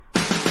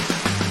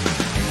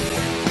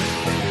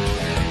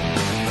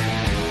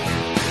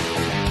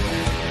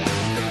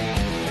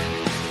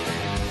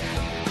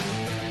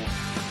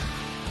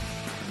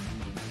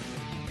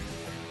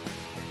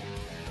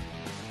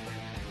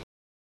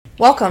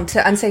Welcome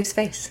to Unsafe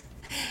Space.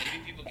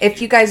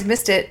 If you guys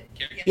missed it,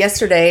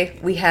 yesterday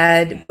we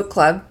had book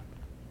club.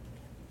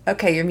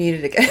 Okay, you're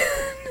muted again.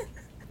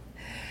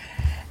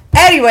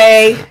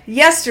 Anyway,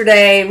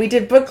 yesterday we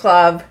did book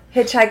club,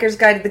 Hitchhiker's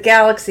Guide to the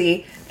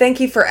Galaxy. Thank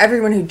you for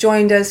everyone who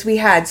joined us. We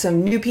had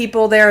some new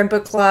people there in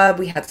book club.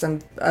 We had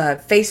some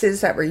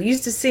faces that we're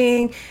used to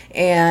seeing,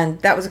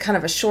 and that was kind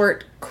of a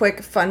short,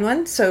 quick, fun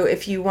one. So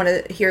if you want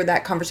to hear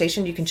that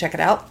conversation, you can check it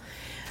out.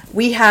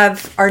 We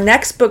have our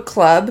next book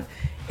club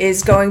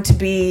is going to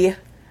be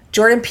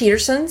Jordan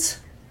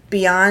Peterson's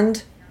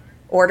Beyond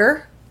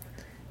Order,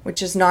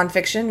 which is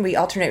nonfiction. We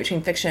alternate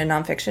between fiction and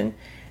nonfiction.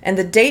 And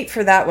the date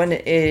for that one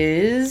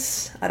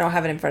is, I don't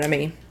have it in front of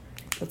me.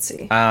 Let's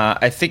see.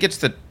 I think it's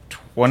the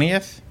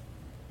 20th?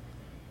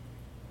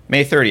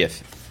 May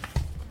 30th.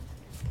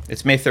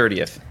 It's May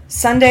 30th.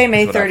 Sunday,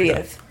 May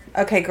 30th.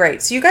 Okay,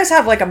 great. So you guys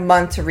have like a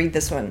month to read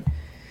this one.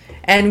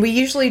 And we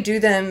usually do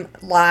them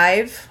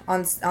live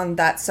on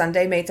that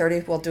Sunday, May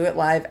 30th. We'll do it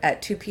live at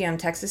 2 p.m.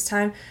 Texas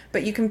time.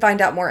 But you can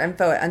find out more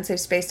info at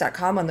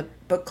unsafespace.com on the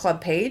book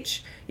club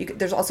page.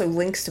 There's also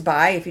links to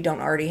buy if you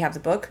don't already have the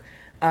book.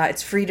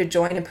 It's free to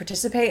join and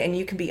participate, and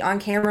you can be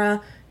on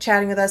camera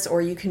chatting with us,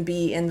 or you can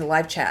be in the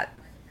live chat.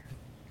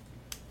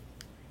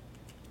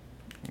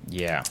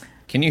 Yeah.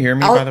 Can you hear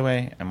me, by the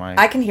way?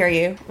 I can hear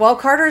you. While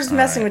Carter's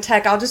messing with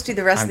tech, I'll just do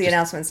the rest of the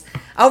announcements.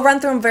 I'll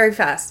run through them very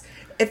fast.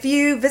 If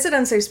you visit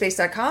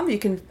unsafespace.com, you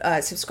can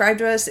subscribe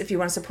to us if you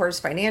want to support us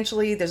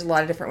financially. There's a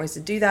lot of different ways to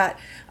do that.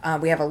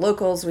 We have a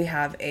locals, we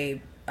have a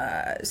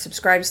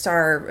subscribe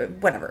star,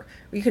 whatever.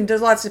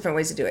 There's lots of different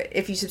ways to do it.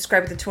 If you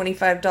subscribe at the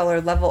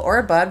 $25 level or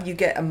above, you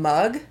get a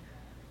mug,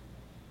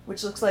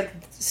 which looks like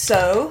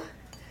so,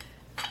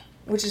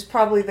 which is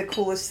probably the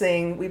coolest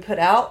thing we put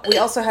out. We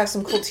also have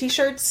some cool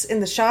t-shirts in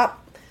the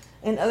shop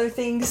and other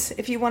things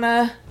if you want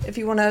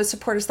to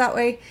support us that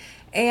way.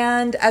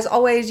 And as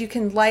always, you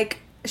can like,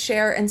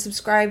 share, and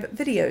subscribe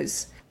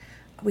videos.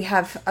 We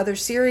have other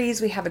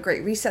series. We have a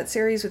great reset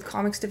series with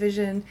Comics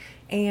Division,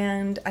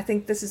 and I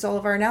think this is all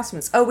of our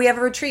announcements. Oh, we have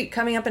a retreat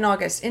coming up in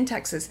August in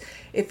Texas.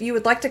 If you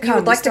would like to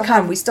come,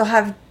 we still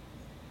have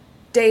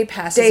day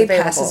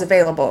passes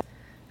available.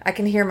 I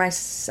can hear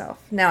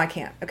myself. Now I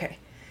can't. Okay.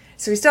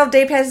 So we still have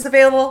day passes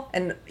available,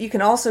 and you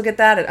can also get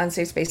that at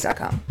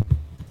unsafespace.com.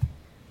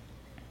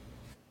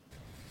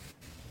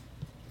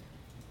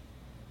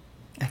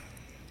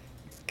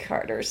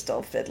 Carter's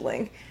still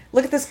fiddling.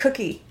 Look at this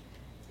cookie.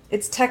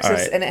 It's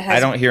Texas, and it has. I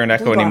don't hear an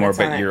echo anymore,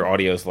 but your your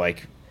audio is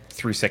like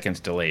 3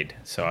 seconds delayed,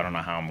 so I don't know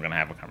how I'm going to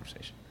have a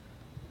conversation.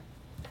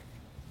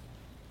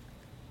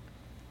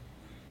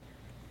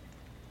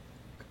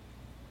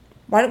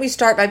 Why don't we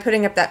start by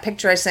putting up that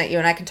picture I sent you,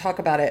 and I can talk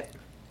about it.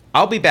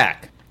 I'll be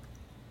back.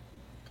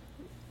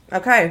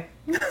 Okay.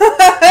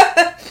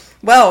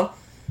 Well,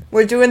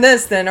 we're doing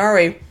this then, are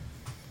we?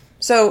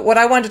 So what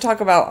I wanted to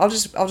talk about,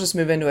 I'll just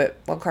move into it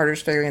while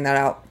Carter's figuring that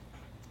out.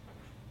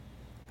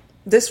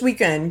 This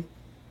weekend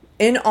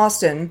in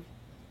Austin,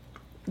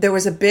 there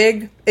was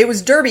it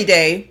was Derby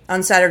Day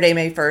on Saturday,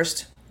 May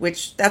 1st,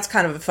 which that's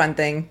kind of a fun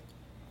thing.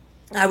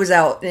 I was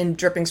out in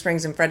Dripping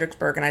Springs in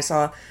Fredericksburg, and I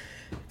saw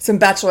some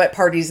bachelorette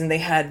parties, and they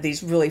had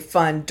these really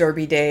fun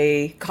Derby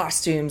Day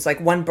costumes. Like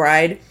one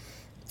bride,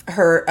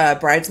 her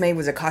bridesmaid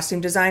was a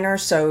costume designer,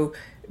 so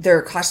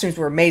their costumes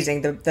were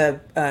amazing.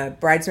 The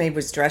bridesmaid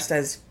was dressed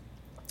as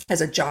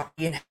a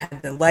jockey and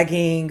had the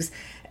leggings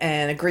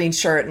and a green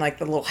shirt and like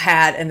the little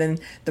hat. And then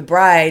the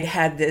bride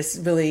had this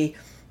really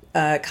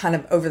kind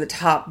of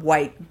over-the-top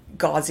white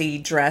gauzy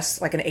dress,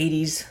 like an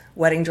 80s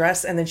wedding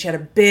dress. And then she had a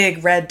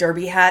big red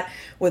derby hat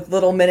with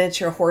little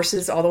miniature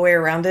horses all the way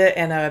around it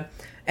and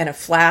a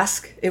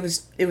flask. It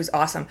was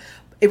awesome.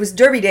 It was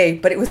Derby Day,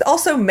 but it was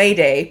also May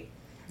Day.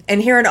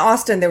 And here in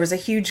Austin, there was a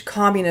huge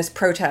communist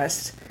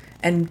protest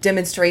and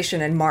demonstration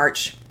and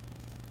march.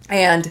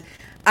 And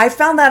I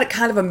found that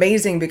kind of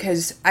amazing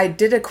because I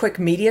did a quick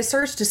media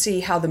search to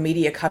see how the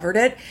media covered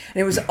it, and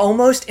it was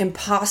almost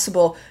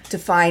impossible to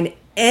find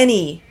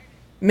any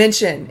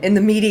mention in the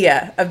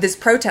media of this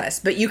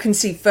protest. But you can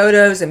see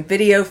photos and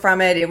video from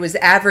it. It was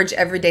average,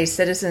 everyday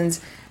citizens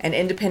and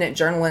independent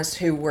journalists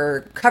who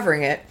were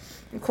covering it.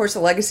 Of course, the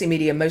legacy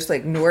media mostly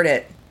ignored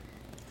it.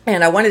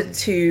 And I wanted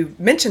to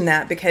mention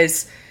that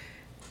because,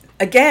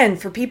 again,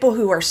 for people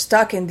who are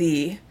stuck in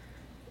the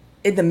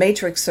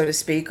matrix, so to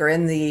speak, or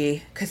in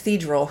the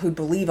cathedral who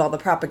believe all the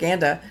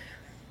propaganda,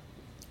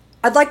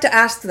 I'd like to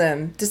ask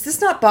them, does this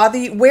not bother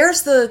you?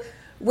 Where's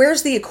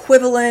the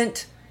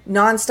equivalent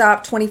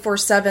nonstop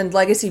 24/7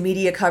 legacy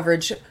media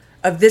coverage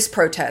of this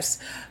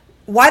protest?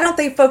 Why don't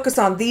they focus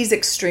on these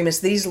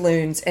extremists, these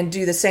loons, and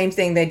do the same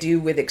thing they do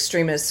with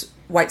extremist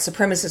white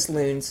supremacist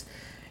loons?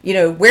 You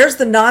know, where's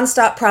the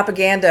nonstop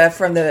propaganda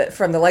from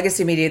the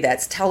legacy media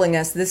that's telling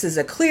us this is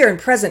a clear and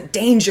present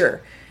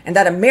danger and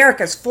that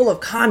America's full of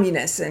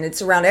communists and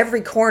it's around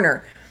every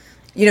corner?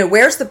 You know,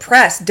 where's the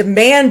press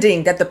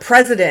demanding that the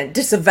president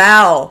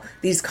disavow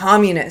these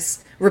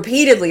communists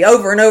repeatedly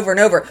over and over and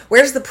over?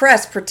 Where's the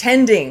press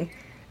pretending,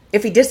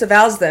 if he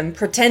disavows them,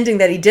 pretending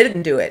that he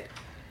didn't do it?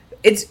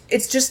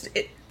 It's just,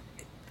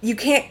 you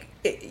can't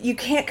you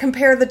can't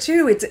compare the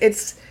two.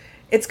 It's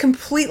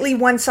completely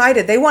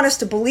one-sided. They want us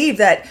to believe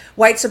that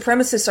white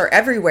supremacists are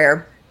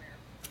everywhere.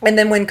 And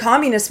then when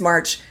communists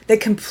march, they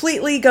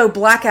completely go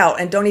blackout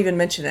and don't even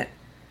mention it.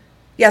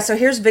 Yeah, so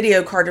here's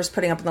video Carter's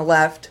putting up on the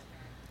left.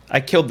 I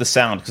killed the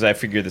sound because I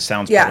figured the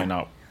sound's probably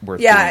not worth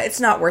doing. Yeah,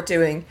 it's not worth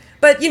doing.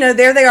 But,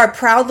 there they are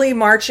proudly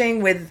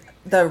marching with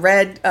the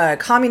red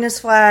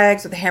communist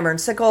flags with the hammer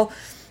and sickle.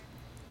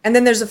 And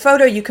then there's a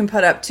photo you can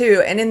put up,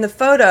 too. And in the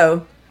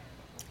photo,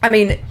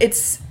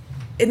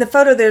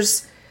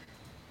 there's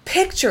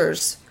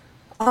pictures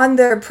on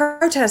their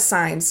protest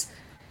signs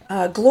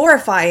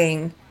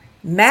glorifying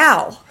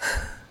Mao.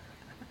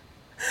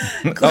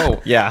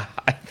 Oh, yeah.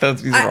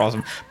 These are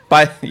awesome.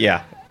 But,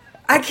 yeah.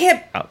 I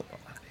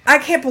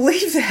can't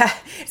believe that.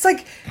 It's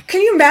like,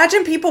 can you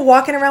imagine people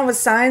walking around with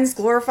signs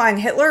glorifying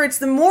Hitler? It's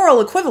the moral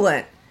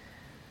equivalent.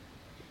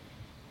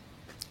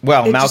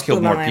 Well, Mao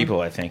killed more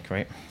people, I think,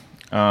 right?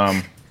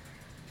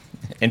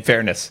 In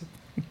fairness.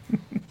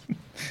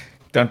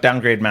 Don't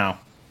downgrade Mao.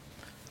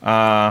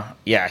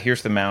 Yeah,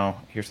 here's the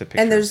Mao. Here's the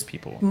picture and there's of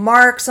people.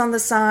 Marx on the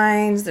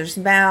signs. There's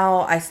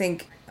Mao. I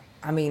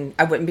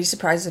wouldn't be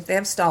surprised if they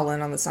have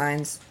Stalin on the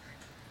signs.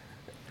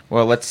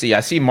 Well, let's see.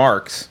 I see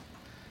Marx.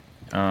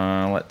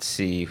 Let's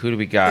see. Who do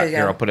we got?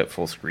 Here, I'll put it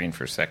full screen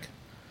for a sec.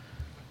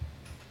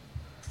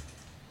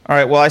 All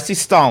right, well, I see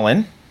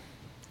Stalin.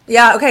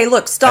 Yeah, okay,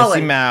 look, Stalin. I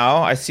see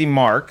Mao. I see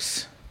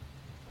Marx.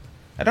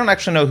 I don't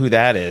actually know who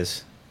that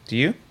is. Do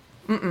you?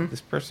 Mm-mm.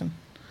 This person?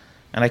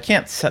 And I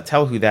can't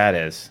tell who that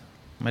is.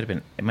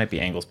 It might be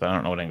Engels, but I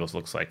don't know what Engels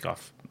looks like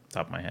off the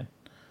top of my head.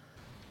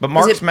 But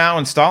Marx, Mao,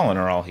 and Stalin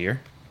are all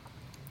here.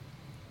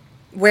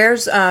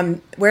 Where's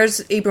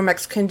Ibram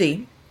X.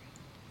 Kendi?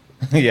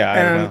 Yeah, I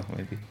don't know.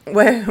 Maybe.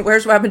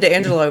 Where's what happened to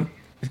Angelo?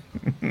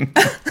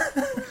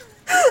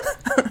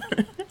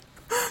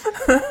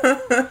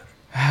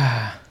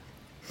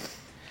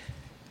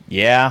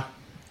 Yeah.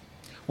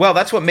 Well,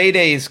 that's what May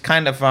Day is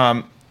kind of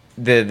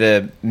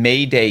the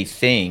May Day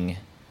thing.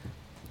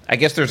 I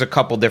guess there's a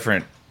couple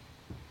different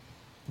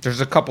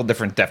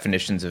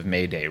definitions of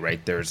May Day,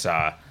 right? There's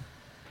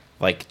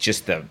like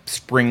just the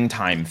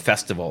springtime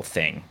festival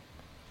thing.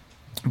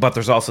 But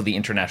there's also the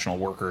International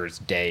Workers'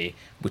 Day,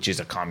 which is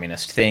a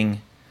communist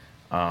thing.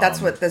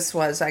 That's what this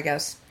was, I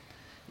guess.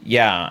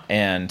 Yeah,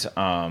 and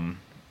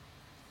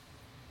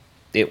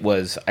it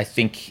was, I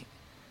think,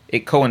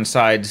 it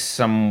coincides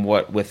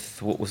somewhat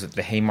with, what was it,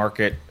 the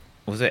Haymarket?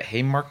 Was it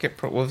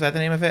Haymarket? What was that the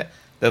name of it?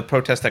 The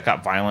protest that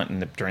got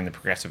violent during the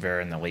Progressive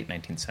Era in the late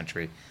 19th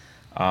century.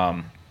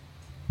 I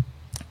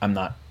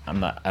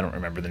don't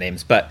remember the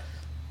names, but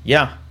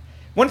yeah.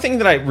 One thing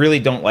that I really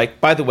don't like,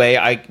 by the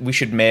way, we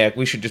should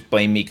just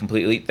blame me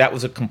completely. That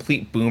was a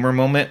complete boomer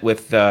moment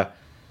with the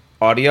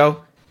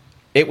audio.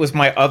 It was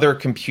my other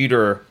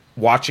computer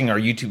watching our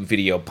YouTube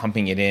video,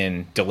 pumping it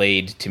in,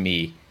 delayed to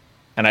me.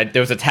 And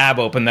there was a tab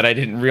open that I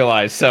didn't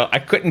realize, so I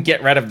couldn't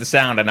get rid of the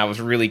sound, and I was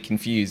really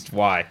confused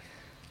why.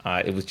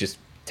 It was just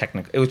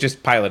technical. It was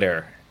just pilot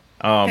error.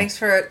 Thanks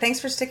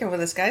for sticking with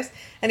us, guys.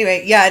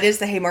 Anyway, yeah, it is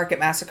the Haymarket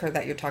Massacre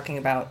that you're talking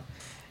about.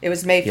 It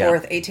was May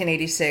 4th,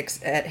 1886,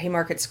 at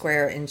Haymarket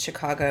Square in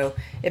Chicago.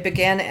 It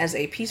began as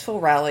a peaceful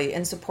rally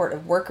in support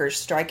of workers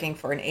striking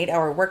for an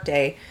 8-hour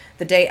workday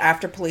the day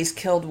after police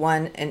killed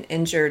one and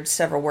injured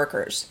several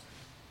workers.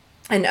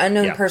 An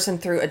unknown person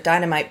threw a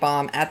dynamite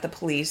bomb at the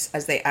police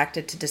as they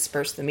acted to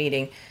disperse the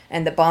meeting,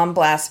 and the bomb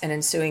blast and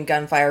ensuing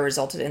gunfire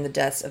resulted in the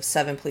deaths of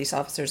 7 police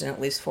officers and at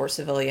least 4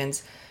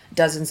 civilians.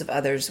 Dozens of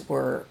others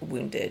were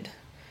wounded.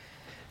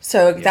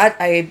 So that,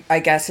 I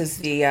guess, is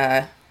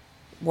the...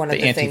 one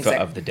of the things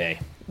of the day.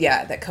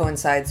 Yeah, that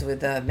coincides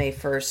with May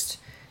 1st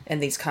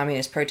and these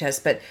communist protests.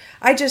 But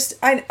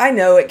I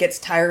know it gets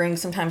tiring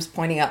sometimes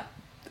pointing out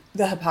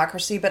the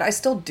hypocrisy, but I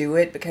still do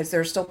it because there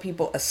are still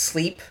people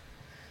asleep.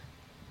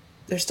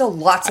 There's still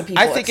lots of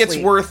people I think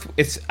asleep.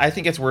 I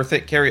think it's worth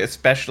it, Carrie,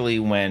 especially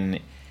when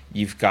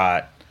you've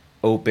got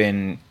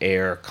open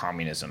air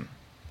communism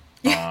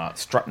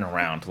strutting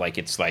around.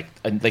 It's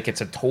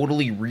a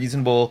totally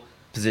reasonable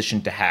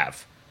position to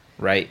have,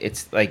 right?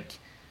 It's like...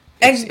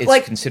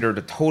 It's considered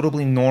a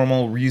totally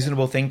normal,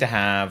 reasonable thing to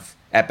have.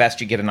 At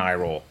best, you get an eye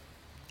roll.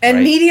 And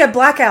right? Media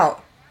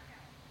blackout.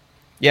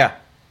 Yeah.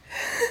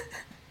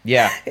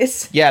 Yeah.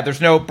 There's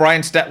no...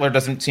 Brian Stetler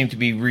doesn't seem to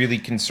be really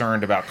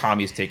concerned about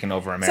commies taking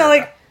over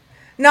America. So,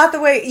 not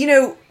the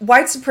way...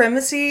 white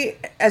supremacy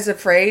as a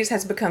phrase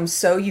has become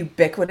so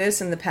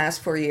ubiquitous in the past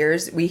 4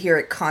 years. We hear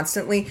it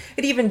constantly.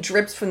 It even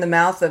drips from the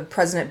mouth of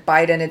President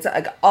Biden. It's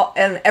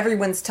on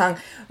everyone's tongue.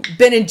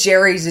 Ben &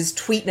 Jerry's is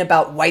tweeting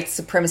about white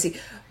supremacy.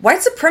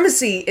 White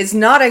supremacy is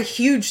not a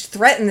huge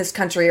threat in this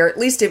country, or at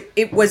least it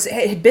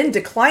had been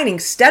declining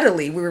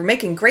steadily. We were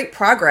making great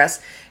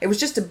progress. It was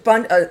just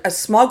a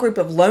small group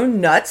of lone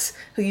nuts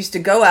who used to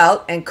go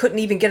out and couldn't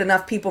even get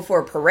enough people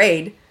for a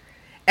parade.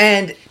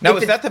 And now,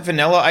 is that the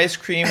vanilla ice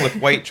cream with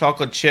white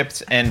chocolate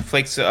chips and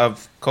flakes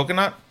of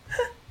coconut?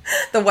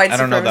 The white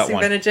supremacy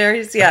Ben &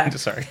 Jerry's, yeah.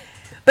 Sorry.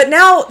 But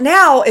now,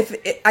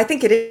 I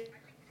think it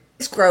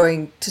is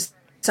growing to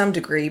some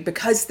degree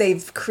because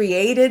they've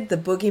created the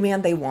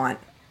boogeyman they want.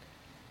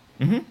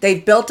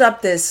 They've built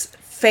up this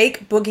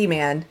fake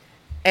boogeyman,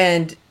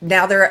 and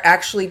now there are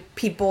actually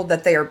people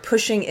that they are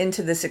pushing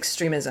into this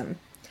extremism.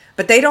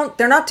 But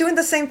they're not doing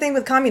the same thing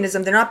with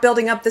communism. They're not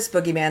building up this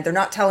boogeyman. They're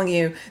not telling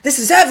you, this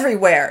is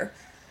everywhere.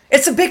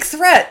 It's a big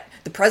threat.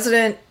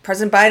 President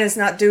Biden is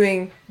not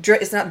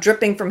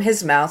dripping from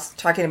his mouth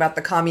talking about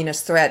the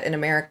communist threat in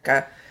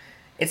America.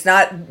 It's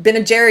not, Ben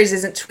and Jerry's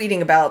isn't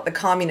tweeting about the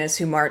communists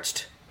who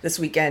marched this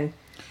weekend.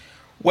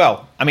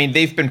 Well, I mean,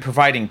 they've been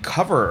providing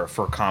cover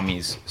for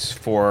commies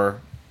for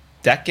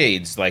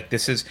decades. Like,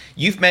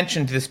 you've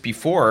mentioned this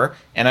before,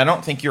 and I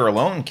don't think you're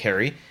alone,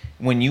 Carrie.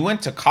 When you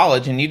went to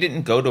college, and you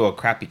didn't go to a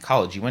crappy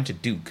college, you went to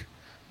Duke,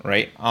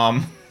 right?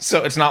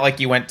 So it's not like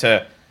you went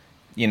to,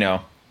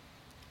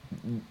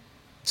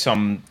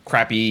 some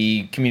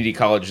crappy community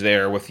college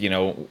there with,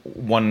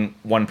 one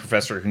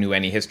professor who knew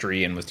any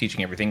history and was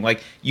teaching everything.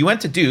 Like, you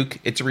went to Duke.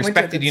 It's a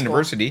respected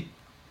university.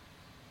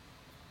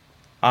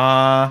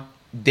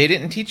 They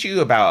didn't teach you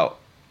about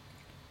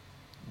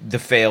the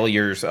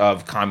failures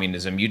of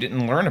communism. You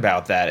didn't learn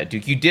about that at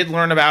Duke. You did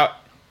learn about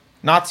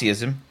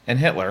Nazism and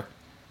Hitler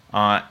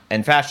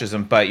and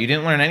fascism, but you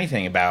didn't learn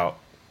anything about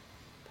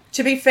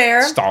To be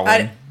fair,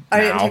 Stalin. I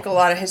didn't take a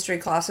lot of history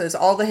classes.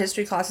 All the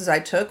history classes I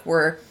took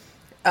were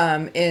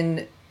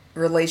in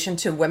relation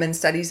to women's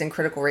studies and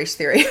critical race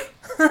theory.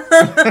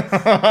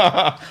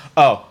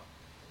 Oh,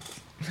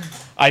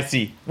 I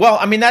see. Well,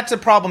 I mean, that's a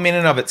problem in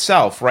and of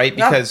itself, right?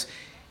 Because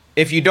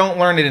if you don't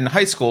learn it in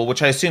high school,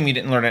 which I assume you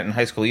didn't learn it in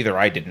high school either.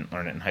 I didn't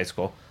learn it in high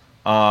school.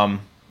 And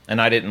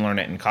I didn't learn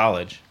it in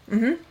college.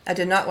 Mm-hmm. I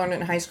did not learn it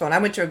in high school. And I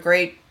went to a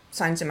great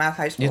science and math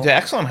high school. You went to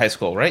excellent high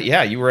school, right?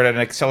 Yeah, you were at an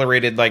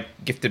accelerated,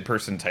 gifted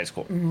person's high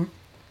school. Mm-hmm.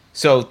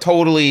 So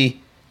I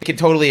could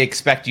totally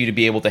expect you to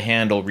be able to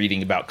handle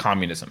reading about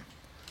communism.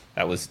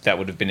 That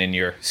would have been in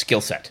your skill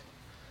set.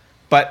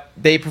 But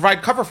they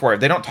provide cover for it.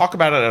 They don't talk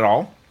about it at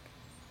all.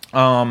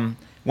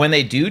 When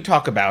they do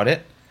talk about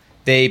it,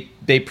 they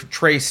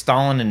portray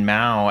Stalin and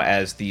Mao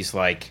as these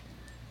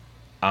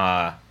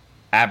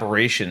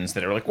aberrations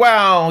that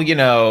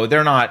are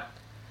they're not.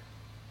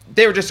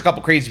 They were just a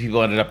couple crazy people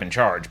who ended up in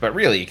charge, but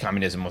really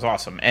communism was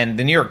awesome. And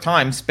the New York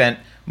Times spent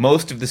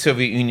most of the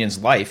Soviet Union's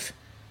life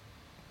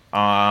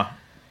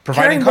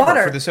providing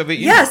cover for the Soviet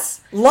Union. Yes,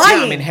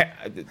 lying. Yeah,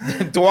 I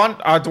mean,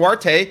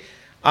 Duarte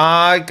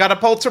got a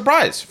Pulitzer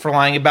Prize for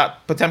lying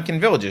about Potemkin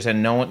villages,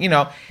 and no one,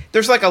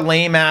 there's a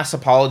lame ass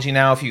apology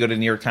now if you go to the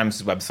New York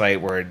Times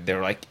website where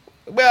they're like,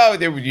 well,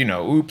 they were,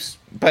 oops,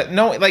 but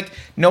no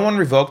one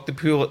revoked the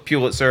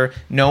Pulitzer.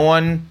 No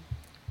one,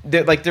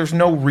 there's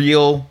no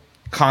real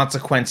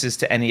consequences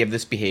to any of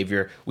this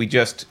behavior. We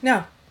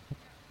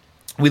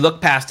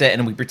look past it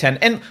and we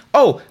pretend. And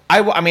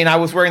I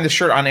was wearing this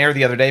shirt on air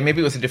the other day.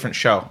 Maybe it was a different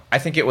show. I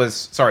think it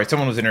was. Sorry,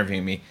 someone was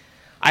interviewing me.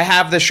 I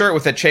have the shirt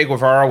with the Che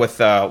Guevara with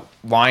the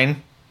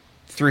line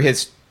through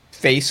his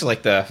face,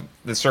 like the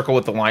circle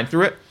with the line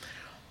through it.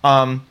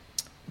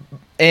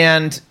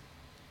 And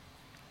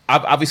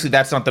obviously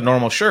that's not the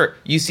normal shirt.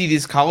 You see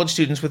these college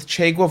students with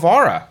Che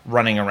Guevara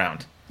running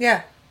around.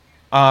 Yeah.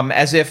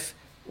 As if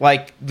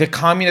the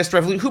communist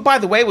revolution, who by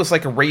the way was a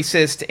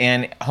racist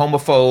and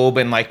homophobe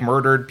and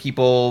murdered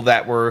people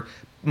that were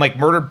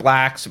murdered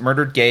blacks,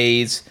 murdered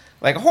gays,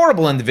 a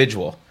horrible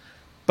individual.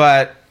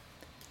 But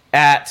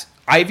at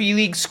Ivy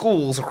League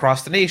schools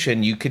across the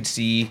nation, you could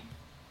see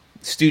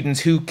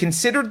students who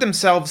considered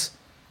themselves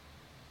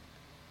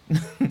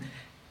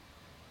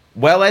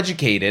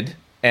well-educated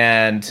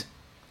and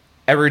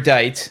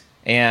erudite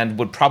and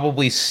would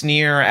probably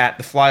sneer at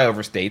the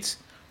flyover states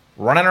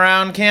running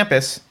around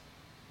campus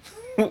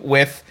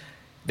with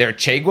their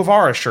Che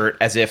Guevara shirt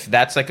as if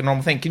that's a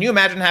normal thing. Can you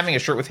imagine having a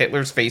shirt with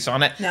Hitler's face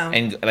on it? No.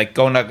 And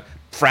going to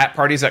frat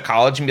parties at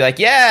college and be like,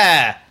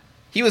 yeah,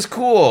 he was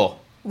cool.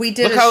 We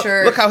did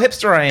shirt. Look how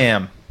hipster I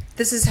am.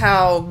 This is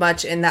how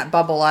much in that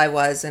bubble I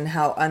was and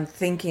how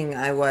unthinking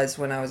I was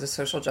when I was a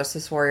social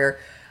justice warrior.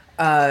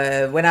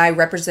 When I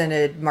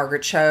represented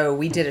Margaret Cho,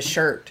 we did a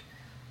shirt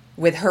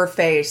with her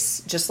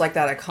face, just like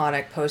that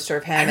iconic poster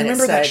of him. I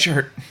remember that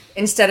shirt.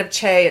 Instead of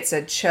Che, it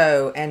said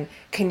Cho. And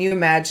can you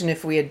imagine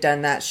if we had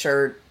done that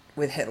shirt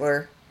with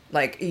Hitler?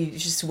 You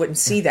just wouldn't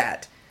see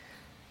that.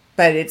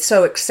 But it's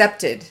so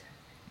accepted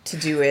to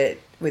do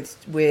it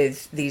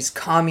with these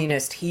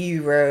communist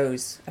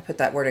heroes. I put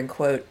that word in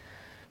quote.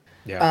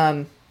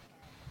 Yeah.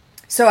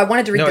 So I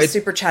wanted to read the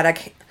super chat.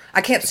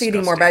 I can't see it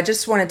anymore, but I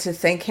just wanted to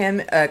thank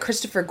him.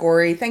 Christopher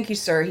Gorey, thank you,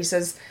 sir. He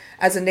says,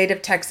 as a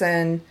native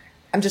Texan,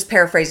 I'm just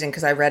paraphrasing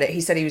because I read it.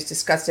 He said he was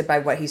disgusted by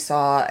what he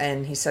saw,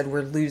 and he said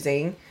we're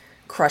losing,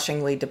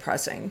 crushingly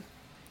depressing.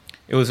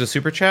 It was a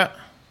super chat?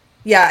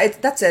 Yeah,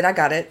 that's it. I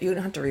got it. You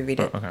don't have to reread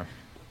it. Oh, okay.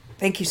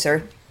 Thank you,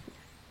 sir.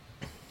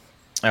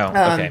 Oh,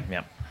 okay.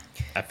 Yeah.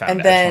 I found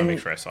it. I just want to make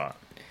sure I saw it.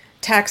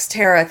 Tax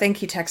Terra,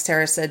 thank you, Tax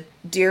Terra, said,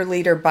 Dear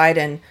Leader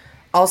Biden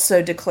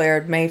also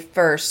declared May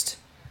 1st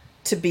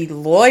to be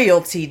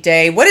Loyalty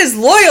Day. What is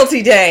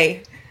Loyalty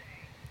Day?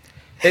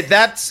 He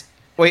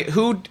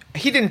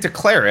didn't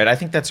declare it. I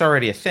think that's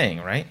already a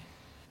thing, right?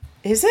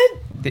 Is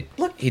it?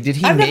 Look, Did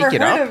he I've make never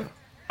it heard up? of.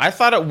 I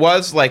thought it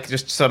was like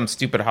just some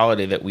stupid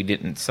holiday that we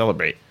didn't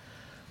celebrate.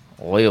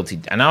 Loyalty.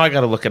 And now I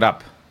got to look it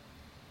up.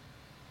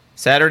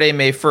 Saturday,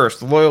 May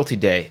 1st, Loyalty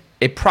Day.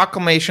 A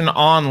proclamation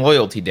on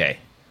Loyalty Day.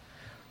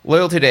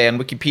 Loyalty Day on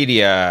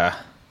Wikipedia.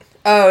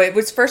 Oh, it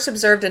was first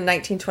observed in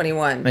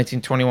 1921.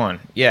 1921.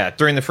 Yeah,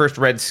 during the first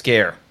Red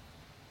Scare.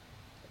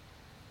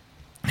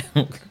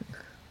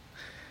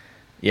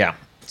 Yeah.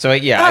 So,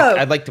 yeah,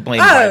 I'd like to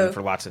blame Biden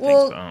for lots of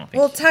things, but I don't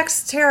think... Well,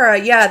 Textera,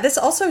 yeah, this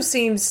also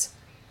seems...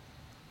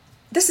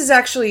 This is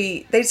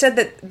actually... They said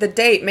that the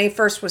date, May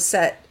 1st, was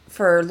set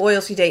for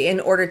Loyalty Day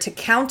in order to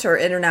counter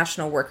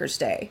International Workers'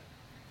 Day.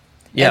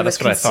 Yeah, that's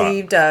what I thought.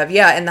 Conceived of,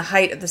 in the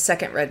height of the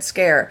Second Red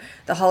Scare.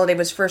 The holiday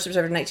was first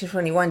observed in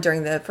 1921.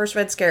 During the first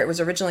Red Scare, it was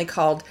originally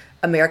called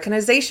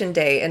Americanization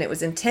Day, and it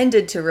was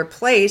intended to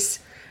replace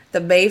the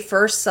May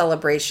 1st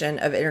celebration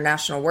of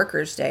International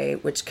Workers' Day,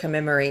 which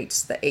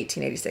commemorates the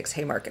 1886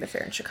 Haymarket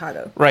Affair in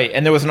Chicago. Right,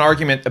 and there was an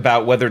argument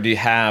about whether to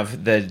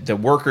have the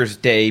Workers'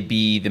 Day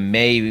be the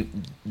May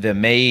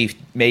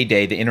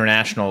Day, the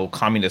International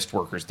Communist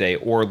Workers' Day,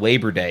 or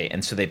Labor Day,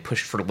 and so they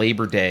pushed for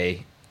Labor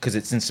Day because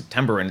it's in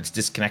September and it's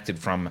disconnected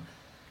from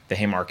the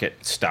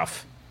Haymarket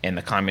stuff and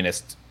the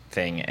communist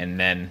thing, and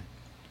then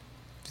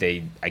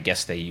I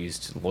guess they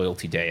used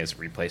Loyalty Day as a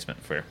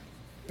replacement for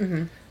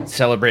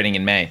celebrating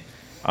in May.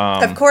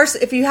 Of course,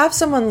 if you have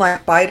someone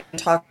like Biden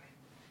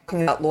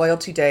talking about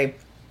Loyalty Day,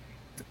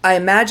 I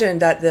imagine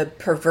that the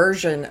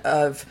perversion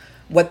of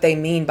what they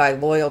mean by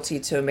loyalty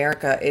to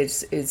America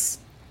is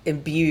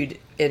imbued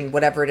in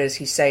whatever it is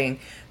he's saying.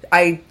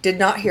 I did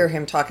not hear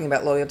him talking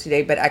about Loyalty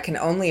Day, but I can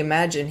only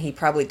imagine he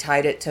probably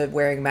tied it to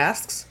wearing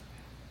masks.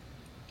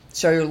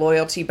 Show your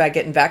loyalty by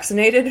getting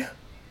vaccinated.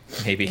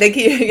 Maybe.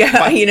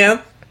 You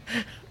know.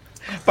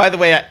 By the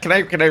way,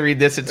 can I read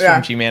this? It's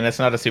from G-Man. It's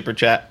not a super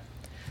chat,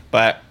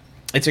 but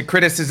it's a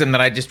criticism that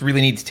I just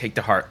really need to take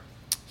to heart.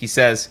 He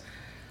says,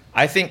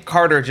 I think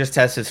Carter just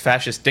has his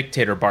fascist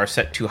dictator bar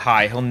set too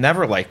high. He'll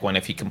never like one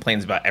if he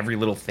complains about every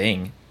little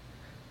thing.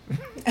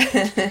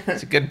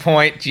 It's a good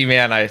point,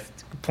 G-Man.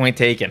 Point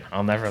taken.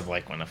 I'll never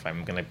like one if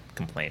I'm going to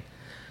complain.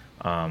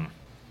 Can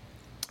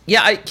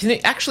I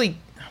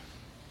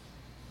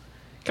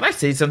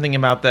say something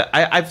about that?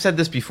 I've said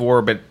this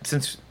before, but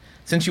since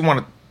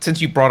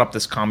you brought up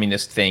this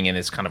communist thing and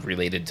it's kind of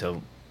related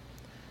to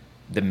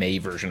the May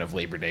version of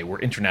Labor Day,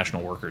 or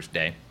International Workers'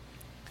 Day,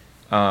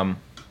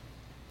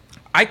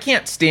 I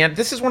can't stand.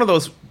 This is one of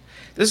those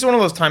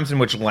times in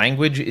which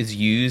language is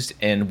used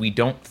and we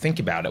don't think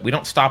about it. We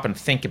don't stop and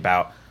think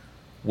about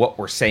what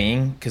we're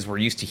saying because we're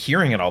used to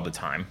hearing it all the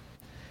time.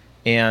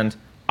 And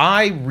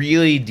I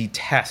really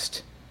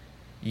detest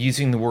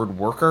using the word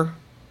worker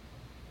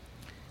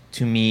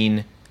to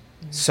mean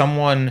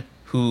someone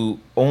who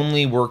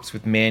only works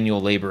with manual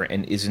labor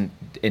and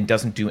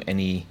doesn't do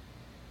any,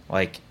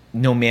 like,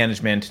 no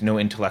management, no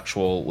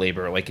intellectual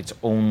labor. Like, it's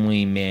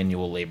only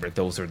manual labor.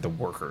 Those are the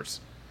workers.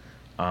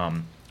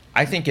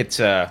 I think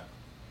that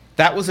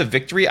was a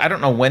victory. I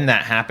don't know when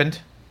that happened,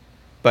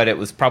 but it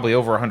was probably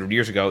over 100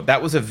 years ago.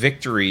 That was a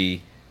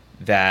victory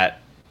that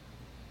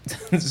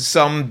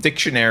some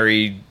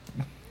dictionary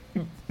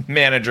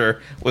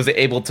manager was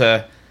able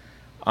to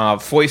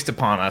foist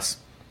upon us.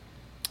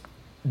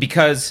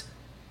 Because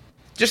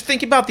just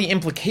think about the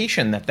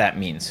implication that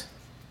means.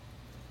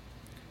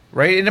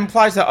 Right? It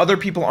implies that other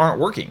people aren't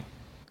working.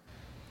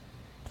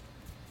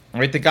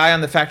 Right? The guy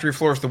on the factory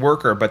floor is the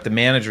worker, but the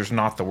manager's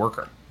not the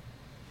worker.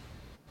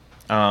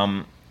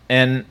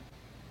 And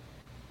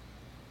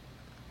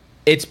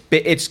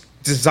it's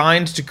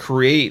designed to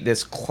create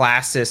this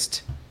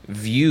classist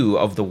view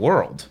of the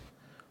world,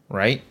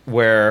 right?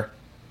 Where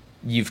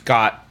you've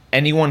got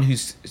anyone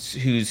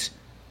who's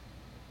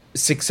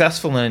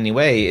successful in any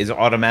way is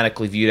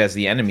automatically viewed as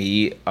the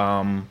enemy,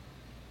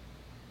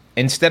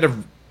 instead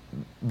of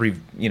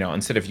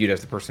viewed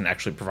as the person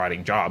actually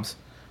providing jobs.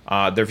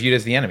 They're viewed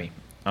as the enemy,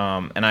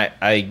 and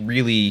I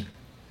really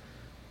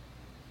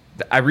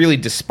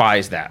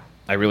despise that.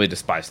 I really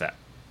despise that.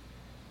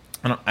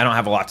 I don't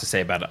have a lot to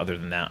say about it other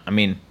than that. I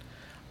mean,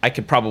 I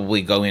could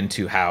probably go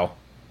into how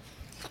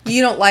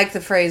you don't like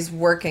the phrase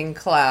working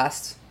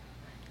class.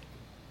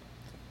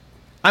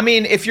 I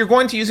mean, if you're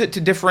going to use it to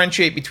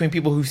differentiate between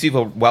people who receive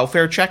a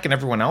welfare check and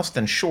everyone else,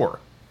 then sure,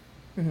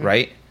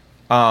 right?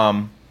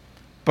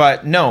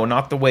 But no,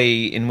 not the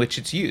way in which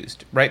it's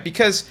used, right?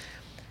 Because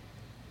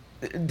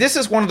this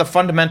is one of the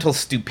fundamental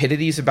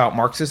stupidities about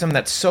Marxism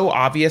that's so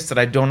obvious that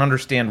I don't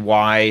understand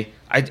why.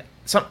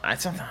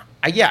 Sometimes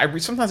I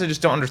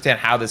just don't understand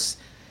how this.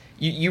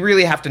 You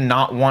really have to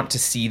not want to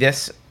see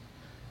this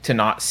to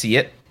not see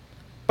it.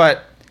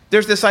 But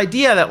there's this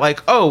idea that,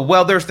 like, oh,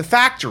 well, there's the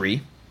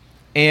factory.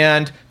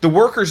 And the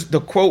workers, the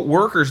quote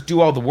workers,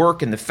 do all the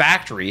work in the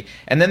factory,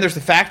 and then there's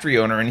the factory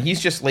owner, and he's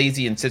just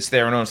lazy and sits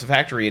there and owns the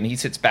factory, and he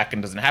sits back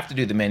and doesn't have to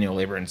do the manual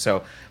labor, and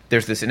so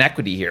there's this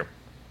inequity here.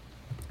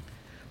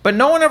 But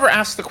no one ever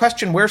asks the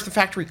question, where's the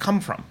factory come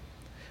from,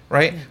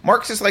 right?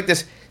 Marx is like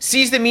this,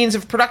 sees the means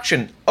of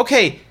production.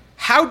 Okay,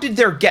 how did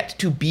there get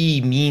to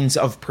be means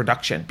of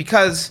production?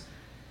 Because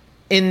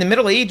in the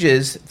Middle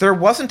Ages, there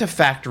wasn't a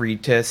factory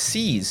to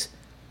seize.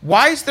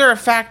 Why is there a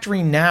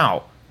factory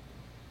now?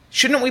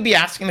 Shouldn't we be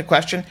asking the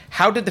question,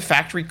 how did the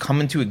factory come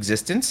into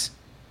existence?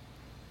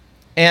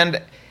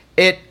 And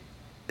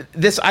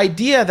this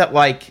idea that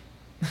like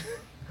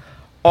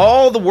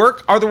all the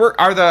work are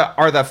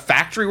the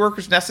factory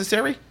workers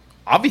necessary?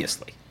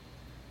 Obviously.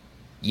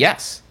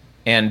 Yes.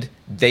 And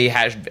they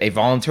have a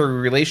voluntary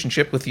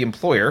relationship with the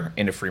employer.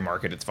 In a free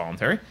market, it's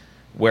voluntary,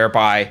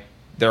 whereby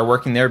they're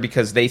working there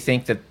because they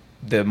think that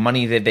the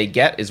money that they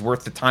get is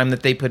worth the time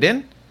that they put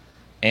in.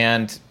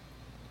 And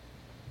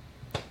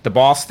the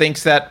boss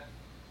thinks that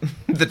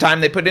the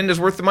time they put in is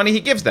worth the money he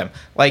gives them.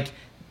 Like,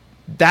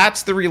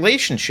 that's the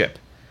relationship.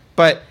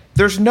 But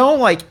there's no,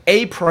 like,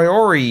 a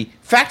priori.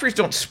 Factories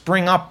don't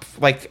spring up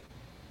like,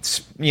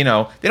 they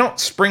don't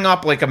spring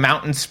up like a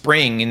mountain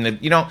spring in the,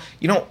 you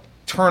don't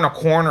turn a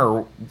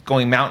corner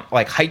going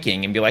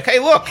hiking and be like, hey,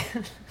 look,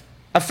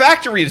 a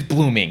factory is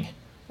blooming.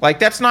 Like,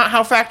 that's not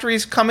how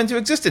factories come into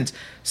existence.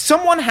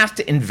 Someone has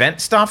to invent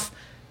stuff,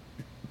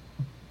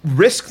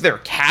 risk their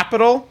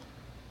capital,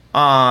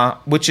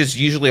 which is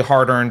usually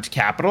hard-earned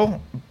capital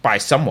by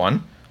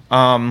someone,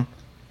 and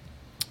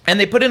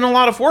they put in a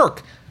lot of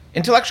work.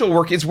 Intellectual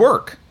work is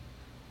work.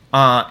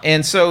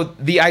 And so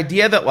the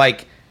idea that,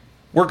 like,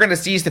 we're going to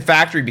seize the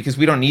factory because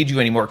we don't need you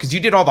anymore, because you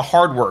did all the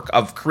hard work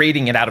of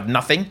creating it out of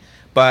nothing,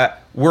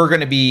 but we're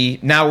going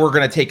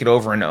to take it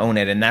over and own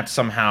it, and that's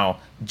somehow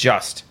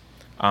just.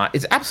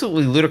 It's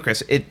absolutely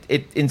ludicrous. It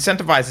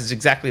incentivizes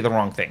exactly the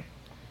wrong thing.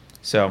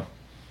 So,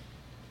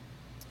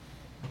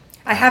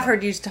 I have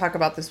heard you talk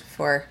about this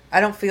before.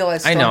 I don't feel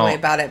as strongly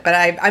about it, but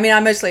I mean, I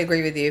mostly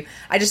agree with you.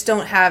 I just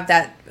don't have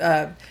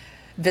that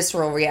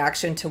visceral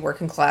reaction to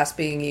working class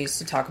being used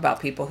to talk about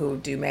people who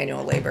do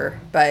manual labor.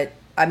 But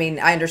I mean,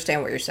 I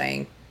understand what you're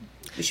saying.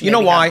 You know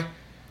why?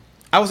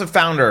 I was a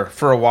founder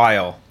for a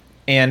while,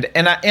 and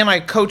I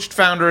coached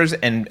founders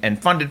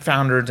and funded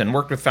founders and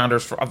worked with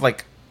founders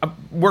I've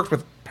worked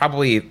with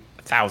probably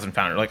 1,000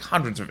 founders, like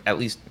hundreds of, at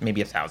least maybe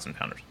 1,000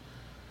 founders.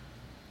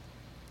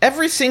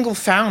 Every single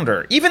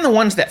founder, even the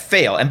ones that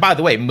fail, and by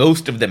the way,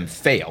 most of them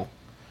fail,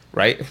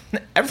 right?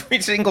 Every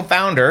single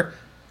founder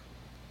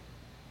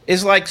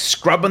is like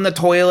scrubbing the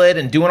toilet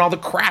and doing all the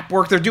crap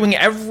work. They're doing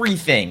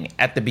everything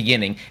at the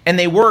beginning, and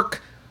they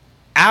work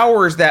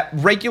hours that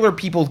regular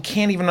people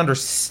can't even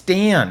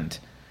understand.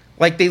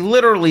 Like, they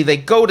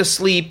go to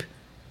sleep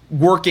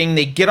working,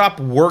 they get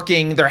up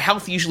working, their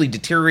health usually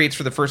deteriorates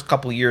for the first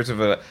couple of years of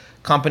a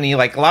company.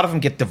 Like, a lot of them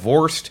get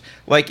divorced.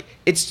 Like,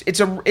 it's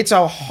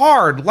a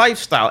hard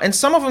lifestyle, and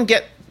some of them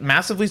get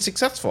massively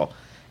successful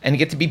and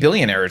get to be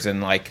billionaires,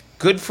 and like,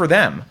 good for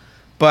them.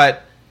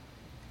 But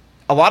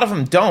a lot of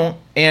them don't,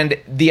 and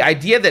the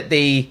idea that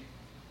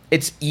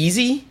it's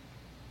easy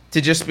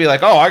to just be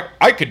like, oh,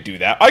 I could do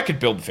that, I could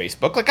build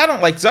Facebook. Like, I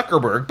don't like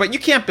Zuckerberg, but you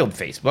can't build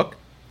Facebook.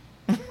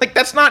 Like,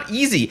 that's not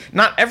easy.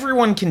 Not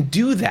everyone can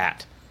do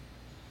that.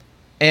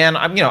 And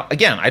I'm,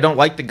 again, I don't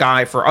like the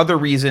guy for other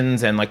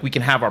reasons, and like, we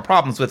can have our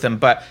problems with him,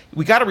 but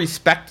we got to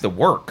respect the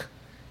work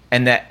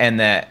and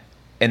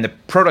the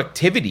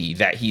productivity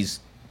that he's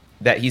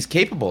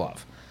capable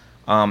of.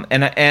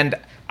 And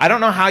I don't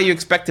know how you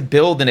expect to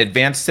build an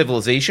advanced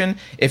civilization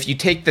if you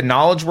take the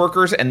knowledge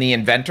workers and the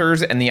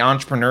inventors and the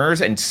entrepreneurs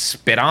and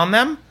spit on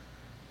them.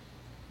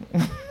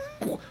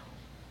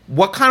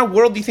 What kind of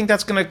world do you think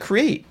that's going to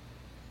create?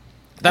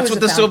 That's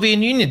what the Soviet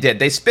Union did.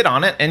 They spit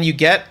on it, and you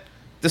get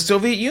the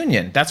Soviet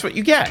Union. That's what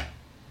you get.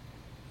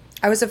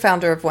 I was a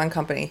founder of one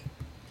company,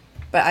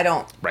 but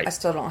Right. I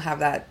still don't have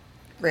that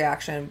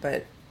reaction,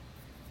 but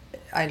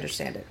I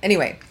understand it.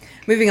 Anyway,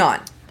 moving on.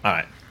 All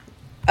right.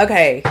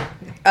 Okay.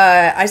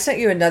 I sent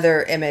you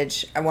another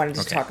image I wanted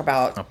to talk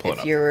about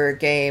if you're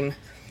game.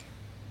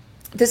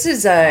 This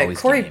is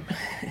Corey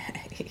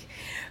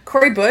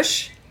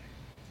Bush.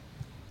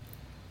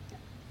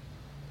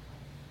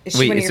 Is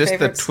this favorites?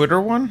 The Twitter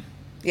one?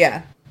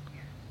 Yeah.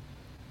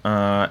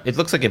 It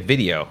looks like a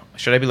video.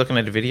 Should I be looking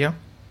at a video?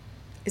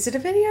 Is it a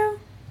video?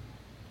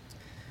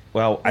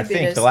 Well, I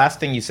think the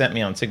last thing you sent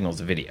me on Signal is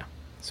a video.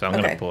 So I'm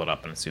going to pull it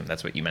up and assume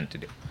that's what you meant to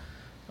do.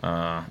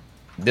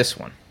 This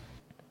one.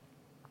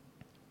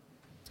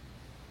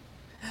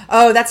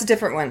 Oh, that's a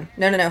different one.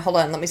 No. Hold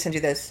on. Let me send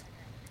you this.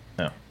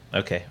 Oh,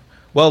 okay.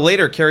 Well,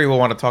 later, Carrie will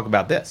want to talk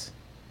about this.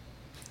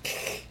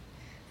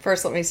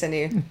 First, let me send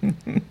you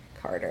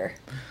Carter.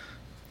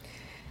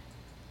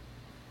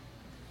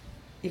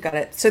 You got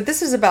it. So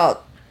this is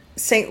about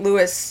St.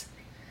 Louis,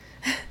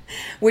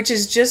 which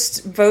has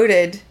just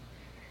voted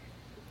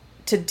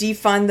to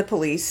defund the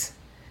police.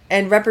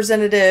 And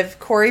Representative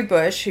Corey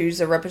Bush,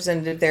 who's a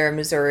representative there in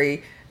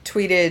Missouri,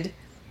 tweeted,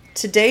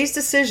 "Today's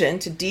decision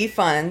to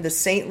defund the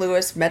St.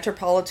 Louis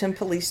Metropolitan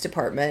Police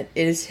Department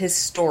is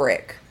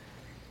historic.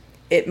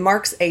 It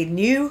marks a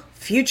new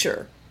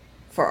future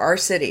for our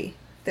city."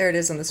 There it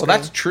is on the screen. Well,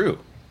 that's true.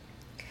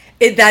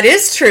 That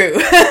is true.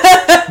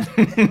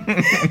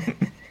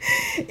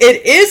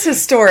 It is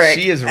historic.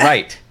 She is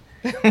right.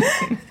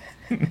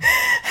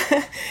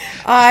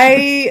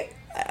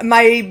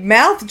 My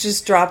mouth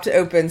just dropped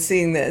open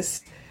seeing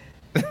this.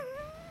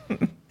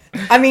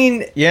 I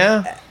mean,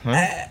 Yeah.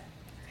 Huh?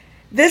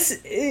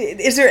 this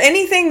is there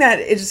anything that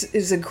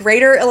is a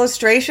greater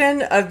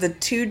illustration of the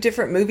two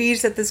different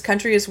movies that this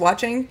country is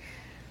watching?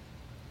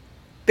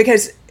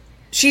 Because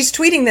she's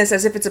tweeting this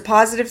as if it's a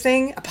positive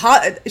thing.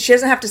 She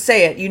doesn't have to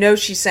say it. You know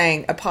she's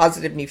saying a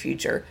positive new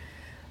future.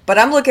 But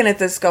I'm looking at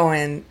this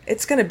going,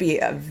 it's going to be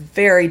a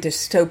very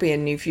dystopian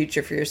new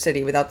future for your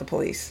city without the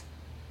police.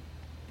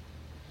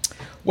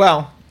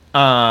 Well,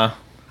 I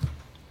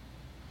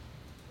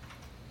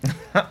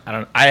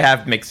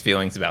have mixed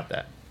feelings about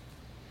that.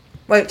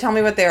 Wait, tell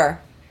me what they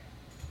are.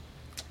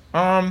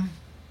 I'm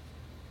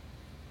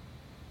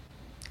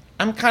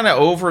kind of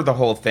over the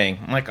whole thing.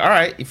 I'm like, all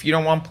right, if you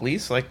don't want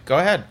police, like, go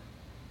ahead.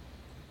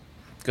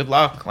 Good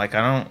luck. Like,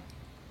 I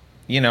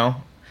don't,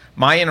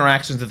 my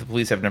interactions with the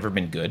police have never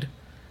been good.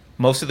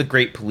 Most of the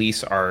great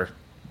police are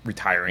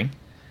retiring.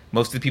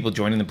 Most of the people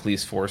joining the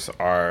police force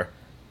are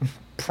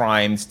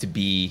primed to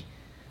be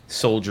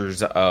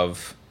soldiers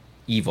of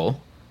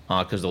evil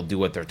because they'll do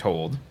what they're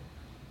told.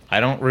 I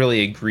don't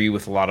really agree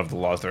with a lot of the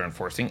laws they're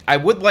enforcing. I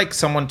would like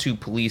someone to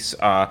police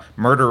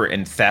murder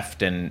and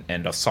theft and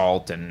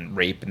assault and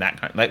rape and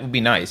that kind. That would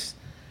be nice.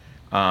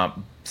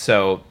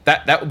 So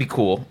that would be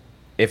cool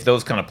if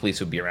those kind of police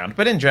would be around.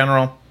 But in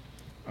general,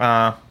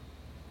 I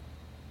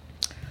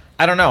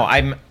don't know.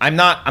 I'm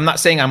not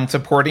saying I'm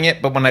supporting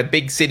it, but when a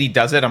big city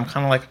does it, I'm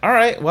kind of like, all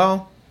right,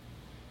 well,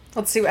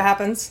 let's see what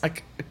happens.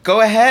 Like,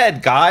 go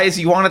ahead, guys.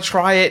 You want to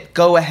try it?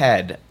 Go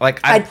ahead. Like,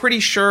 I'm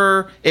pretty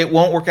sure it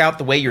won't work out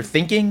the way you're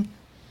thinking,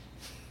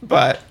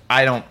 but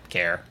I don't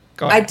care.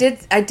 Go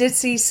ahead. I did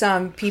see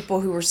some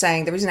people who were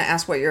saying, the reason I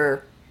asked what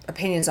your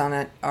opinions on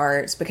it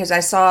are is because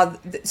I saw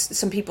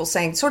some people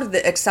saying, sort of the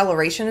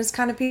accelerationist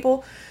kind of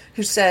people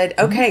who said,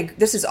 okay,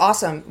 this is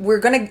awesome. We're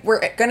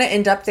gonna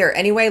end up there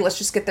anyway. Let's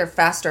just get there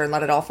faster and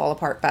let it all fall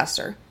apart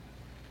faster.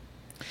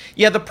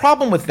 Yeah, the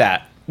problem with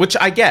that, which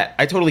I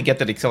totally get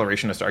that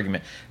accelerationist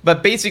argument.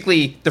 But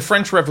basically, the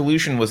French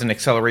Revolution was an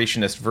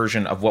accelerationist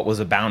version of what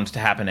was bound to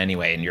happen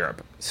anyway in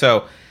Europe.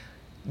 So,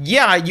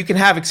 yeah, you can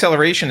have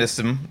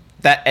accelerationism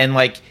and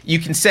like you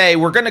can say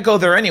we're going to go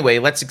there anyway.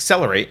 Let's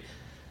accelerate.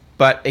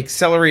 But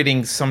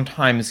accelerating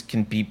sometimes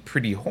can be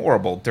pretty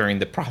horrible during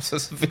the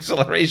process of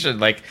acceleration.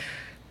 Like,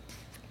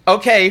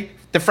 okay,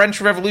 the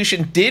French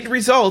Revolution did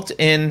result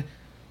in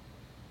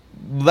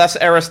less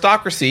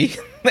aristocracy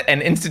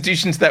and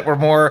institutions that were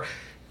more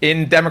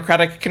in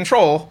democratic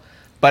control,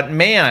 but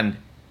man,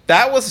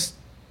 that was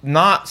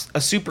not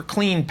a super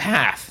clean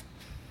path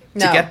to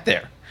get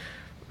there,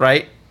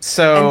 right?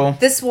 So and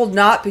this will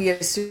not be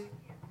a super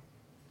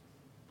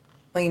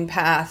clean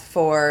path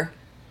for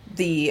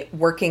the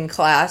working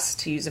class,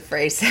 to use a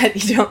phrase that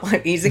you don't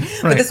like using,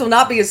 but this will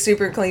not be a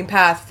super clean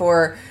path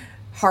for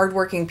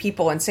hardworking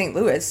people in St.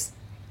 Louis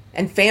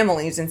and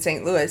families in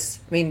St. Louis.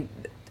 I mean,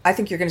 I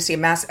think you're going to see a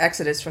mass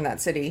exodus from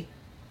that city.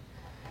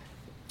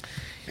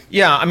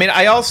 Yeah, I mean,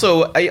 I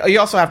also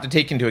have to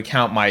take into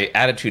account my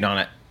attitude on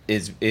it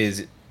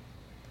is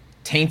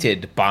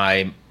tainted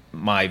by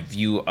my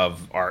view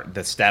of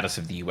the status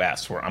of the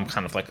U.S., where I'm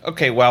kind of like,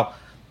 okay, well,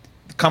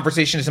 the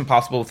conversation is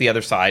impossible with the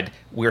other side.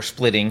 We're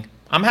splitting.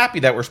 I'm happy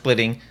that we're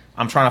splitting.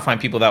 I'm trying to find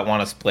people that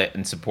want to split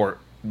and support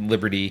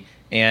liberty,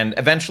 and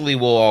eventually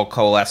we'll all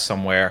coalesce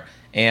somewhere.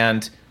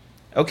 And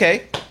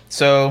okay,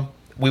 so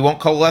we won't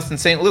coalesce in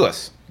St.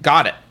 Louis.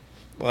 Got it.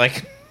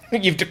 Like,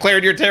 you've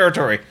declared your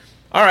territory.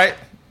 All right.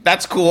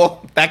 That's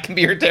cool. That can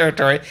be your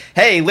territory.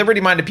 Hey,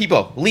 liberty-minded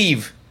people,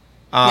 leave.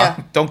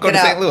 Don't go to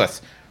St.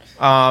 Louis.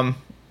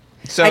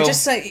 So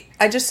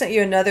I just sent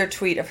you another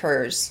tweet of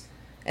hers,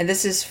 and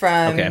this is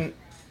from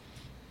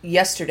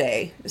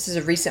yesterday. This is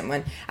a recent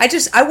one.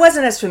 I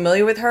wasn't as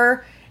familiar with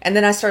her, and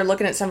then I started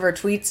looking at some of her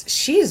tweets.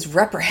 She is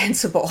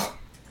reprehensible.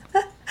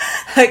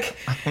 Like,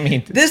 I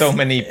mean, so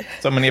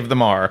many of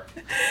them are.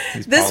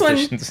 These this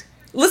politicians.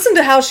 One, listen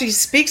to how she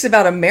speaks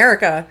about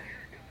America.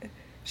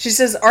 She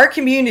says, our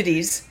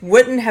communities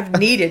wouldn't have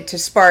needed to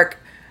spark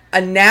a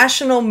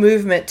national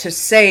movement to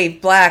save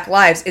black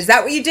lives. Is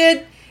that what you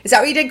did? Is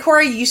that what you did,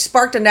 Corey? You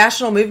sparked a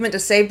national movement to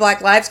save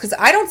black lives? Because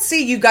I don't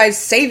see you guys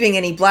saving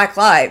any black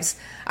lives.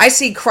 I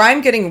see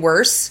crime getting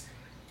worse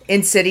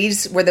in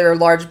cities where there are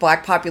large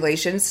black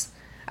populations.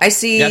 I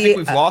think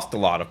we've lost a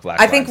lot of black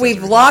lives. I think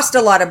we've lost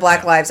a lot of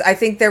black lives. I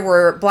think there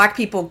were black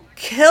people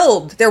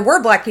killed. There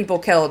were black people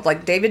killed,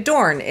 like David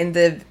Dorn in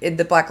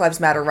the Black Lives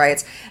Matter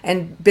riots,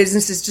 and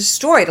businesses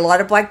destroyed. A lot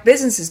of black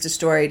businesses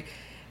destroyed.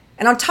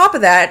 And on top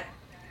of that,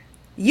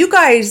 you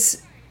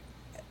guys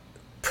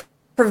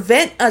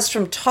prevent us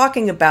from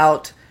talking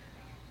about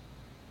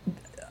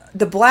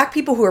the black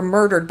people who are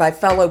murdered by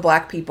fellow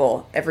black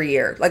people every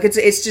year. Like,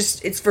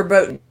 it's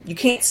verboten. You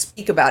can't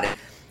speak about it.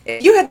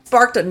 If you had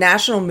sparked a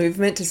national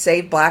movement to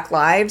save black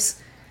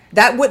lives,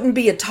 that wouldn't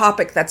be a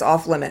topic that's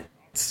off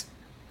limits.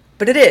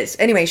 But it is.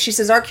 Anyway, she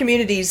says our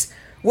communities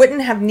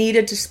wouldn't have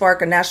needed to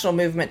spark a national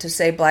movement to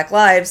save black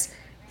lives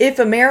if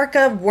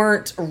America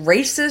weren't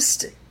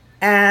racist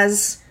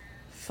as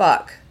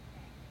fuck.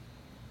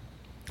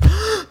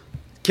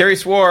 Carrie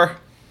swore.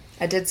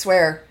 I did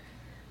swear.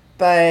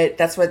 But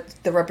that's what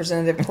the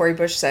Representative Cori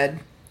Bush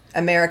said.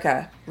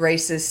 America,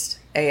 racist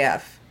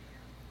AF.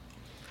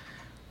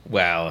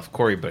 Well, if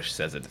Cori Bush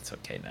says it, it's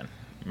okay then.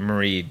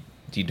 Marie,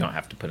 you don't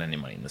have to put any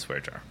money in the swear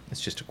jar.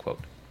 It's just a quote.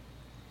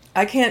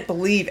 I can't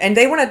believe, and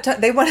they want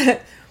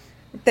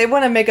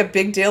to make a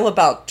big deal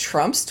about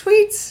Trump's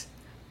tweets.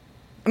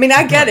 I mean,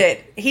 I get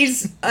it.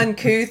 He's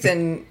uncouth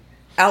and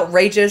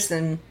outrageous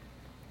and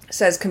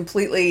says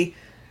completely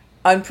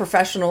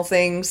unprofessional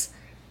things.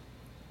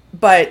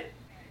 But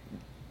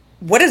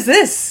what is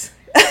this?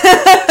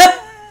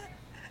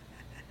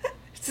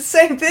 It's the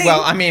same thing.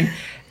 Well, I mean,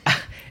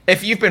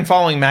 if you've been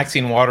following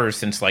Maxine Waters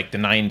since like the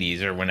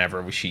 90s or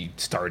whenever she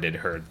started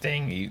her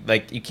thing,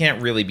 you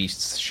can't really be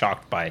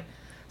shocked by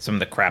some of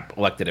the crap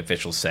elected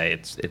officials say.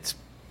 It's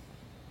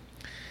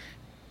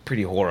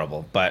pretty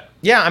horrible. But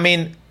yeah, I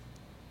mean,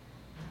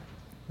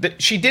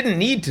 she didn't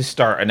need to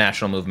start a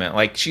national movement.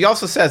 Like, she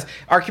also says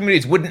our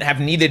communities wouldn't have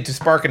needed to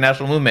spark a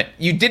national movement.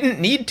 You didn't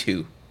need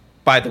to,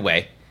 by the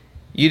way.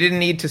 You didn't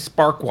need to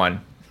spark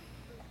one.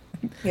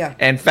 Yeah.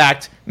 In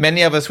fact,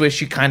 many of us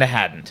wish you kind of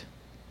hadn't.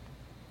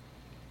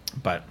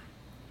 But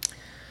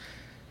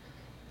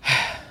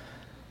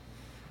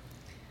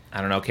I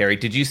don't know, Carrie.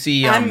 Did you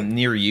see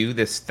near you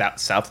this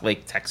South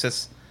Lake,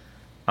 Texas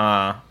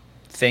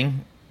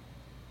thing?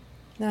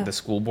 No. The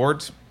school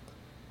boards?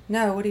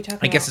 No, what are you talking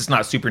about? I guess it's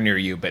not super near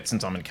you, but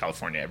since I'm in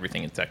California,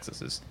 everything in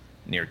Texas is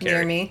near Carrie.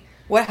 Near me.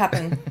 What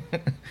happened?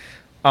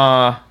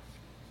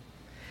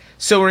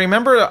 So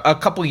remember a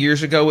couple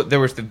years ago, there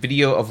was the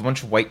video of a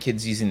bunch of white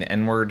kids using the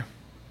N-word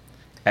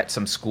at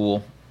some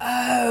school.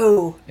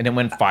 Oh. And it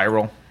went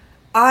viral.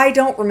 I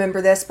don't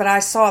remember this, but I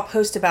saw a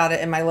post about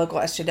it in my local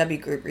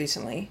SJW group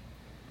recently.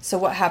 So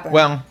what happened?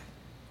 Well,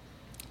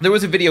 there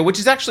was a video, which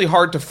is actually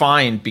hard to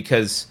find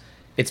because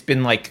it's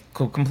been like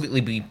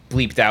completely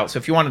bleeped out. So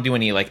if you want to do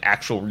any like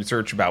actual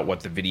research about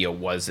what the video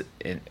was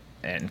in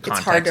context, it's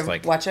hard to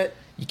like, watch it.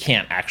 You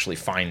can't actually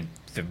find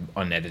the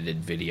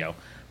unedited video.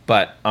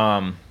 But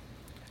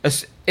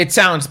it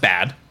sounds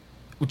bad,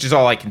 which is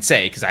all I can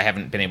say because I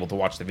haven't been able to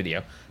watch the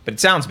video. But it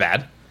sounds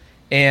bad.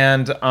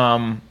 And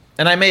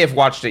I may have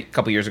watched it a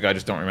couple years ago. I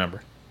just don't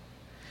remember.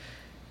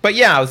 But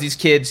yeah, it was these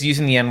kids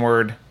using the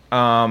N-word.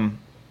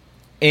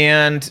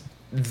 And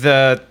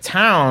the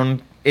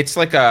town, it's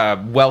like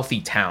a wealthy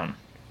town.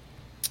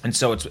 And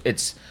so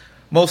it's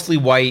mostly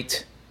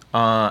white.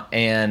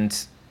 And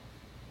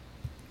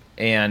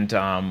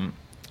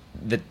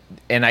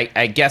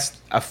I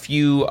guess a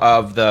few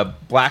of the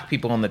black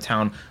people in the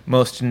town,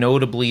 most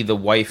notably the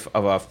wife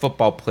of a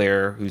football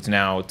player who's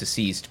now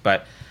deceased,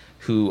 but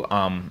who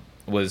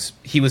was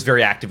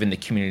very active in the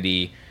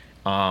community,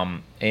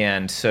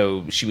 and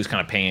so she was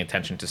kind of paying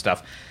attention to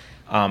stuff.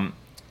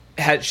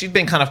 She'd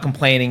been kind of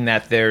complaining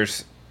that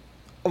there's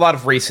a lot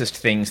of racist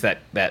things that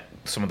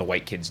some of the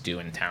white kids do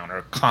in town,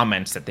 or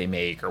comments that they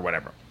make, or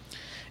whatever.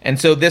 And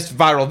so this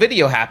viral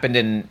video happened,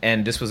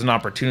 and this was an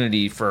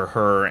opportunity for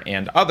her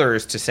and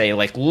others to say,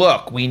 like,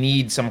 look, we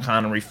need some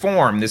kind of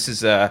reform. This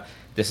is a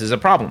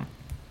problem.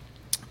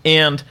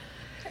 And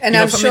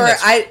I'm sure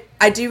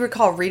I do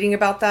recall reading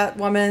about that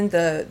woman,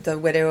 the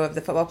widow of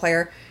the football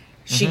player.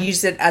 She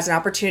used it as an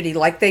opportunity,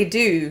 like they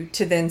do,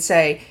 to then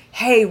say,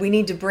 hey, we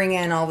need to bring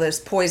in all this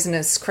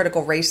poisonous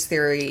critical race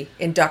theory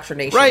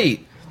indoctrination.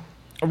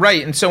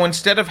 Right. And so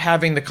instead of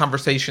having the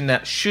conversation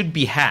that should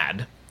be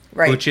had,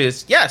 which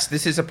is, yes,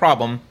 this is a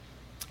problem.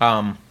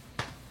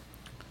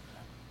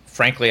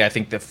 Frankly, I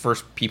think the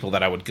first people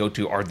that I would go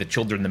to are the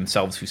children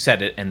themselves who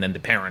said it, and then the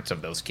parents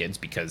of those kids,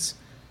 because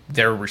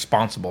they're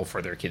responsible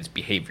for their kids'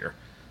 behavior,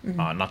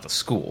 not the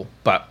school.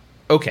 But,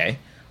 okay.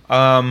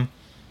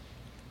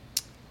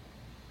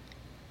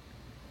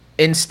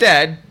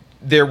 Instead,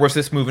 there was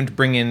this movement to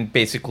bring in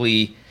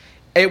basically,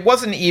 it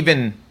wasn't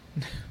even,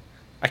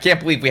 I can't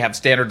believe we have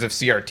standards of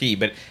CRT,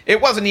 but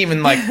it wasn't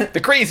even like the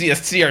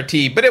craziest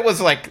CRT, but it was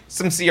like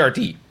some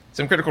CRT,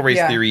 some critical race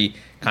theory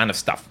kind of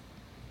stuff.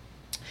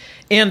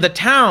 And the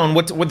town,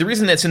 what the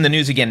reason that's in the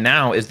news again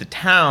now is the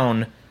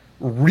town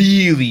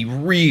really,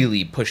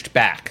 really pushed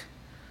back.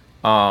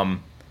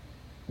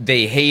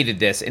 They hated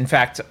this. In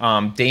fact,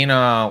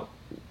 Dana,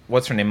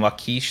 what's her name,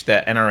 Lakeesh,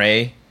 the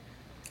NRA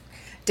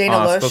Dana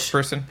Loesch.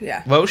 Spokesperson?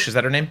 Yeah. Loesch, is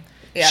that her name?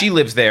 Yeah. She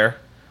lives there.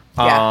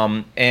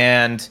 Yeah.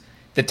 And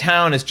the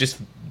town is just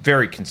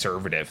very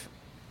conservative.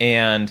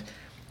 And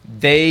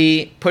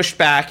they pushed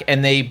back,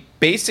 and they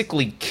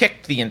basically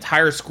kicked the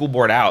entire school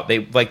board out. They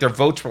their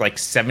votes were like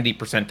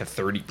 70% to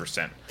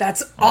 30%.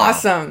 That's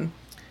awesome.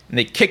 And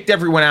they kicked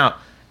everyone out.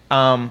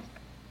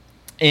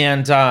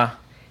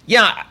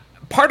 Yeah,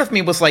 part of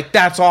me was like,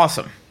 that's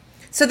awesome.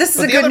 So this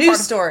is a good news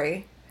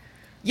story.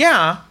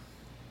 Yeah,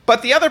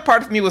 but the other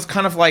part of me was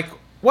kind of like,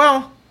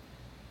 well,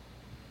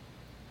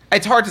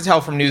 it's hard to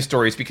tell from news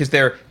stories because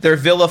they're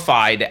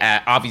vilified.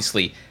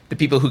 Obviously, the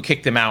people who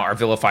kicked them out are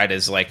vilified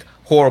as like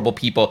horrible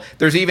people.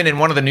 There's even in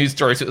one of the news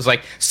stories, it was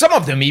like, some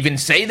of them even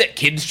say that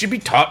kids should be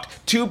taught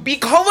to be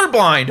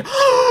colorblind.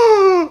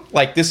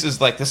 This is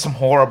some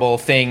horrible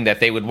thing that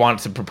they would want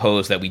to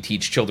propose that we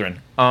teach children.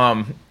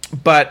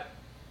 But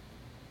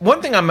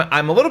one thing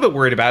I'm a little bit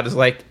worried about is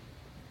like,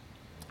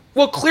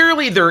 well,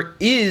 clearly there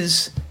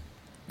is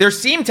there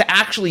seemed to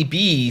actually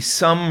be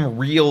some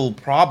real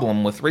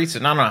problem with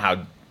racism. I don't know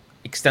how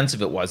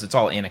extensive it was. It's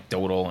all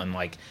anecdotal and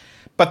like,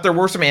 but there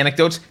were some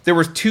anecdotes. There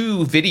were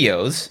 2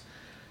 videos.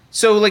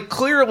 So like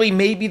clearly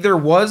maybe there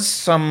was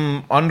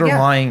some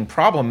underlying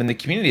problem in the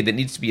community that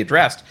needs to be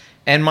addressed.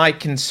 And my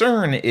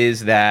concern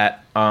is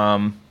that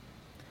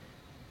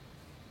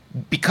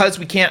because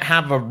we can't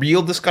have a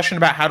real discussion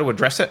about how to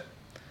address it,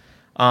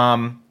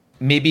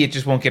 maybe it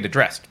just won't get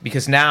addressed.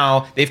 Because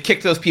now they've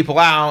kicked those people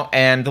out,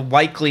 and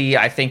likely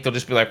I think they'll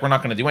just be like, we're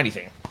not going to do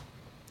anything.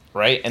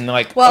 Right? And they're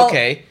like,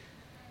 okay,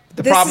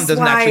 the problem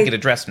doesn't actually get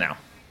addressed now.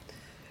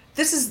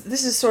 This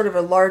is sort of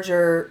a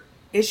larger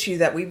issue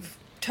that we've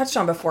touched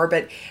on before,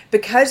 but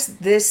because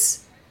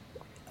this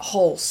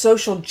whole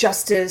social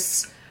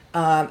justice,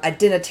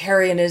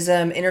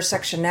 identitarianism,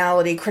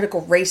 intersectionality,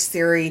 critical race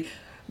theory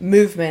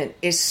movement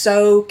is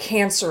so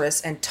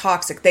cancerous and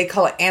toxic. They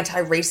call it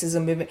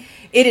anti-racism movement.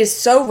 It is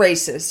so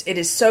racist, it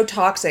is so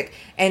toxic,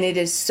 and it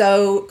is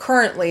so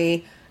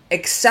currently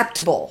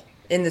acceptable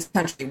in this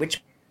country,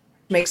 which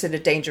makes it a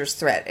dangerous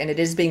threat. And it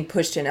is being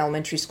pushed in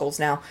elementary schools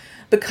now.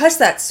 Because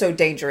that's so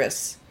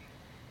dangerous,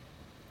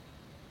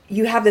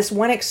 you have this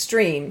one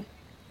extreme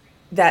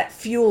that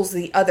fuels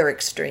the other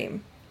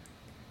extreme.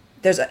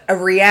 There's a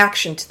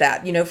reaction to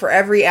that. You know, for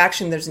every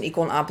action, there's an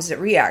equal and opposite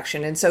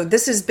reaction. And so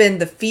this has been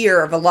the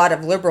fear of a lot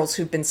of liberals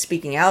who've been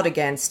speaking out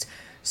against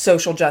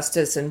social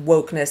justice and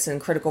wokeness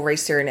and critical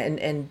race theory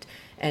and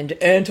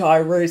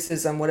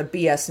anti-racism, what a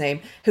BS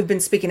name, who've been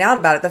speaking out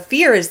about it. The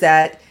fear is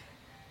that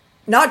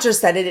not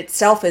just that it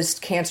itself is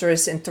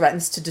cancerous and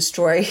threatens to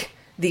destroy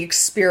the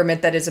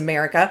experiment that is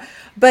America,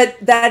 but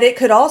that it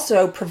could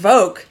also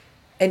provoke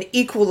an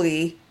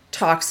equally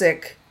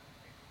toxic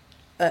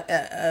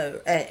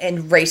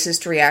and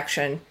racist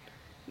reaction.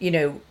 You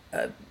know,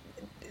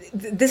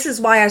 this is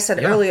why I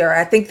said earlier,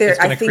 I think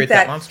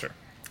that monster.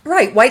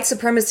 Right, white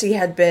supremacy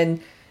had been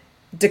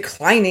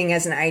declining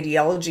as an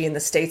ideology in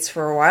the States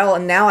for a while,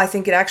 and now I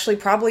think it actually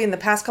probably in the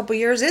past couple of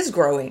years is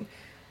growing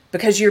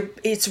because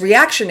it's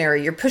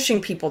reactionary. You're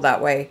pushing people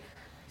that way.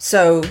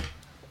 So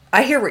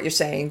I hear what you're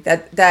saying,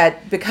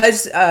 that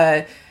because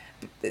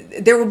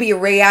there will be a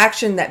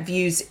reaction that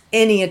views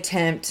any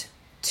attempt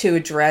to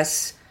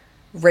address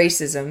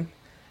racism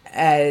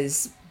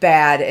as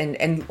bad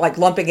and like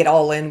lumping it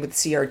all in with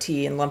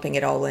CRT and lumping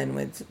it all in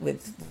with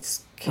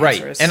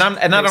cancerous. Right.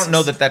 And I don't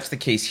know that that's the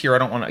case here. I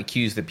don't want to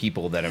accuse the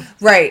people that have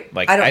right.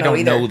 Like I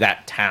don't know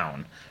that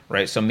town.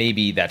 Right. So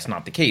maybe that's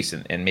not the case,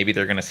 and maybe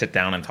they're going to sit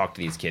down and talk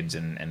to these kids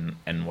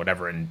and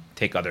whatever and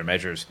take other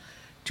measures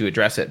to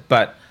address it.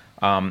 But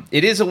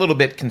it is a little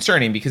bit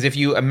concerning because if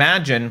you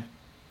imagine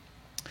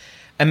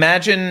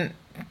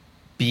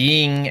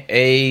being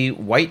a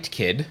white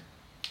kid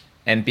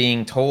and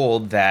being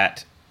told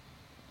that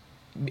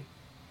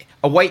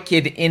a white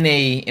kid in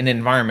an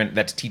environment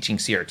that's teaching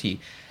CRT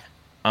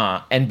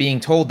and being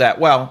told that,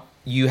 well,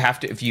 you have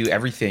to view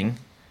everything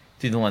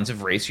through the lens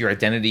of race. Your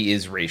identity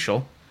is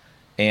racial,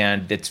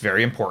 and it's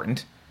very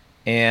important.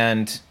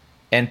 And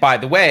by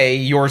the way,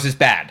 yours is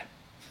bad,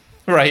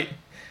 right?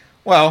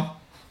 Well,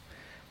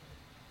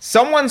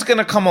 someone's going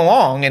to come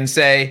along and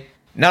say,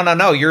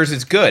 no, yours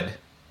is good.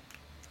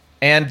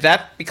 And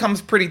that becomes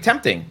pretty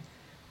tempting.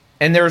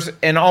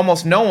 And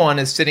almost no one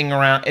is sitting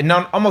around, and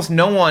almost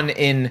no one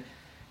in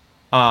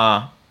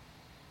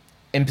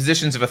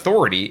positions of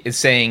authority is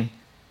saying,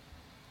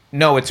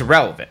 no, it's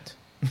irrelevant.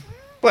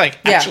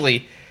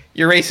 Actually,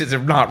 your race is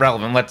not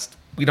relevant.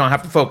 We don't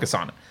have to focus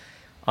on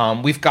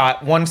it. We've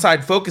got one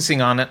side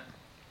focusing on it,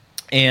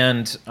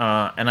 and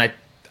I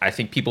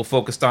think people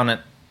focused on it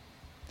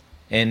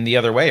in the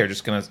other way are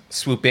just going to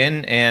swoop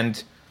in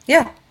and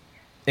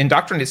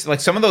indoctrinate. Like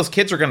some of those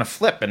kids are going to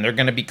flip, and they're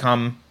going to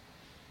become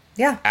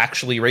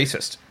actually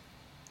racist.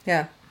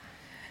 Yeah.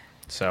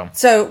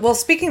 So well,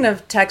 speaking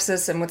of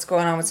Texas and what's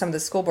going on with some of the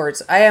school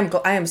boards, I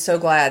am so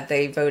glad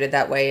they voted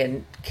that way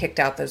and kicked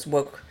out those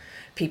woke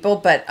people.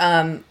 But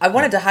I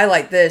wanted to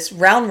highlight this.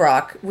 Round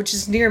Rock, which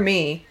is near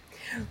me.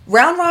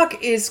 Round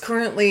Rock is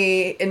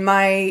currently, in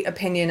my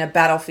opinion, a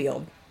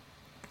battlefield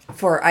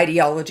for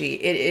ideology.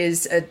 It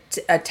is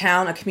a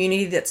town, a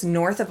community that's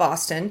north of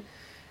Austin.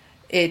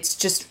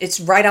 It's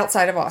right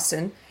outside of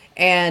Austin,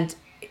 and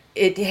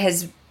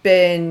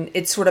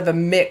it's sort of a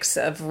mix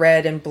of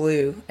red and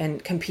blue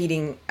and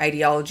competing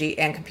ideology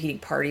and competing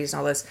parties and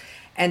all this.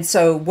 And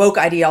so woke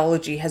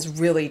ideology has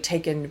really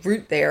taken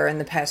root there in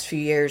the past few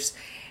years.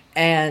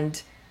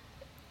 And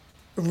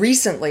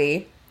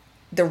recently,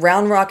 the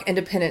Round Rock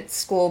Independent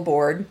School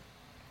Board,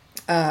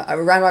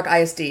 Round Rock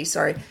ISD,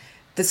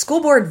 the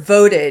school board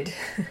voted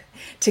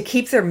to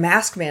keep their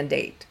mask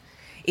mandate,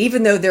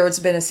 even though there has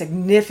been a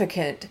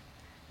significant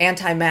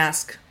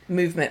anti-mask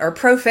movement or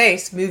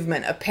pro-face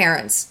movement of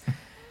parents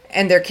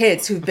and their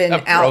kids who've been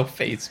a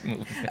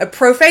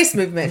pro-face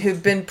movement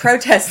who've been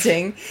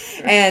protesting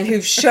and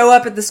who show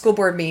up at the school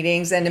board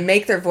meetings and to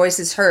make their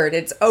voices heard.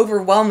 It's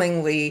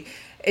overwhelmingly,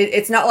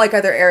 it's not like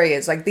other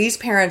areas. Like these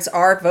parents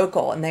are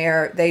vocal and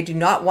they do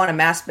not want a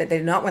mask, but they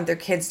do not want their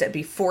kids to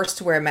be forced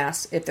to wear a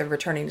mask if they're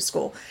returning to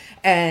school.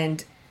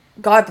 And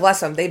God bless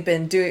them. They've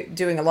been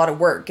doing a lot of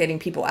work getting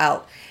people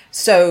out.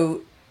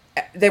 So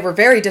they were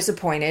very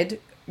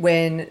disappointed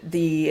when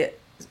the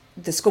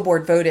school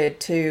board voted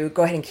to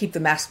go ahead and keep the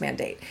mask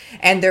mandate,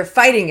 and they're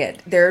fighting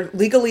it. They're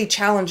legally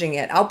challenging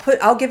it.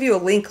 I'll give you a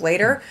link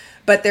later,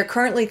 but they're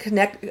currently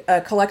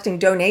collecting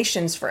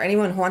donations for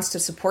anyone who wants to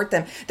support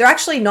them. They're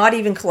actually not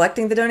even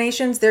collecting the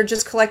donations. They're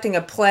just collecting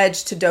a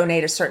pledge to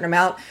donate a certain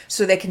amount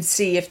so they can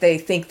see if they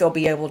think they'll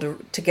be able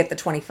to get the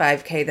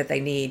 $25K that they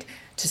need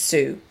to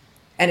sue.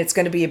 And it's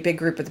going to be a big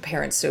group of the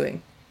parents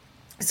suing.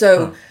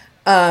 So,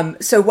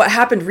 so what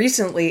happened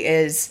recently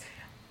is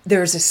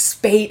there's a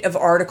spate of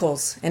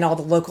articles in all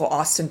the local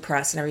Austin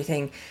press and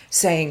everything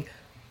saying,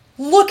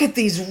 look at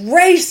these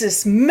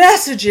racist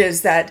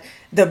messages that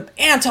the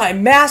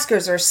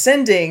anti-maskers are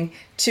sending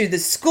to the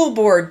school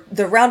board,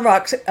 the Round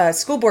Rock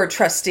school board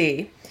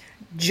trustee,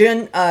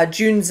 Jun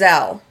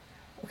Zhao.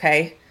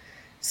 Okay.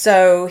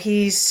 So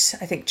he's,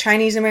 I think,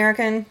 Chinese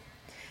American.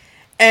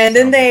 And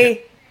then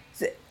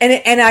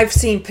and I've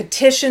seen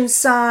petitions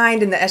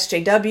signed in the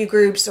SJW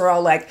groups. They're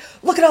all like,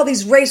 look at all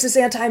these racist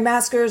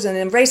anti-maskers and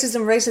then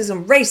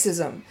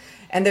racism.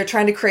 And they're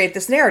trying to create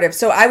this narrative.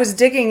 So I was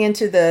digging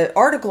into the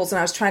articles and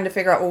I was trying to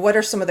figure out, well, what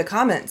are some of the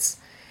comments?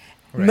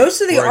 Right.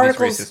 Most of the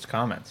articles, racist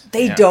comments.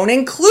 They don't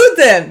include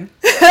them.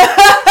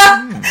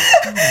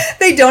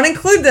 They don't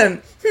include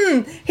them.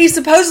 He's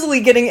supposedly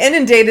getting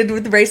inundated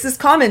with racist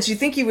comments. You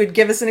think you would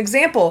give us an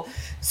example.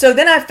 So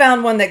then I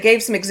found one that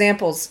gave some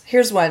examples.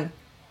 Here's one.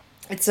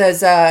 It says,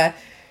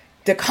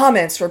 the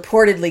comments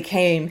reportedly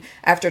came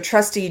after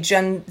trustee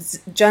Jun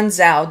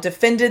Zhao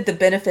defended the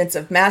benefits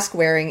of mask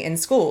wearing in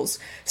schools.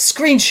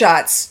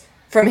 Screenshots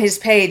from his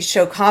page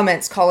show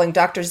comments calling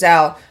Dr.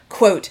 Zhao,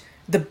 quote,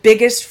 the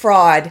biggest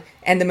fraud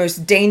and the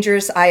most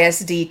dangerous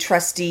ISD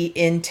trustee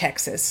in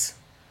Texas.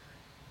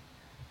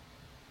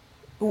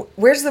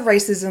 Where's the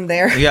racism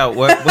there? Yeah,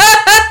 what?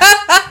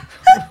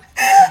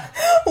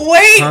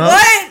 Wait,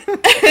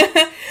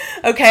 what?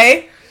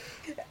 Okay.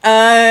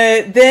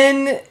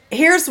 Then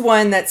here's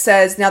one that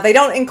says, now they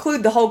don't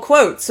include the whole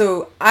quote,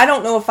 so I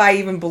don't know if I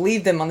even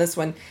believe them on this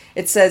one.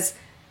 It says,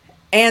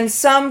 and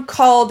some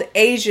called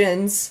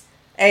Asians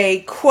a,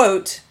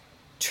 quote,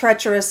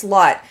 treacherous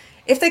lot.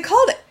 If they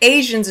called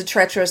Asians a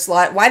treacherous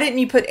lot, why didn't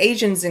you put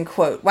Asians in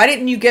quote? Why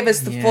didn't you give us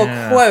the full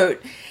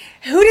quote?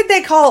 Who did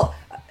they call?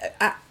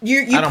 I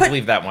don't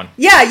believe that one.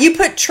 Yeah, you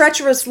put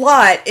treacherous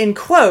lot in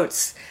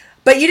quotes,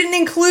 but you didn't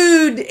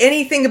include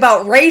anything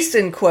about race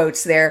in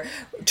quotes there.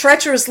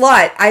 Treacherous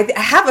lot. I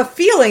have a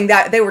feeling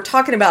that they were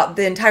talking about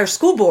the entire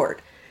school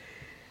board.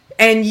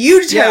 And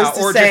you chose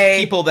to say...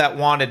 just people that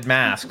wanted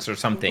masks or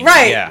something.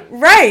 Right, yeah.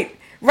 right.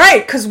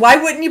 Because why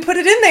wouldn't you put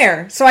it in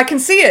there so I can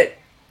see it?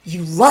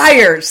 You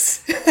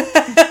liars.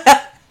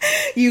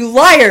 You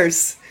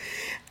liars.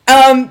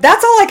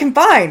 That's all I can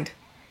find.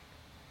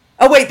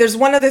 Oh, wait, there's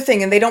one other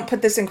thing, and they don't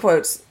put this in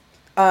quotes.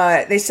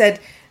 They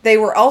said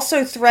there were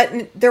also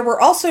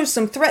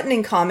some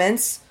threatening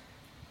comments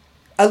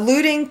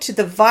alluding to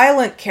the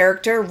violent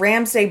character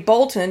Ramsay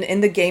Bolton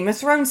in the Game of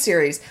Thrones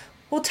series.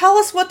 Well, tell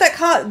us what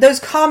those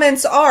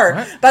comments are.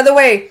 What? By the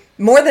way,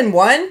 more than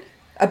one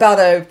about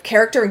a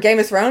character in Game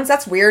of Thrones?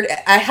 That's weird.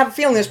 I have a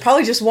feeling there's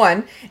probably just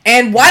one.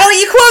 And why don't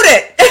you quote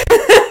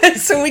it?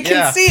 So we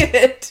can see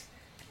it.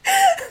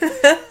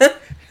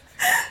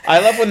 I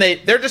love when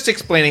they're just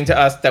explaining to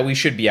us that we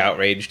should be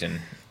outraged and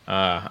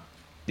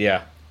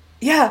yeah.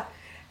 Yeah.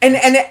 And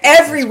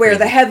everywhere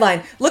the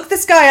headline. Look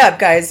this guy up,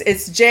 guys.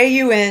 It's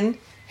Jun.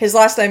 His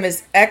last name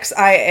is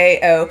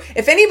Xiao.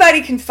 If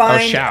anybody can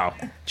find Xiao.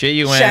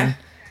 Jun.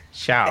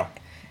 Xiao.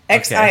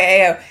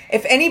 Xiao.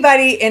 If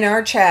anybody in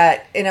our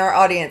chat, in our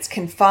audience,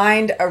 can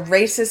find a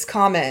racist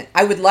comment,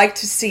 I would like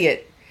to see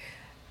it.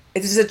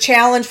 It is a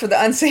challenge for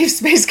the unsafe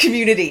space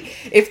community.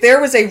 If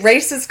there was a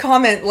racist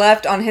comment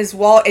left on his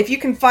wall, if you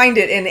can find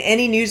it in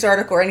any news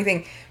article or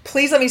anything,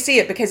 please let me see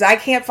it because I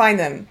can't find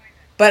them.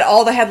 But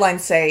all the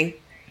headlines say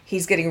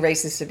he's getting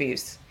racist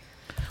abuse.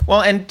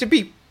 Well, and to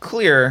be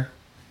clear,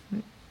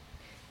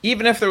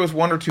 even if there was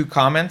one or two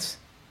comments,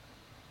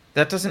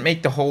 that doesn't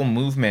make the whole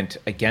movement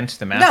against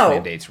the mask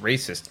mandates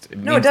racist. It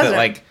means that,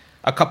 like,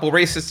 a couple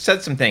racists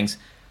said some things.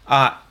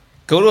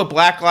 Go to a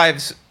Black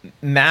Lives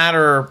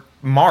Matter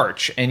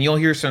march, and you'll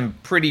hear some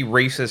pretty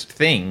racist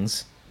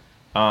things.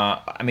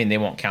 I mean, they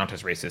won't count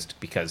as racist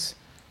because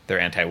they're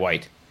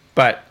anti-white.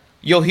 But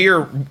you'll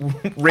hear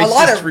racist a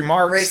lot of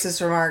remarks.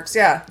 Racist remarks,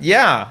 yeah.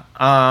 Yeah.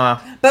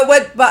 But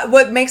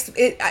what makes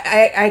it...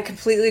 I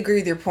completely agree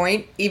with your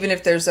point. Even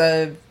if there's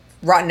a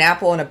rotten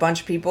apple and a bunch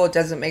of people, it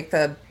doesn't make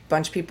the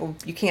bunch of people...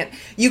 You can't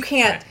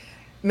right.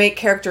 Make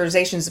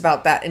characterizations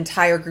about that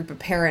entire group of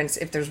parents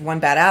if there's one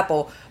bad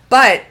apple.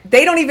 But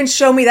they don't even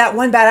show me that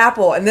one bad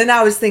apple. And then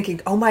I was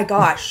thinking, oh my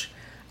gosh,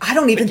 I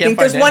don't even think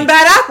there's one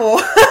bad apple.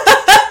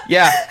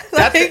 Yeah,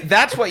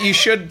 that's what you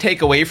should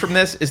take away from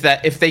this, is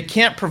that if they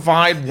can't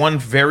provide one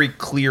very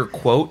clear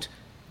quote,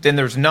 then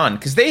there's none.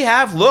 Because they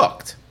have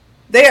looked.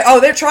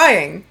 They're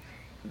trying.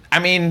 I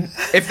mean,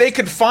 if they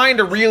could find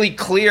a really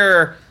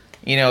clear,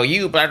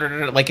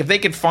 like if they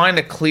could find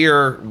a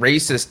clear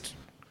racist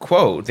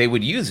quote, they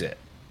would use it.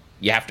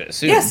 You have to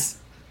assume. Yes.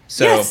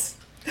 So, yes.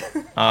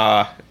 Isn't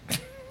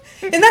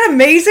that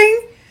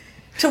amazing?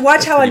 To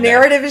watch how a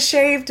narrative is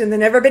shaped, and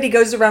then everybody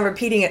goes around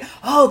repeating it.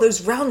 Oh,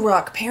 those Round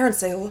Rock parents,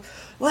 they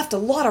left a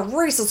lot of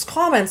racist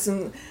comments,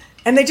 and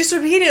they just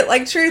repeat it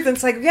like truth. And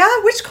it's like, yeah,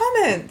 which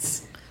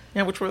comments?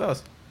 Yeah, which were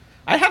those?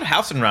 I had a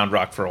house in Round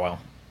Rock for a while.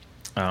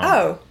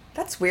 Oh,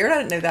 that's weird. I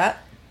didn't know that.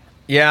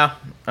 Yeah,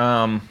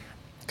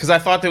 because I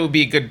thought that would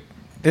be a good...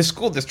 This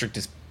school district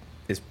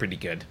is pretty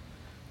good.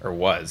 Or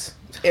was.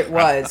 It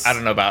was. I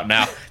don't know about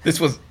now. This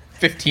was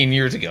 15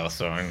 years ago,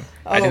 so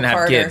I didn't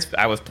have kids.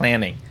 I was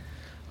planning.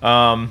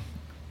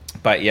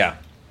 But yeah,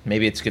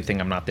 maybe it's a good thing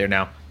I'm not there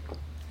now.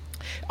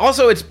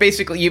 Also, it's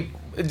basically...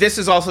 This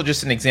is also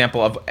just an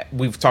example of...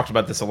 We've talked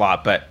about this a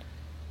lot, but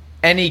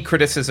any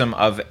criticism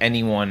of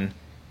anyone,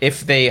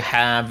 if they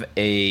are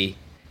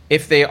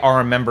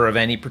a member of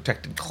any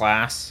protected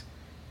class,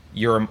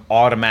 you're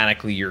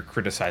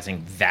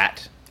criticizing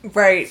that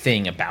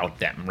thing about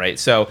them, right?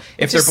 So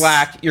if they're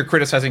black, you're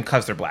criticizing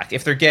because they're black.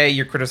 If they're gay,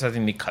 you're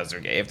criticizing because they're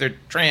gay. If they're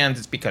trans,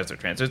 it's because they're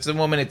trans. If it's a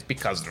woman, it's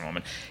because they're a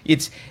woman.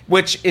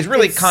 Which is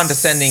really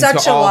condescending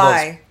to all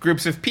those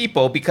groups of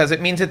people, because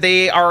it means that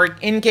they are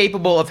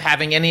incapable of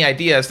having any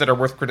ideas that are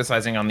worth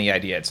criticizing on the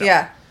idea itself.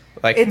 Yeah,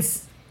 like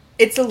it's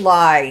a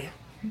lie.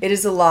 It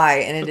is a lie,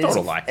 and it is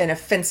lie. An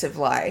offensive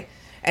lie,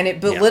 and it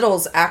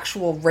belittles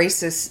actual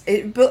racists.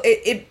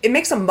 It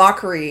makes a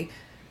mockery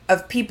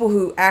of people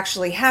who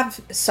actually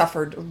have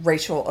suffered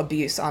racial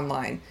abuse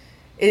online.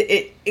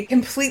 It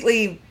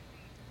completely,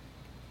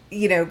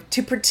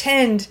 to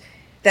pretend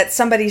that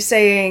somebody's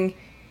saying,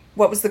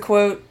 what was the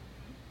quote?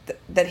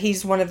 That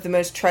he's one of the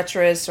most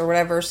treacherous or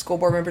whatever, school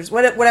board members,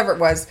 whatever it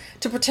was,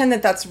 to pretend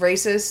that that's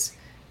racist.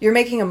 You're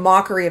making a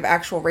mockery of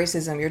actual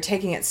racism. You're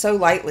taking it so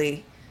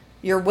lightly.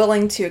 You're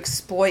willing to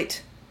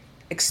exploit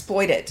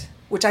it,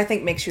 which I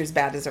think makes you as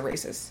bad as a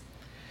racist.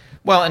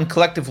 Well, and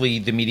collectively,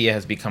 the media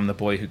has become the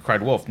boy who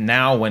cried wolf.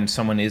 Now, when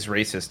someone is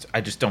racist, I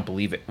just don't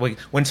believe it.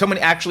 When someone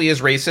actually is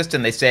racist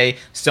and they say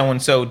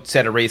so-and-so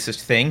said a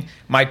racist thing,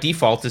 my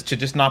default is to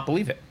just not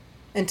believe it.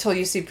 Until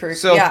you see proof.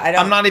 So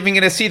I'm not even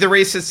going to see the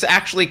racists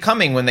actually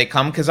coming when they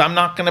come, because I'm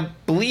not going to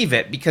believe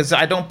it, because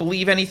I don't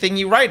believe anything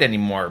you write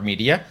anymore,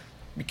 media,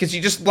 because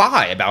you just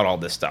lie about all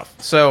this stuff.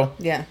 So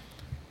yeah,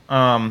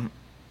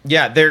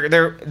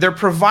 they're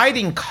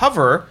providing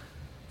cover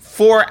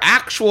for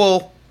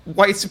actual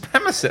white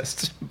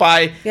supremacists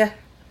by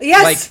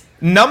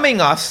numbing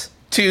us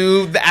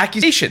to the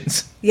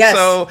accusations. Yes.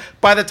 So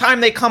by the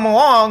time they come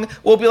along,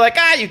 we'll be like,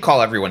 you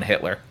call everyone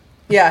Hitler.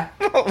 Yeah.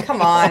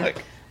 Come on.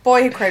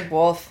 Boy who cried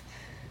wolf.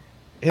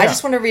 Yeah. I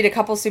just want to read a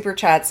couple super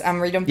chats. I'm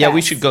reading them fast. Yeah,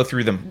 we should go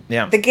through them.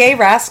 Yeah. The Gay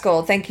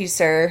Rascal, thank you,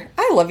 sir.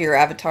 I love your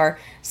avatar.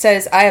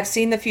 Says, I have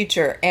seen the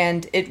future,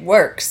 and it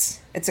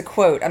works. It's a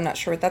quote. I'm not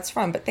sure what that's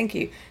from, but thank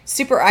you.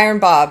 Super Iron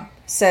Bob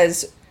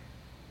says...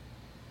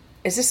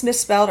 Is this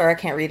misspelled or I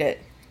can't read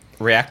it?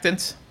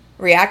 Reactance?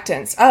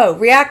 Reactance. Oh,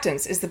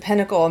 reactance is the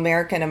pinnacle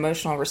American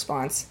emotional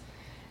response.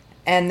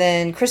 And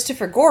then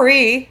Christopher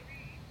Gorey,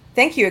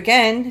 thank you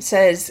again,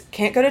 says,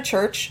 can't go to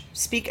church,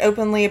 speak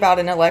openly about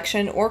an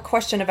election or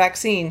question a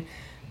vaccine,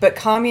 but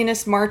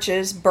communist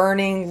marches,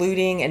 burning,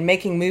 looting, and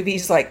making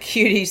movies like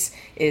Cuties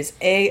is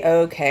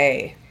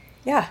A-OK.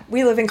 Yeah,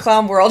 we live in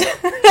clown world.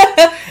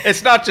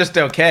 It's not just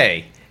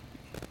okay.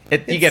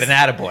 You get an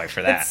attaboy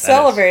for that. It's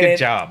celebrated. Good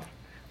job.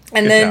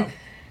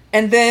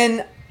 And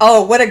then,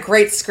 oh, what a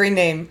great screen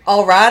name.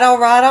 All right.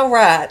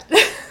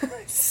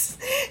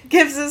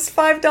 Gives us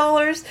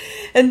 $5.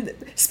 And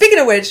speaking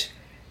of which,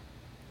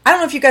 I don't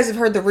know if you guys have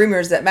heard the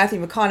rumors that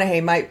Matthew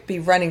McConaughey might be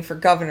running for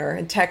governor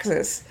in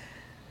Texas.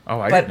 Oh,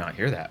 I did not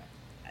hear that.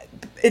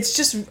 It's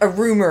just a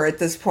rumor at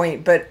this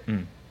point, but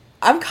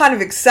I'm kind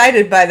of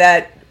excited by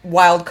that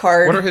wild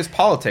card. What are his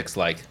politics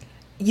like?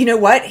 You know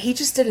what? He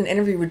just did an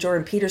interview with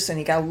Jordan Peterson.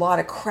 He got a lot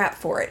of crap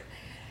for it.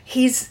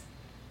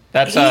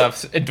 That's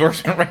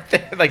endorsement right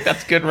there. Like,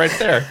 that's good right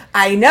there.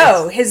 I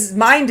know. His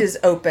mind is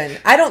open.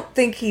 I don't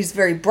think he's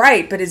very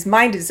bright, but his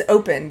mind is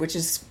open, which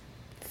is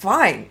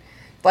fine.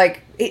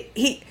 Like,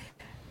 and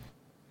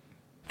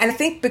I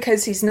think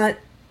because he's not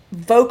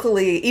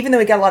vocally, even though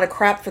he got a lot of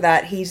crap for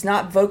that, he's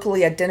not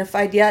vocally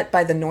identified yet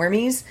by the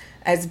normies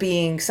as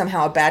being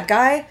somehow a bad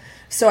guy.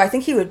 So I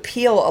think he would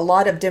peel a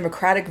lot of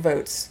Democratic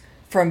votes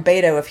from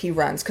Beto if he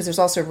runs, because there's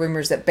also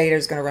rumors that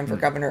Beto's going to run for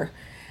governor.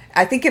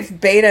 I think if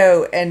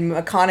Beto and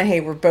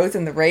McConaughey were both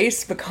in the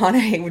race,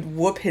 McConaughey would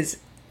whoop his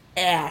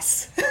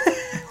ass.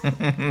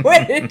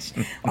 Which,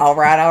 all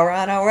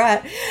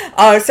right.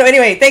 So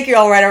anyway, thank you,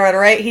 all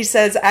right. He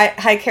says,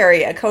 hi,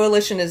 Carrie. A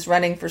coalition is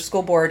running for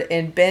school board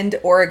in Bend,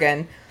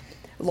 Oregon.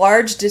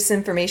 Large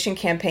disinformation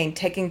campaign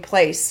taking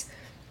place.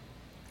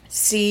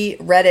 See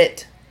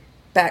Reddit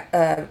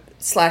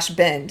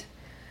 /Bend.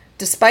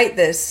 Despite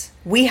this,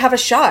 we have a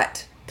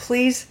shot.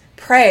 Please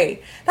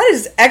pray. That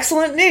is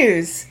excellent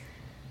news.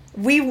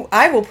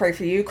 I will pray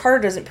for you. Carter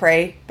doesn't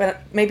pray,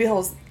 but maybe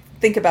he'll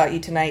think about you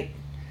tonight.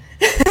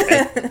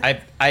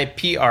 I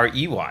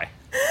P-R-E-Y.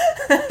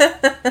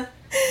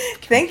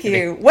 Thank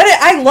you.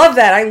 I love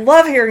that. I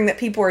love hearing that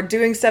people are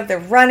doing stuff. They're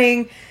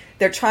running.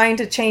 They're trying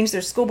to change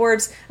their school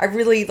boards. I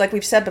really, like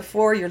we've said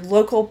before, your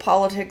local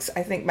politics,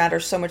 I think,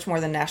 matters so much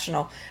more than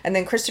national. And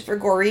then Christopher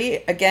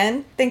Gorey,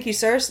 again, thank you,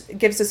 sir,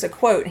 gives us a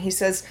quote. He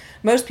says,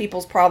 most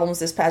people's problems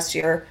this past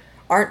year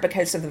aren't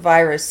because of the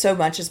virus so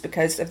much as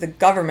because of the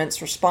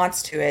government's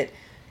response to it.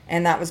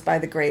 And that was by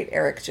the great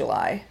Eric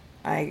July.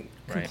 I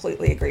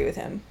completely agree with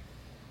him.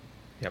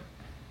 Yep.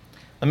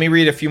 Let me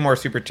read a few more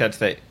super chats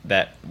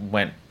that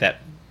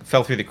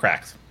fell through the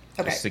cracks.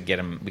 Okay. Just to get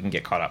them, we can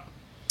get caught up.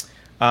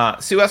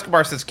 Sue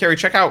Escobar says, Carrie,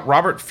 check out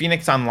Robert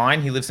Phoenix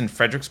online. He lives in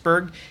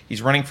Fredericksburg.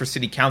 He's running for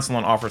city council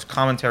and offers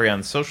commentary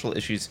on social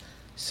issues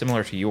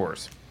similar to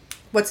yours.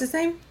 What's his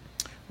name?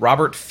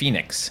 Robert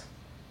Phoenix.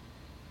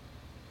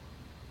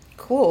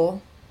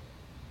 Cool.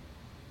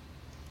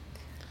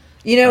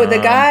 You know, the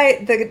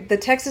guy, the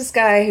Texas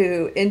guy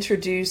who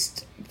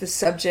introduced the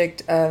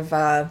subject of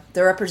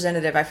the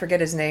representative, I forget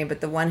his name, but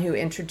the one who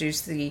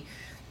introduced the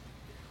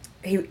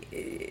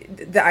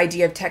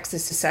idea of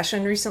Texas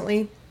secession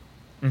recently,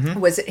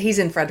 he's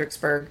in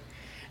Fredericksburg.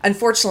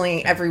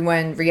 Unfortunately,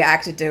 everyone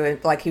reacted to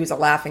it like he was a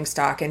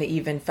laughingstock, and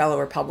even fellow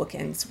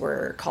Republicans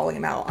were calling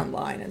him out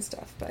online and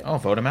stuff. But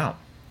vote him out.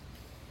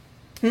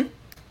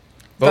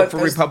 Vote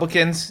for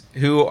Republicans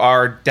who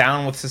are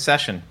down with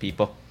secession,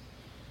 people.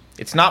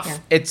 It's not. Yeah.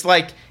 It's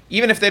like,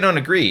 even if they don't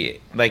agree,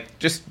 like,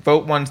 just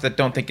vote ones that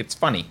don't think it's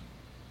funny.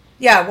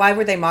 Yeah. Why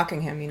were they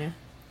mocking him? You know.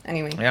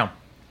 Anyway. Yeah.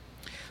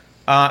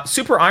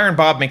 Super Iron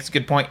Bob makes a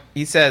good point.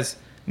 He says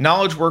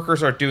knowledge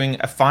workers are doing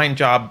a fine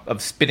job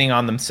of spitting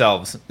on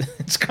themselves.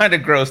 It's kind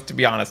of gross, to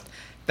be honest.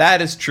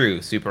 That is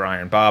true, Super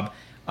Iron Bob.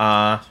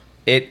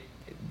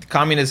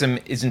 Communism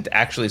isn't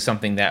actually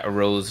something that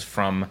arose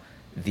from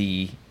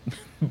the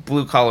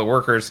blue collar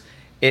workers.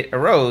 It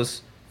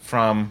arose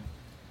from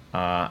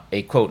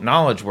a quote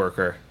knowledge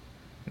workers,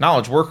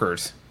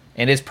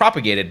 and is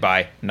propagated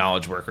by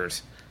knowledge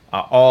workers,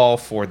 all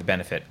for the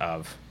benefit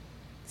of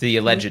the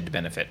alleged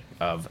benefit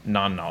of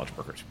non-knowledge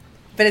workers.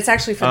 But it's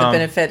actually for the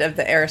benefit of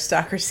the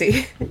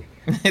aristocracy.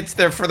 It's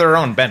there for their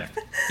own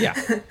benefit.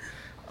 Yeah.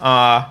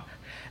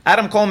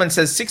 Adam Coleman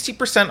says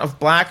 60% of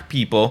black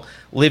people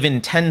live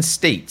in 10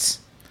 states.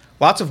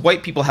 Lots of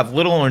white people have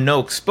little or no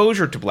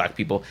exposure to black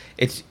people.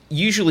 It's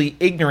usually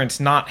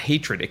ignorance, not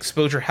hatred.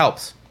 Exposure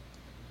helps.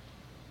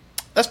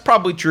 That's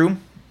probably true.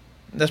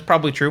 You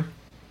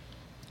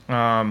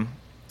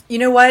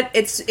know what?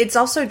 It's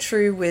also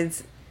true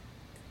with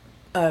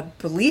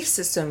belief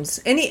systems.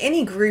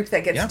 Any group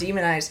that gets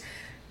demonized.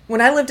 When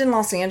I lived in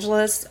Los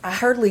Angeles, I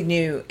hardly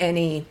knew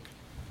any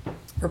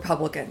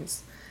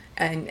Republicans,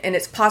 and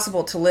it's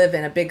possible to live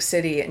in a big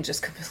city and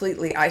just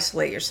completely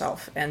isolate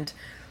yourself. And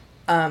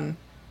I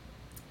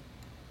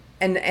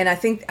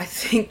think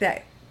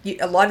that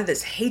a lot of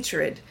this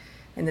hatred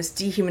and this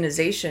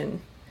dehumanization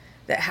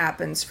that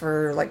happens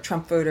for like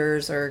Trump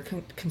voters or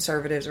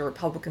conservatives or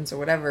Republicans or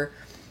whatever,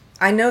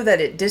 I know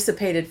that it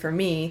dissipated for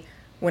me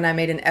when I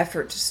made an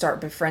effort to start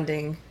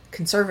befriending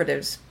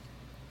conservatives.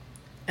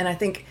 And I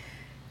think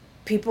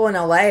people in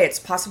LA, it's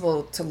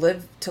possible to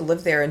live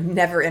there and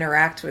never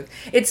interact with.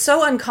 It's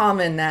so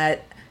uncommon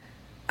that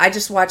I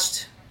just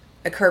watched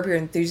a Curb Your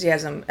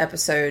Enthusiasm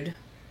episode,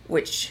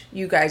 which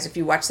you guys, if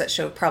you watch that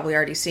show, have probably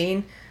already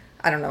seen.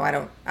 I don't know. I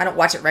don't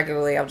watch it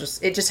regularly.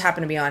 It just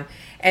happened to be on.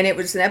 And it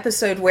was an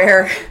episode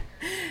where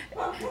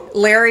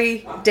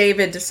Larry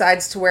David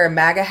decides to wear a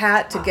MAGA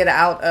hat to get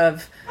out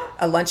of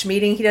a lunch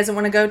meeting he doesn't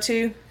want to go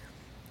to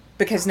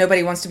because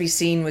nobody wants to be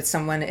seen with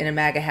someone in a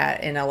MAGA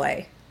hat in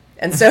LA.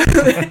 And so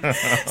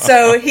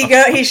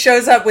he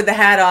shows up with the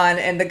hat on,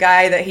 and the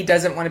guy that he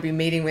doesn't want to be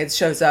meeting with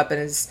shows up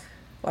and is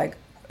like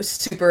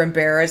super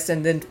embarrassed,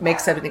 and then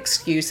makes up an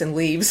excuse and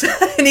leaves.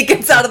 And he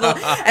gets out of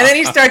and then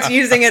he starts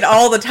using it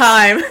all the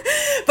time.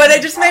 But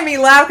it just made me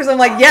laugh because I'm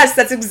like, yes,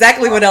 that's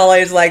exactly what LA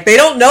is like. They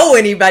don't know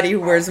anybody who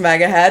wears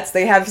MAGA hats.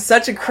 They have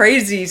such a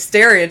crazy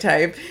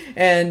stereotype,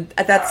 and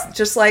that's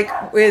just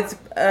like with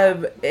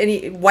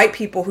any white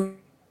people who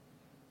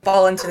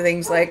fall into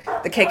things like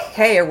the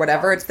KKK or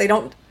whatever. They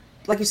don't,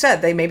 like you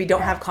said, they maybe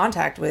don't have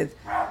contact with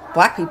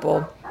black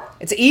people.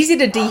 It's easy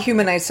to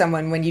dehumanize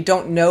someone when you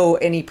don't know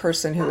any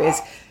person who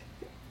is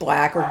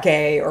black or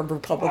gay or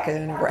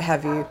Republican or what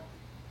have you.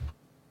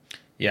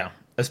 Yeah,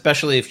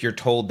 especially if you're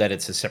told that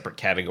it's a separate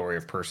category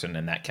of person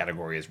and that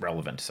category is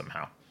relevant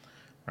somehow,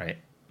 right?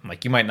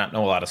 Like, you might not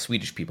know a lot of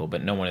Swedish people,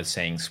 but no one is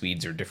saying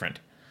Swedes are different.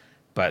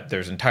 But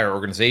there's entire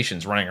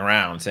organizations running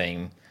around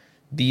saying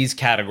these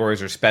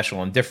categories are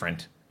special and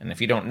different. And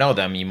if you don't know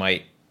them, you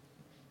might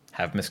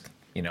have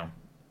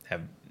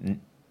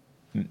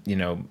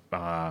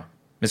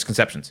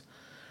misconceptions.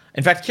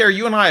 In fact, Carrie,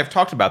 you and I have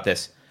talked about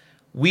this.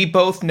 We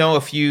both know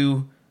a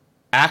few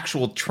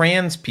actual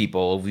trans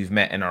people we've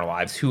met in our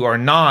lives who are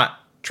not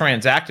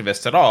trans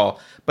activists at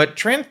all, but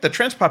the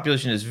trans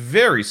population is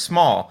very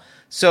small.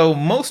 So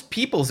most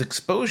people's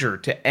exposure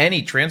to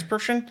any trans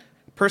person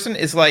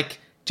is like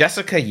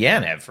Jessica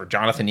Yanev or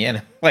Jonathan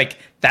Yanev. Like,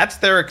 that's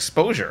their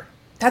exposure.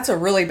 That's a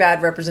really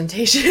bad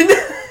representation.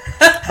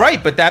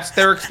 Right, but that's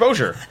their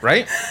exposure,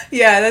 right?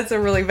 Yeah, that's a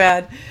really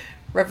bad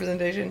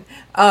representation.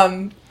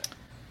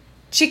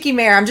 Cheeky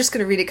Mare, I'm just going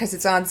to read it because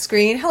it's on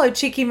screen. Hello,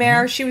 Cheeky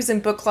Mare. Mm-hmm. She was in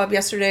book club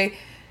yesterday.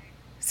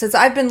 Says,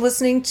 I've been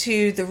listening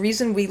to The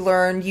Reason We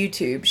Learn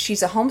YouTube.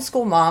 She's a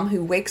homeschool mom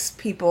who wakes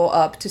people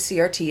up to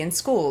CRT in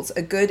schools.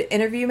 A good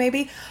interview,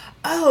 maybe?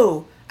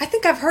 Oh, I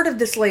think I've heard of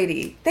this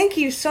lady. Thank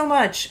you so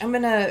much. I'm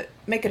going to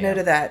make a note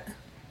of that.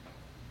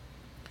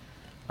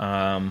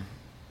 I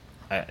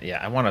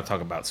want to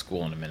talk about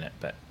school in a minute,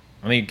 but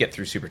let me get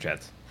through Super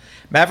Chats.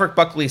 Maverick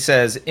Buckley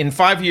says, in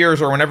 5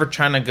 years or whenever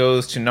China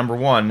goes to number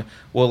one,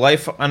 will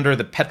life under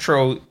the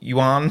petro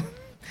yuan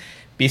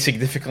be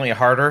significantly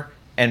harder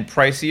and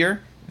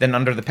pricier than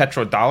under the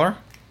petro dollar?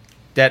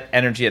 Debt,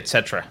 energy,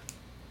 etc.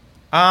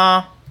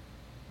 That's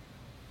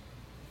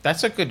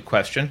a good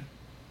question.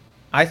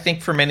 I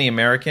think for many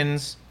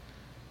Americans,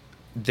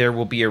 there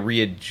will be a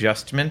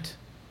readjustment.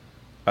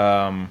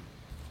 So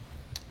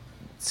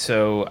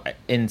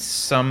in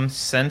some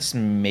sense,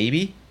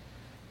 maybe.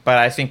 But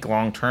I think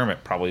long term,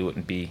 it probably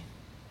wouldn't be.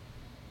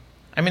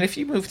 I mean, if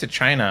you moved to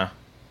China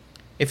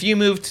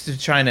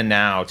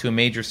now, to a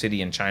major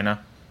city in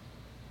China,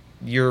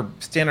 your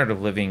standard of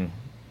living,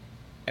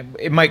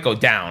 it might go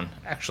down,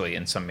 actually,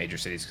 in some major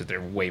cities because they're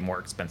way more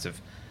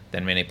expensive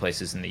than many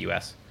places in the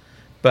U.S.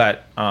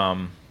 But,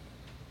 yeah,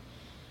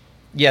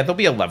 there'll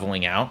be a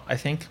leveling out, I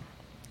think.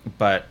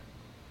 But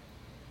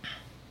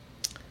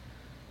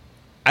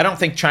I don't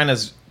think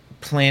China's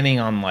planning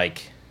on,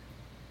 like,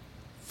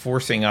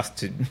 forcing us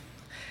to...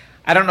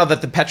 I don't know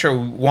that the petro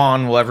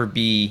yuan will ever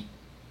be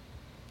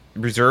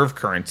reserve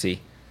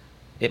currency.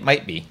 It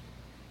might be.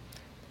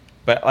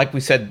 But like we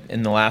said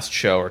in the last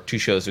show, or 2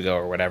 shows ago,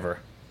 or whatever,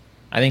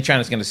 I think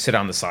China's going to sit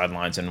on the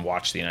sidelines and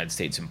watch the United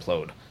States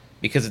implode.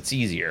 Because it's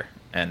easier,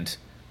 and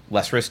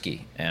less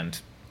risky,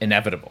 and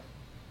inevitable.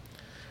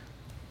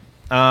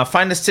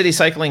 Finest City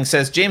Cycling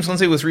says, James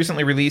Lindsay was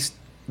recently released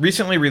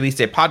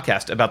a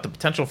podcast about the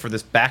potential for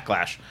this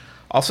backlash.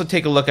 Also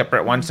take a look at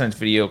Brett Weinstein's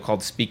video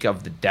called Speak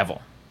of the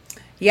Devil.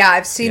 Yeah,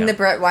 I've seen the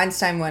Brett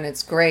Weinstein one.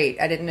 It's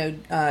great. I didn't know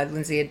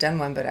Lindsay had done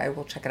one, but I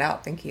will check it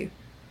out. Thank you.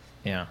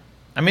 Yeah.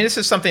 I mean, this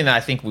is something that I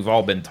think we've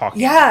all been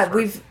talking about for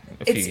a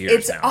few years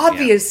it's now.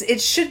 obvious. Yeah.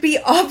 It should be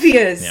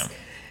obvious. Yeah.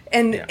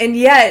 And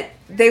yet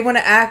they want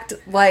to act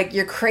like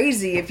you're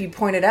crazy if you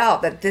point it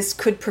out that this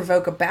could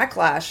provoke a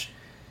backlash.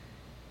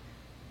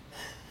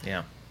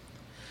 Yeah.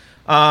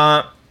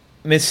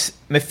 Miss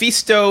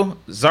Mephisto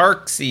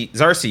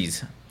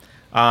Zarces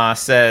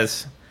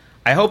says,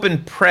 I hope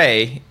and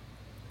pray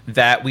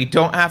that we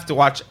don't have to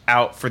watch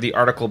out for the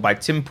article by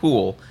Tim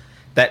Pool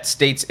that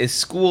states a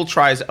school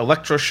tries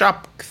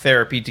electroshock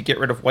therapy to get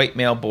rid of white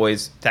male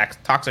boys'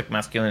 toxic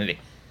masculinity.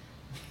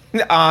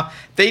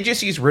 They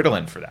just use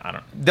Ritalin for that.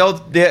 I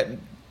don't.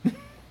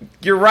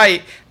 You're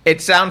right.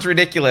 It sounds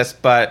ridiculous,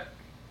 but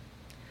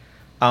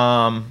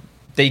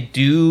they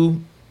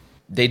do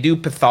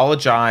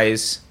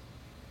pathologize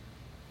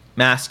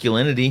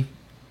masculinity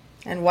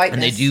and whiteness.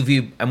 And they do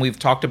view, and we've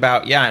talked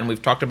about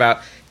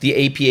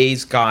the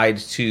APA's guide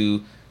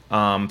to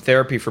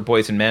therapy for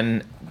boys and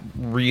men,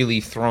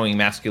 really throwing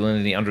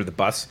masculinity under the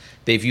bus.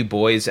 They view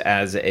boys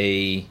as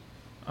as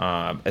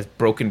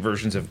broken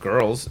versions of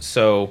girls.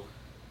 So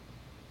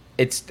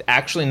it's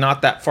actually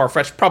not that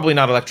far-fetched. Probably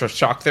not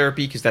electroshock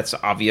therapy, because that's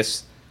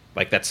obvious.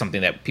 Like, that's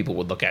something that people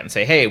would look at and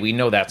say, hey, we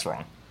know that's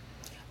wrong.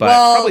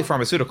 But probably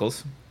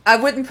pharmaceuticals. I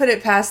wouldn't put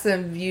it past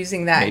them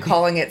using that and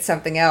calling it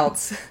something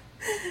else.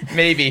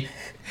 Maybe.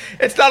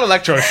 It's not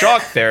electroshock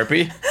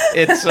therapy.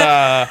 It's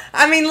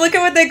I mean, look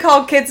at what they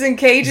call kids in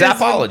cages.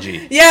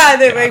 Zappology.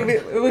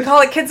 We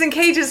call it kids in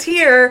cages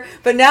here,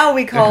 but now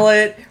we call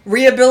it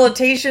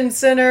rehabilitation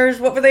centers.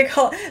 What would they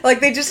call it? Like,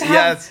 they just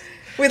have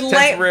with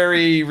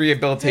temporary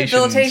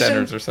rehabilitation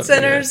centers or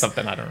something. Yeah,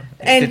 something, I don't know.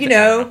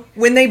 And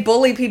when they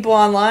bully people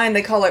online,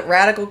 they call it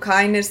radical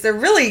kindness. They're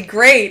really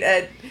great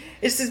at.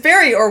 It's just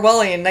very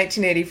Orwellian,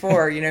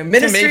 1984.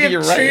 Ministry of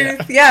Truth.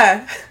 Right,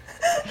 yeah.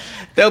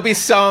 There'll be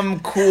some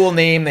cool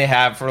name they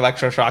have for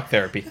electroshock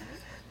therapy.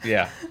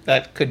 Yeah,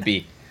 that could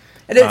be.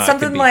 And it's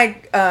something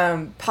like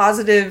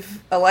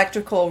positive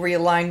electrical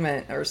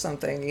realignment or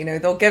something.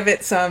 They'll give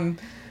it some...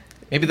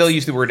 Maybe they'll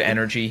use the word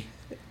energy.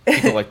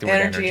 People like the word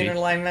energy. Energy and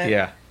alignment.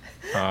 Yeah.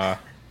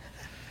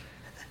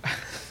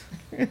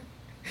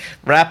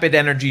 Rapid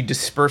energy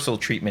dispersal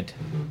treatment.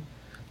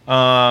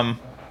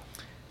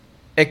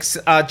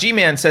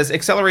 G-Man says,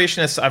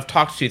 accelerationists I've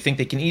talked to think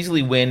they can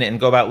easily win and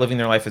go about living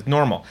their life as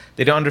normal.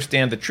 They don't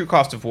understand the true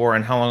cost of war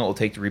and how long it will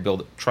take to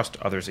rebuild trust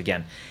others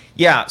again.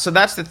 Yeah, so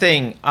that's the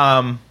thing.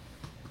 I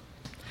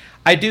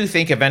do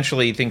think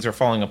eventually things are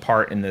falling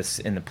apart in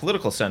the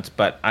political sense,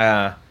 but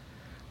I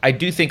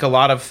do think a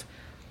lot of,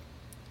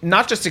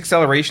 not just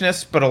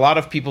accelerationists, but a lot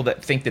of people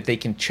that think that they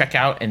can check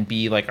out and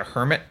be like a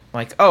hermit.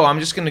 Like, oh,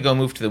 I'm just going to go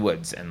move to the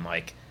woods and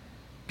like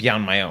be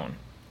on my own.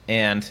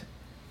 And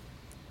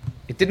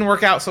it didn't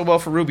work out so well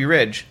for Ruby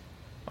Ridge.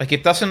 Like,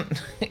 it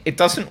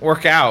doesn't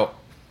work out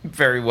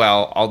very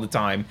well all the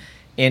time.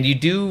 And you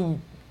do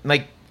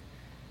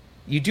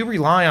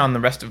rely on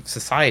the rest of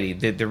society.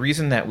 The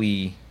reason that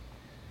we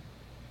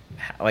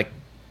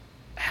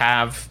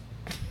have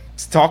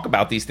to talk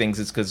about these things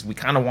is because we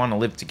kind of want to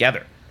live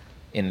together.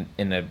 in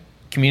a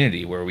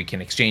community where we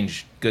can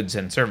exchange goods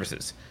and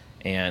services.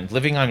 And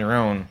living on your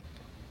own,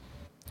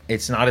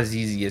 it's not as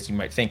easy as you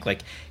might think.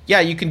 Like, yeah,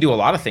 you can do a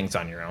lot of things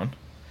on your own,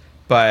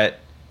 but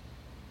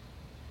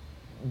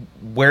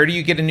where do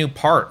you get a new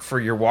part for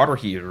your water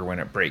heater when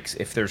it breaks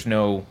if there's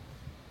no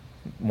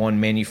one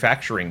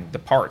manufacturing the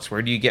parts?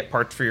 Where do you get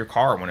parts for your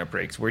car when it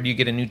breaks? Where do you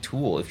get a new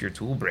tool if your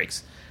tool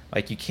breaks?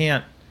 Like, you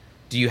can't.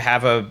 Do you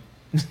have a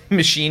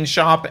machine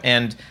shop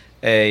and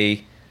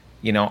a,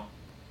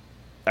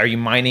 are you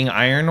mining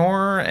iron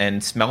ore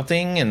and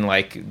smelting and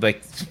like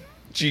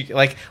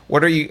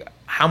what are you?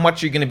 How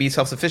much are you going to be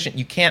self-sufficient?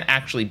 You can't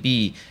actually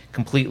be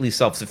completely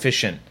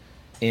self-sufficient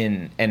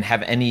and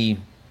have any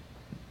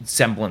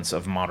semblance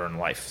of modern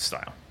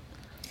lifestyle.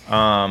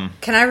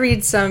 Can I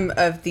read some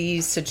of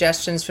these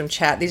suggestions from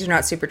chat? These are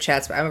not super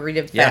chats, but I'm gonna read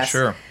them fast. Yeah,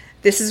 sure.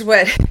 This is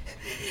what.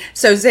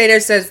 So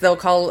Zato says they'll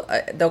call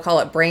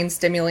it brain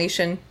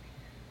stimulation.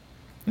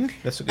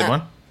 That's a good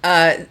one.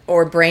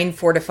 Or brain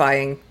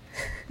fortifying.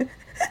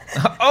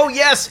 Oh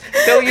yes,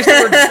 they'll use the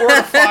word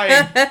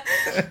fortifying.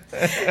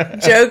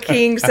 Joe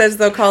King says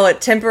they'll call it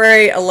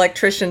temporary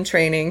electrician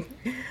training.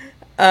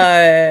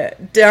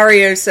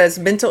 Dario says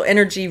mental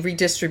energy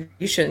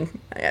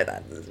redistribution.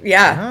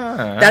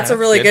 That's a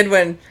really good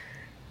one.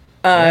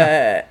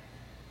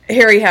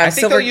 Here we have. I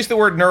think they'll use the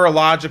word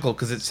neurological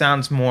because it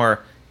sounds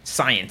more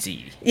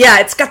sciencey. Yeah,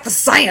 it's got the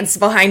science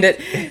behind it.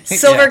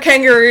 Silver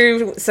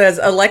Kangaroo says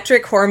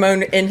electric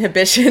hormone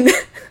inhibition.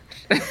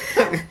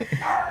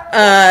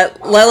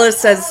 Lela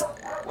says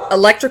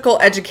electrical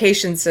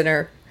education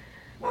center.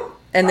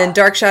 And then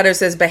Dark Shadow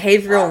says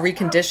behavioral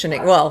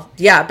reconditioning. Well,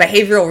 yeah,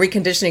 behavioral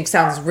reconditioning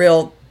sounds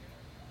real.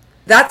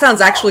 That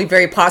sounds actually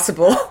very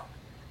possible.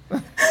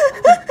 I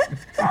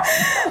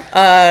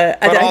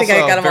think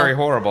I got them very all.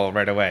 Horrible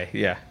right away.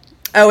 Yeah.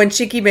 Oh, and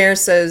Cheeky Mare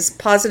says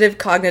positive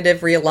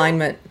cognitive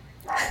realignment.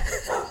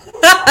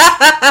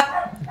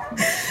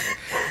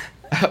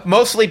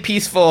 Mostly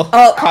peaceful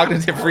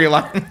cognitive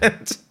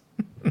realignment.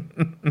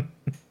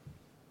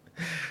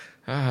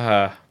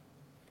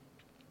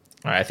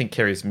 All right, I think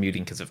Carrie's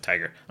muting because of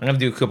Tiger. I'm going to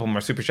do a couple more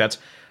super chats.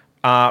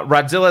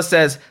 Rodzilla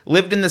says,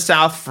 lived in the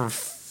South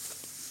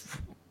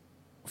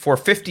for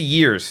 50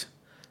 years.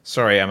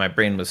 Sorry, my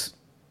brain was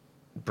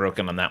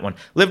broken on that one.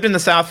 Lived in the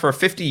South for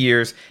 50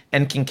 years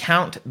and can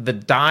count the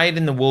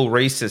dyed-in-the-wool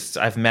racists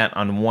I've met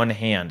on one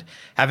hand.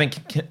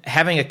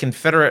 Having a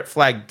Confederate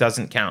flag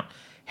doesn't count.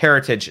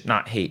 Heritage,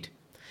 not hate.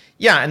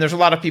 Yeah, and there's a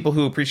lot of people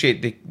who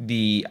appreciate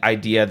the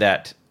idea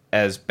that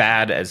as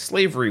bad as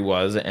slavery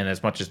was, and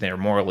as much as they are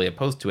morally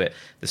opposed to it,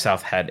 the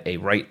South had a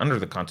right under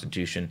the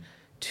Constitution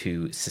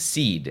to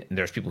secede. And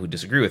there's people who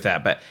disagree with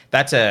that, but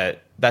that's a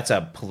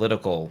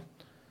political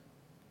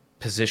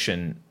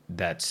position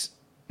that's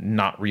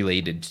not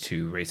related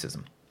to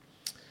racism.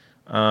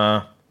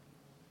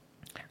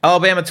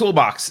 Alabama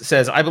Toolbox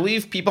says, I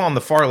believe people on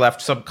the far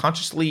left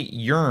subconsciously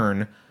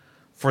yearn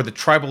for the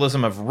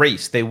tribalism of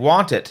race. They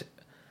want it,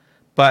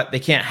 but they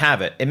can't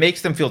have it. It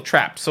makes them feel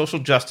trapped. Social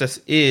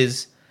justice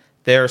is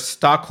their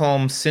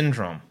Stockholm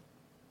syndrome.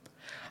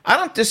 I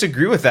don't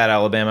disagree with that,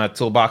 Alabama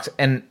Toolbox,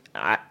 and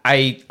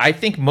I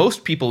think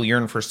most people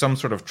yearn for some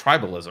sort of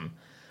tribalism,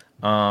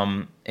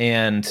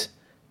 and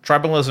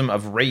tribalism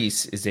of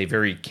race is a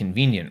very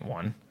convenient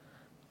one.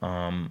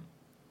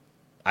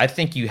 I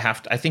think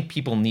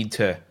people need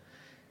to.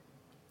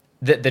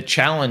 The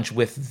challenge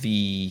with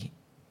the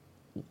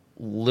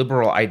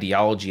liberal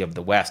ideology of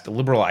the West, the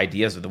liberal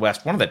ideas of the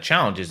West, one of the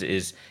challenges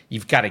is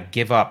you've got to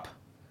give up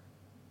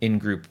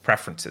in-group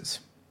preferences,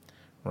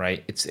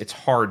 right? It's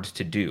hard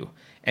to do,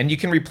 and you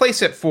can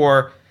replace it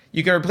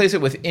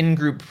with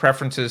in-group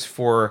preferences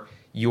for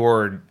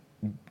your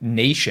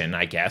nation.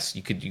 I guess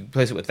you could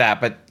replace it with that,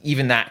 but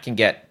even that can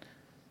get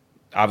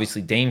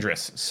obviously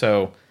dangerous.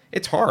 So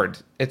it's hard.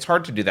 It's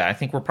hard to do that. I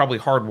think we're probably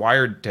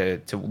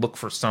hardwired to look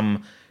for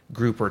some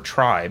group or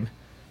tribe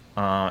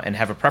and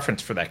have a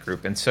preference for that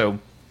group, and so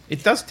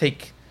it does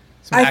take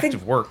some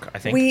active work. I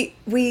think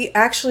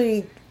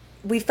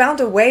we found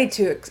a way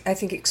to, I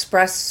think,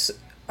 express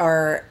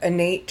our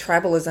innate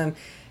tribalism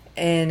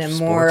in a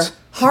more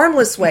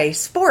harmless way.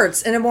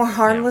 Sports in a more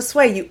harmless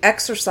way. You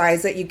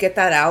exercise it, you get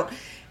that out.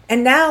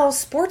 And now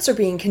sports are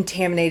being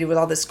contaminated with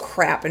all this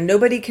crap, and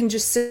nobody can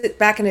just sit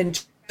back and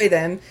enjoy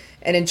them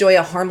and enjoy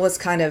a harmless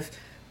kind of,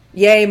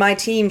 yay, my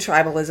team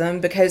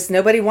tribalism, because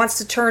nobody wants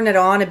to turn it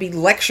on and be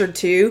lectured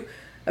to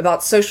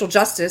about social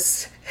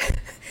justice.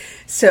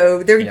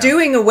 So they're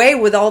doing away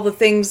with all the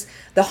things,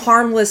 the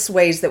harmless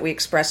ways that we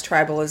express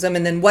tribalism,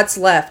 and then what's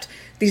left?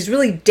 These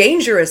really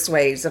dangerous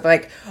ways of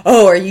like,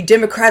 oh, are you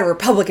Democrat or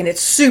Republican?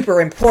 It's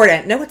super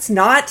important. No, it's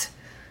not.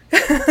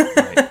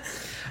 Right.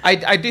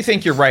 I do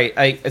think you're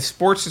right.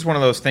 Sports is one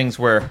of those things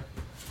where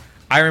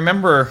I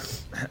remember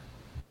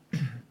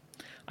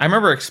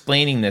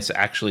explaining this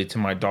actually to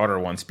my daughter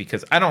once,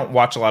 because I don't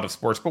watch a lot of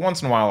sports, but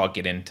once in a while I'll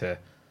get into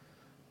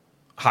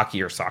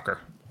hockey or soccer.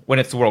 When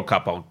it's the World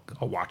Cup, I'll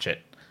watch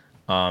it.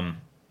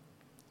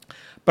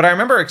 But I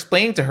remember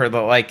explaining to her that,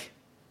 like,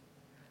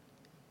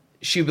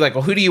 she'd be like,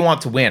 well, who do you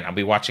want to win? I'll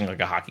be watching like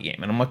a hockey game.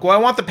 And I'm like, well, I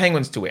want the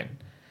Penguins to win.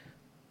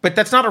 But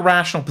that's not a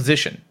rational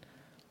position.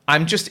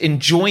 I'm just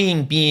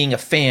enjoying being a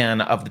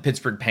fan of the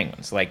Pittsburgh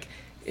Penguins. Like,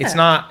 it's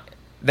not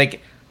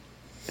like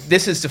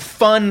this is a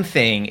fun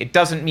thing. It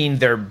doesn't mean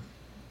they're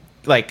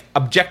like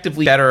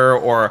objectively better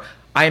or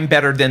I'm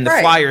better than the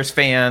Flyers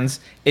fans.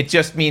 It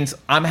just means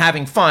I'm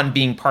having fun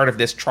being part of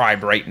this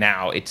tribe right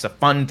now. It's a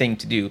fun thing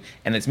to do,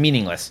 and it's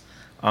meaningless.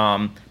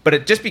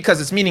 But just because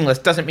it's meaningless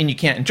doesn't mean you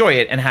can't enjoy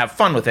it and have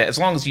fun with it, as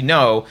long as you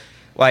know,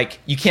 like,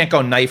 you can't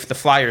go knife the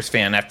Flyers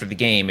fan after the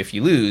game if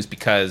you lose,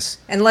 because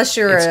unless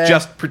you're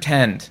just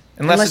pretend.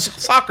 Unless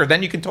it's soccer,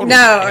 then you can totally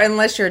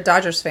unless you're a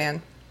Dodgers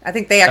fan. I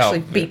think they actually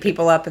beat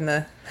people up in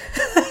the...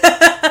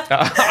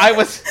 I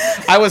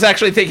was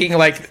actually thinking,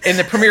 like, in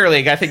the Premier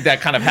League, I think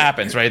that kind of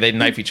happens, right? They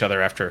knife each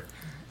other after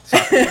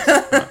soccer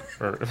games,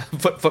 or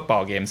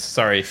football games.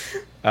 Sorry,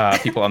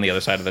 people on the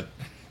other side of the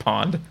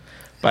pond.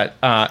 But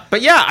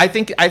yeah, I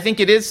think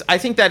it is. I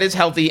think that is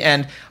healthy.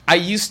 And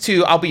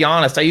I'll be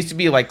honest, I used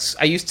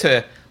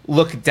to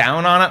look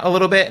down on it a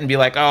little bit and be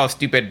like, oh,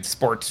 stupid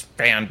sports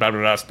fan, blah blah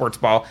blah, sports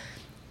ball,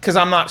 because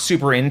I'm not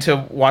super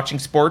into watching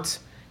sports.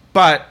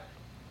 But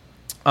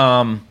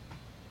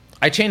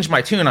I changed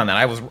my tune on that.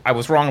 I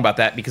was wrong about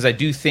that, because I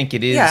do think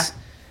it is. Yeah.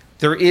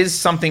 There is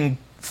something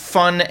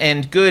fun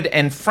and good,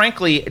 and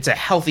frankly, it's a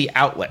healthy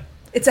outlet.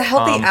 It's a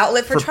healthy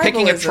outlet for tribalism.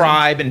 Picking a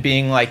tribe and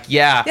being like,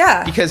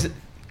 yeah. Because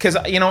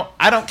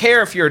I don't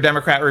care if you're a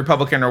Democrat or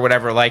Republican or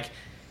whatever. Like,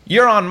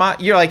 you're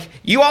like,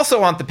 you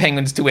also want the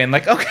Penguins to win.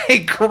 Like, okay,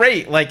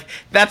 great. Like,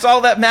 that's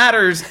all that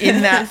matters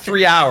in that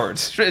 3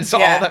 hours. It's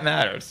all that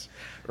matters,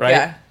 right?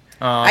 Yeah.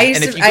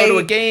 And if you go to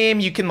a game,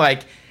 you can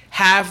like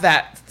have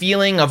that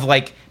feeling of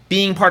like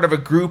being part of a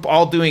group,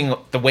 all doing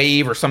the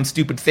wave or some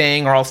stupid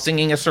thing, or all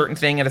singing a certain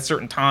thing at a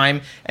certain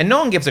time, and no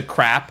one gives a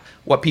crap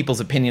what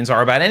people's opinions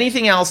are about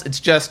anything else. It's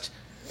just,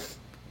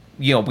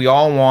 we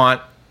all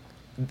want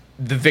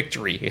the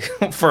victory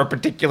for a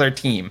particular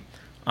team,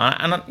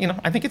 and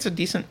I think it's a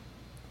decent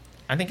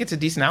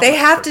outlet. They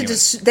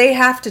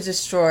have to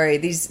destroy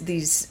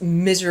these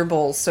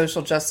miserable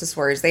social justice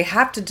warriors. They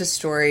have to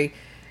destroy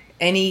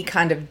any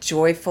kind of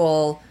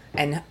joyful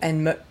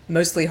and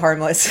mostly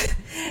harmless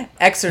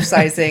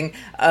exercising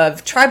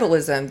of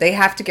tribalism. They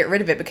have to get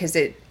rid of it, because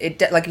it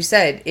like you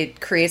said,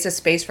 it creates a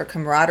space for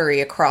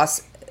camaraderie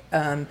across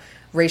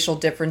racial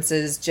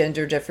differences,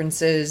 gender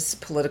differences,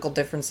 political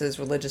differences,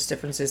 religious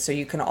differences. So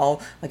you can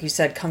all, like you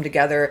said, come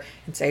together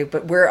and say,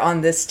 but we're on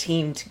this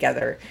team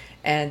together.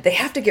 And they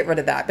have to get rid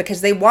of that,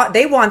 because they want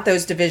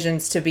those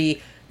divisions to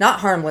be not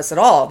harmless at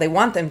all. They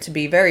want them to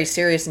be very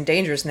serious and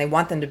dangerous, and they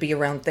want them to be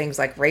around things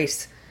like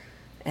race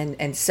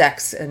and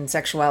sex and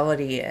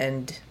sexuality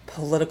and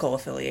political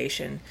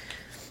affiliation.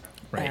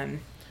 Right.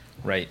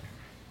 Right.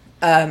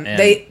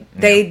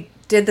 They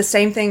did the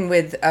same thing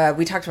with,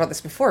 we talked about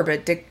this before,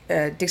 but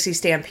Dixie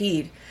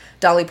Stampede,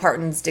 Dolly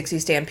Parton's Dixie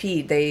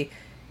Stampede.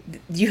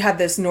 You have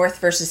this North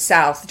versus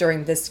South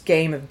during this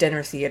game of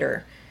dinner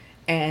theater.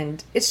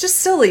 And it's just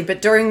silly,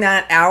 but during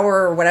that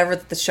hour or whatever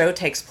that the show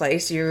takes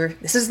place,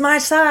 this is my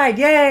side,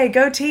 yay,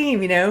 go team,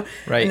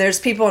 Right. And there's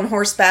people on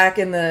horseback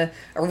in the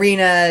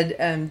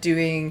arena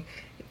doing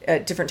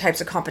different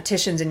types of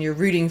competitions, and you're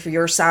rooting for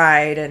your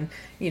side, and,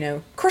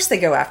 of course they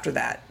go after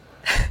that.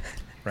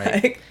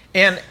 Right.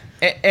 And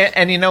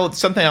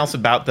something else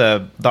about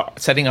the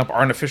setting up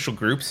artificial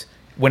groups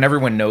when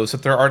everyone knows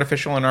that they're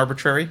artificial and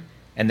arbitrary,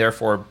 and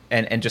therefore,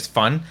 and just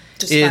fun,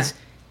 is... Fun.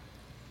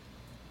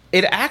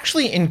 It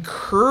actually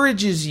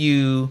encourages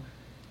you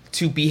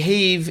to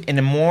behave in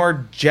a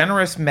more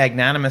generous,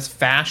 magnanimous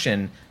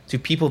fashion to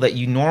people that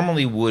you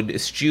normally would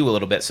eschew a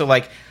little bit. So,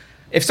 like,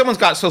 if someone's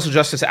got social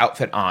justice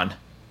outfit on,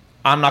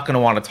 I'm not going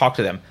to want to talk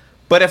to them.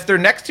 But if they're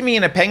next to me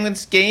in a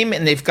Penguins game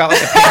and they've got,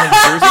 like, a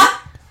Penguins jersey,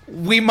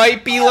 we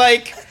might be,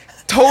 like,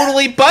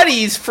 totally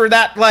buddies for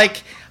that.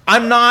 Like,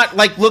 I'm not,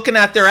 like, looking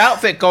at their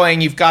outfit going,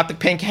 you've got the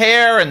pink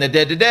hair and the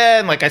da-da-da,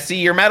 and, like, I see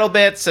your metal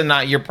bits, and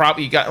you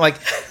got, like...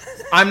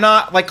 I'm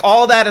not, like,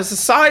 all that is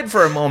aside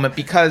for a moment,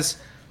 because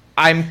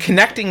I'm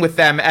connecting with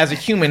them as a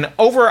human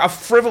over a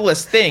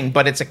frivolous thing,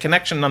 but it's a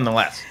connection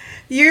nonetheless.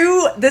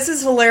 This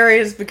is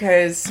hilarious,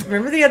 because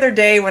remember the other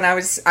day when I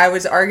was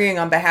arguing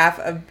on behalf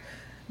of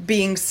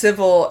being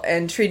civil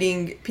and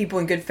treating people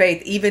in good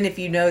faith, even if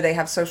you know they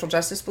have social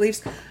justice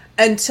beliefs,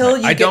 until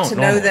you get to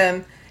know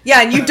them.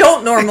 Yeah, and you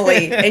don't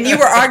normally. And you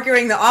were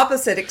arguing the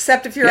opposite,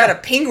 except if you're at a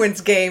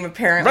Penguins game,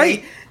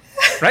 apparently.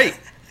 Right.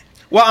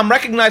 Well, I'm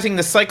recognizing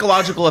the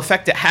psychological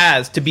effect it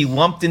has to be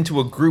lumped into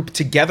a group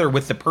together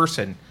with the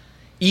person.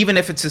 Even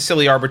if it's a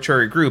silly,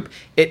 arbitrary group,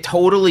 it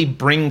totally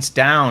brings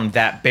down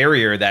that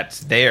barrier that's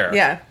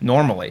there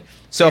normally.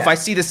 So if I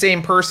see the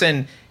same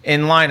person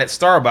in line at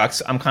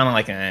Starbucks, I'm kind of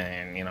like,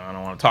 I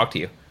don't want to talk to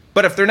you.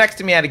 But if they're next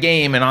to me at a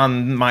game and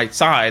on my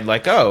side,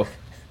 like,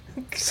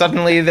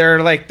 suddenly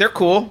they're like, they're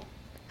cool.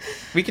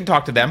 We can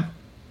talk to them.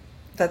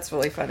 That's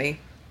really funny.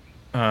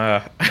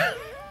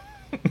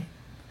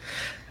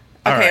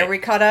 Okay, right. Are we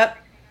caught up?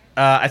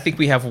 I think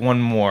we have one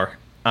more.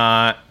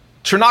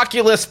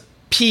 Trinoculus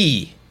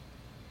P.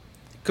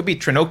 Could be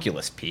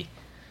Trinoculus P.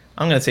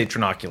 I'm going to say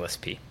Trinoculus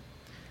P.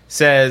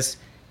 Says,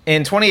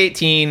 in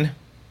 2018,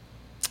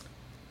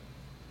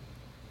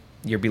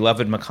 your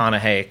beloved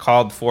McConaughey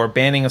called for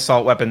banning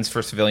assault weapons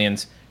for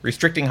civilians,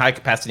 restricting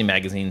high-capacity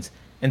magazines,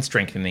 and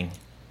strengthening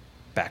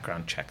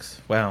background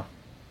checks. Well,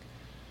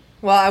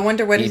 I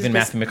wonder what even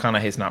Matthew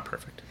McConaughey is not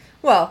perfect.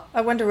 Well,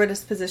 I wonder what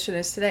his position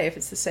is today, if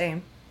it's the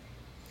same.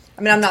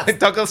 I mean, I'm not...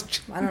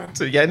 Douglas... I don't know.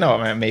 So, yeah,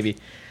 no, maybe.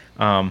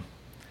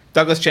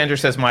 Douglas Chandler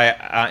says,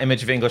 my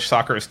image of English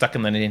soccer is stuck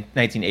in the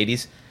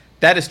 1980s.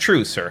 That is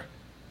true, sir.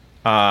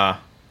 That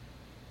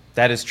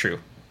is true.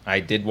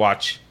 I did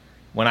watch...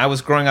 When I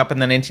was growing up in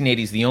the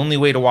 1980s, the only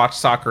way to watch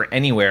soccer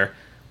anywhere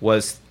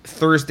was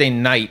Thursday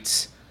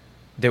nights.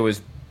 There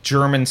was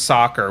German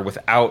soccer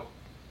without,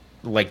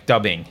 like,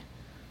 dubbing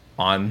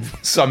on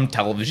some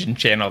television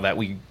channel that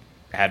we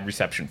had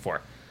reception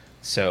for.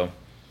 So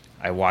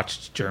I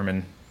watched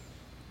German.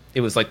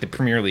 It was like the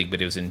Premier League,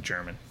 but it was in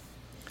German.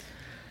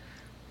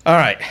 All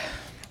right.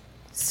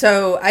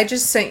 So I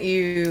just sent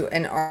you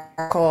an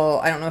article.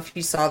 I don't know if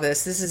you saw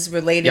this. This is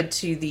related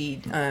to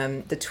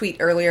the tweet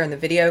earlier in the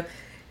video.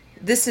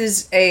 This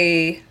is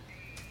should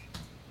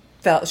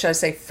I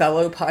say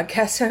fellow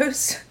podcast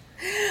host?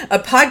 A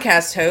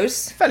podcast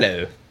host.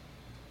 Fellow.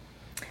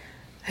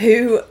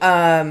 Who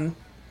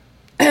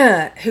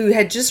who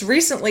had just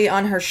recently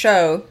on her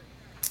show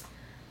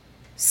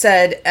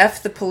said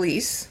F the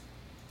police.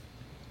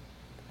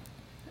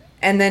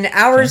 And then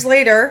hours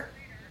later,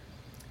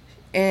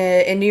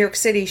 in New York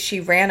City, she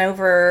ran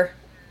over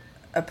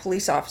a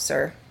police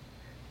officer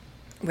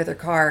with her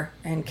car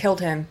and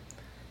killed him.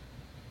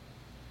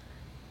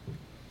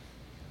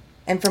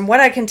 And from what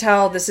I can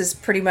tell, this is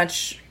pretty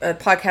much a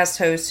podcast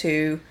host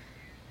who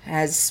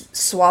has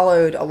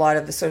swallowed a lot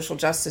of the social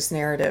justice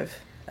narrative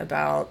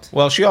about...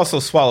 Well, she also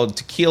swallowed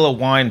tequila,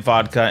 wine,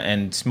 vodka,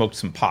 and smoked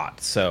some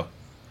pot, so...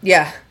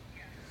 Yeah.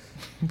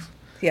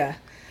 Yeah.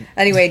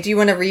 Anyway, do you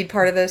want to read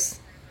part of this?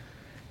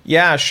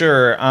 Yeah,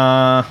 sure.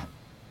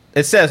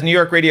 It says, New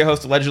York radio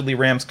host allegedly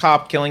rams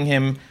cop, killing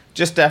him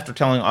just after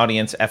telling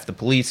audience F the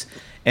police.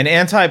 An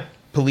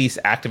anti-police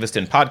activist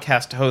and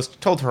podcast host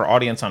told her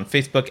audience on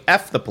Facebook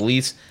F the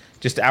police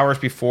just hours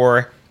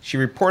before she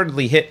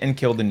reportedly hit and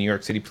killed a New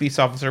York City police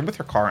officer with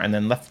her car and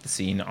then left the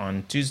scene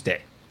on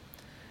Tuesday.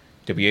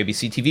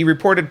 WABC TV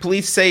reported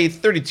police say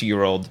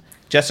 32-year-old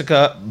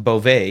Jessica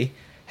Beauvais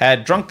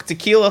had drunk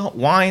tequila,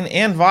 wine,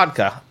 and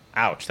vodka.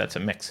 Ouch, that's a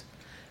mix.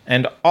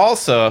 And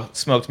also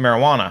smoked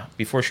marijuana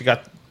before she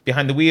got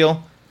behind the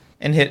wheel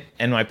and hit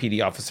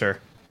NYPD officer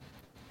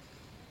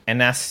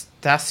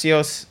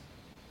Anastasios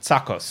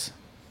Tsakos,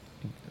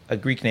 a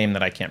Greek name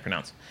that I can't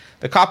pronounce.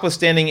 The cop was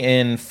standing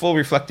in full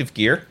reflective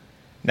gear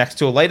next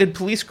to a lighted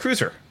police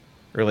cruiser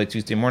early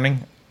Tuesday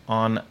morning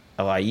on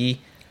LIE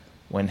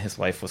when his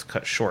life was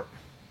cut short.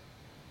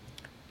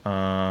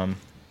 And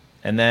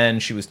then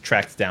she was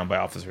tracked down by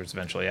officers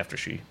eventually after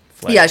she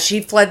fled. Yeah,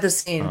 she fled the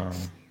scene.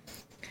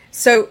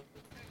 So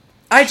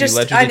I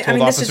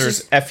told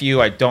officers, F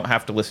you, I don't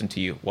have to listen to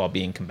you while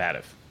being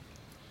combative.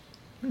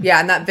 Yeah,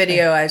 and that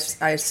video I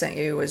sent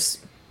you was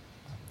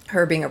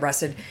her being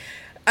arrested.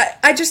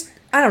 I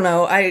don't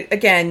know.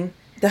 Again,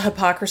 the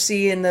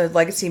hypocrisy in the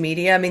legacy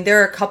media. I mean,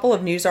 there are a couple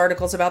of news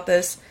articles about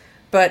this,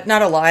 but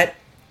not a lot.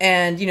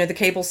 And, the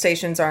cable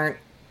stations aren't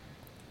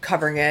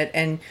covering it.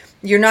 And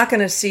you're not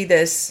going to see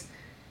this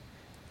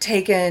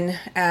taken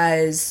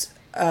as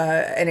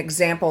an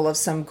example of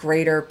some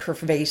greater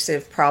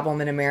pervasive problem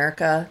in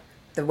America.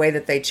 The way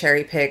that they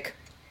cherry pick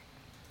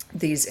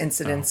these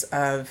incidents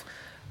of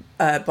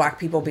black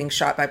people being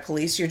shot by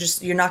police,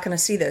 you're not going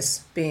to see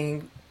this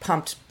being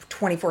pumped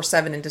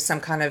 24/7 into some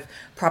kind of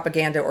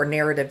propaganda or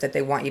narrative that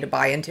they want you to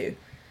buy into.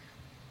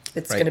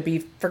 It's going to be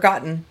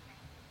forgotten.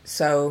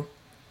 So,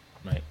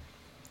 right.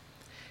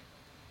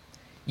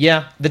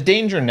 Yeah, the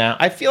danger now.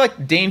 I feel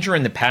like danger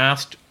in the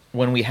past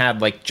when we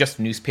had like just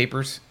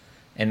newspapers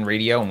and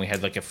radio, and we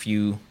had like a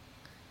few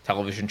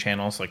television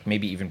channels, like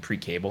maybe even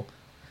pre-cable.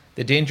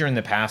 The danger in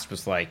the past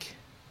was like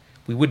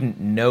we wouldn't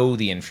know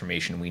the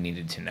information we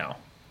needed to know.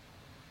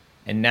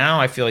 And now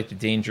I feel like the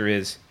danger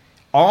is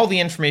all the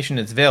information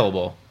is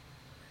available.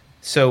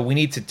 So we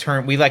need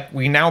to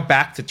we're now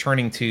back to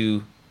turning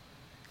to,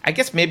 I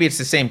guess maybe it's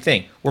the same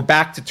thing. We're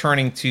back to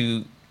turning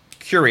to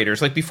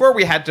curators. Like before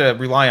we had to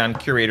rely on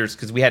curators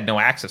because we had no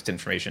access to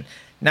information.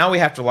 Now we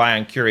have to rely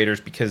on curators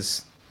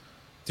because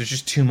there's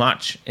just too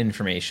much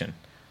information.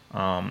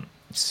 And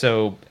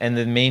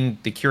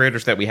the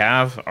curators that we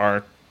have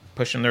are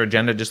pushing their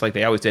agenda just like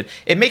they always did.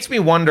 It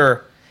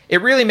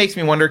really makes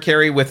me wonder,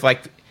 Carrie, with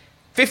like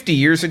 50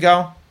 years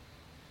ago,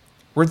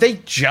 were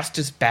they just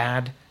as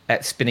bad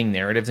at spinning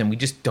narratives and we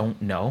just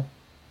don't know?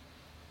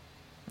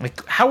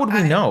 Like, how would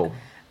we know?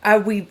 I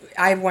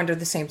wonder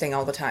the same thing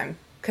all the time.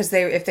 Because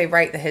if they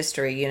write the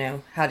history,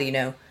 how do you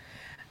know?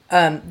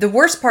 The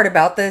worst part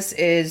about this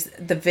is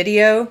the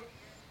video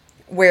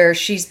where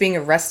she's being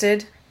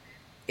arrested.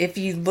 If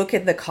you look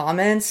at the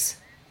comments,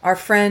 our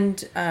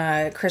friend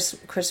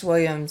Chris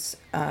Williams,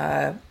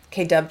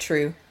 K-Dub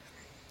True,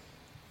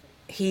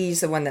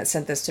 he's the one that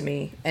sent this to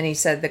me, and he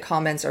said the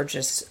comments are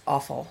just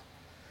awful.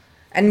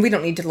 And we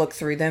don't need to look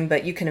through them,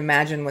 but you can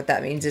imagine what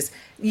that means is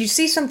you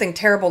see something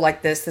terrible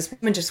like this. This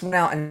woman just went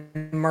out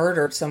and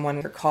murdered someone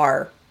in her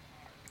car.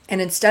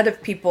 And instead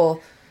of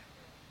people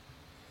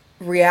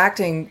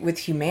reacting with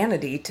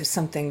humanity to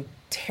something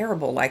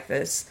terrible like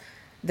this,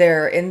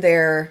 they're in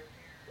there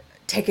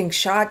taking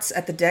shots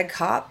at the dead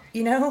cop,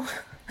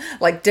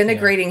 like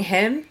denigrating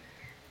him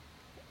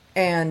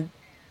and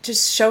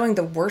just showing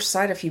the worst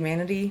side of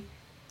humanity.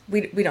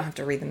 We don't have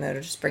to read them, though,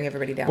 to just bring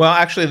everybody down. Well,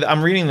 actually,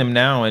 I'm reading them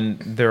now, and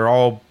they're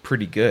all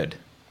pretty good.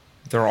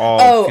 They're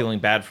all feeling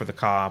bad for the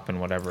cop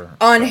and whatever.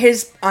 On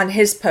his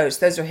post,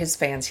 those are his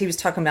fans. He was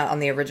talking about on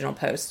the original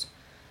post.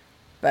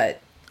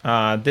 But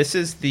this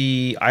is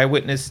the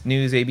Eyewitness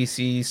News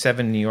ABC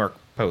 7 New York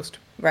post.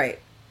 Right.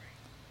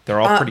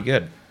 They're all pretty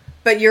good.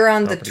 But you're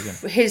on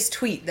his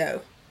tweet, though.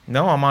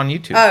 No, I'm on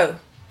YouTube.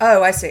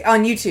 Oh, I see.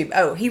 On YouTube.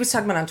 Oh, he was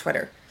talking about on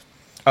Twitter.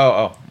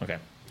 Oh, okay.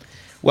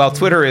 Well,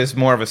 Twitter is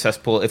more of a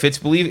cesspool. If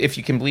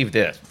you can believe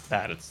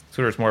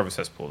Twitter is more of a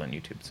cesspool than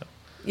YouTube. So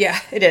yeah,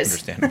 it is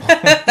understandable.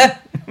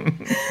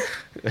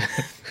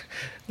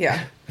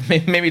 Yeah,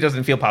 maybe it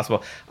doesn't feel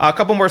possible. A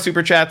couple more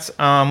super chats.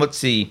 Let's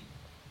see.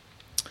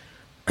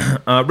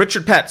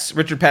 Richard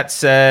Petts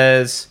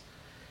says,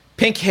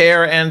 "Pink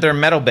hair and their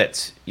metal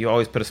bits. You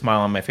always put a smile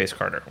on my face,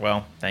 Carter."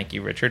 Well, thank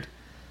you, Richard.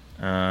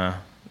 I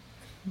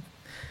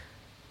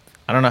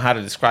don't know how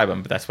to describe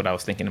them, but that's what I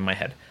was thinking in my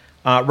head.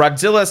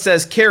 Rodzilla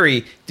says,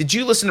 "Carrie, did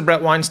you listen to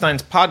Brett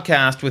Weinstein's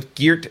podcast with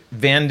Geert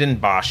Vanden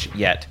Bosch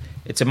yet?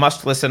 It's a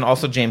must listen.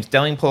 Also, James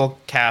Delingpole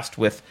cast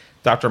with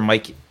Dr.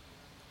 Mike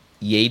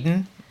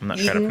Yaden. I'm not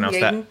sure how to pronounce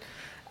that.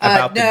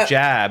 About the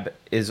jab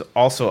is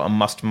also a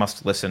must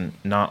listen,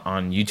 not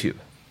on YouTube."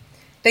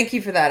 Thank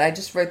you for that. I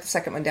just wrote the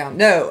second one down.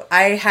 No,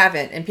 I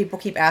haven't, and people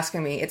keep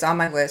asking me. It's on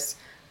my list.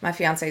 My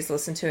fiance's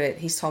listened to it.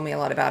 He's told me a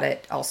lot about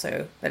it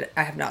also, but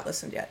I have not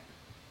listened yet.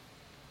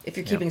 If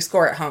you're keeping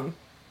score at home.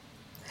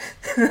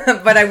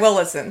 But I will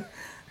listen.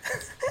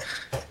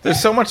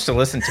 There's so much to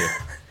listen to.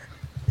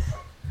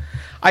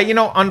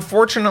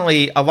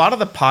 Unfortunately, a lot of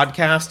the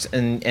podcasts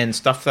and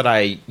stuff that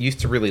I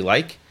used to really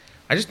like,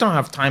 I just don't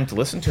have time to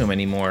listen to them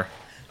anymore.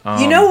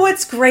 You know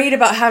what's great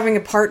about having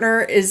a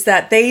partner is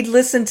that they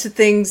listen to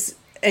things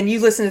and you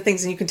listen to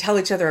things and you can tell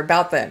each other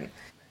about them.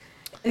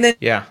 And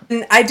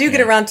then I do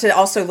get around to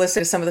also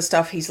listen to some of the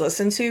stuff he's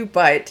listened to,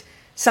 but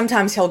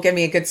sometimes he'll give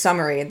me a good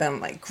summary and then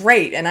I'm like,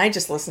 great. And I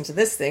just listened to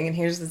this thing and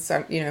here's the,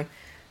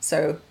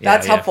 so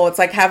that's helpful. It's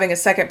like having a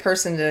second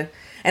person to,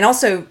 and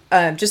also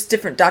just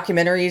different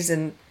documentaries.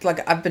 And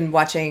like, I've been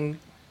watching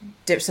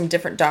some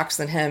different docs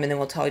than him and then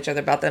we'll tell each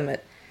other about them.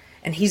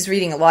 And he's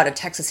reading a lot of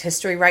Texas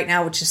history right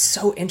now, which is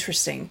so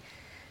interesting.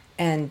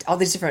 And all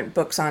these different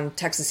books on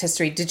Texas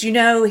history. Did you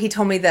know, he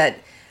told me that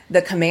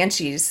the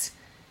Comanches,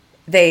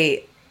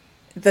 the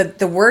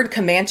word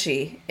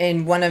Comanche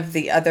in one of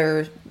the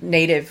other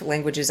native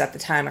languages at the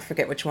time, I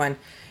forget which one,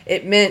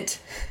 it meant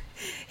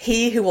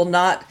he who will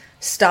not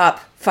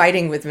stop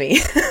fighting with me.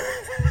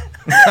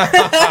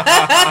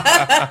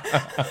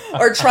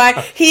 Or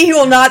he who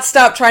will not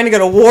stop trying to go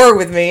to war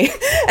with me.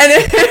 And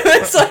it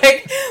was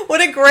like,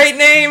 what a great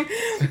name.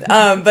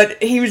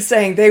 But he was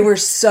saying they were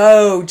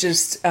so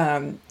just,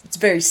 it's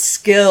very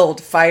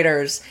skilled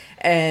fighters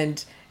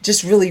and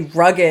just really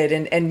rugged.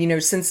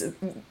 And since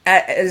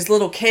as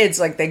little kids,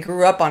 like they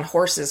grew up on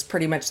horses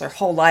pretty much their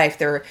whole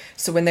life.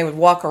 So when they would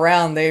walk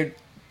around, they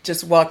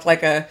just walked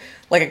like a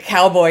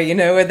cowboy,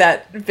 with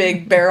that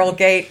big barrel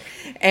gait.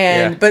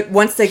 But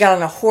once they got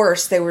on a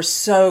horse, they were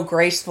so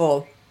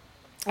graceful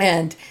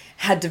and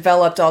had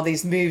developed all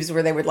these moves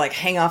where they would like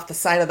hang off the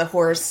side of the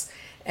horse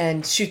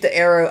and shoot the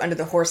arrow under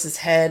the horse's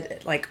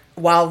head, like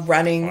while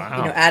running,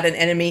 at an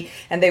enemy.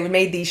 And they would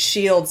made these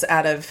shields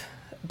out of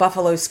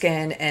buffalo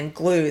skin and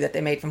glue that they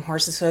made from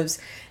horses' hooves.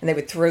 And they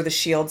would throw the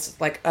shields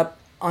like up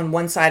on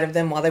one side of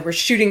them while they were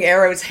shooting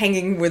arrows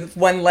hanging with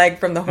one leg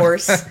from the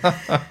horse.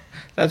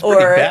 That's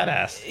pretty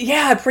badass.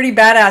 Yeah, pretty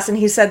badass. And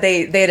he said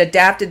they had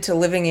adapted to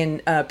living in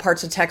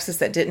parts of Texas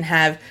that didn't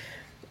have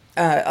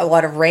a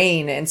lot of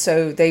rain, and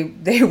so they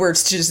would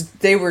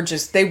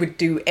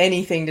do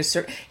anything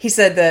to. He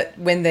said that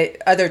when the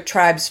other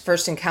tribes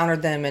first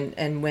encountered them,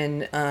 and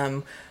when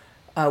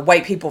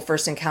white people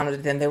first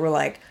encountered them, they were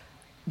like,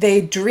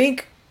 they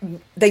drink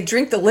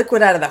the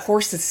liquid out of the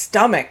horses'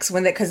 stomachs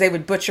because they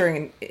would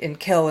butcher and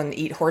kill and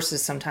eat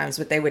horses sometimes,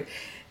 but they would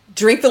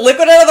drink the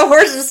liquid out of the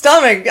horse's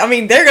stomach. I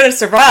mean, they're gonna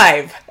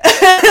survive.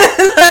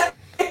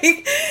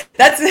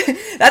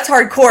 That's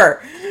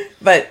hardcore.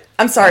 But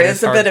I'm sorry,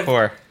 that's a bit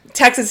of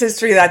Texas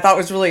history that I thought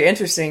was really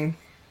interesting.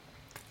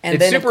 And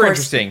it's then, super of course,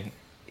 interesting.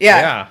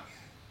 Yeah.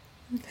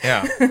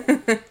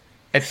 That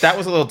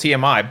was a little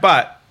TMI,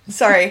 but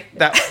sorry.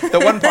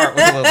 The one part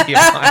was a little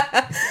TMI.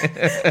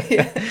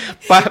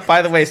 But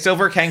by the way,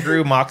 Silver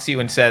Kangaroo mocks you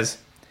and says,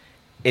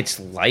 "It's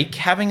like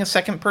having a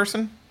second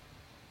person."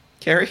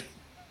 Carrie?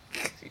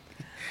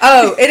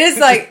 Oh, it is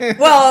like,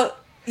 well,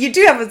 You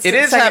do have a It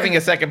is having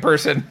a second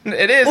person.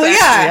 It is. Well,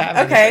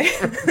 yeah. Okay.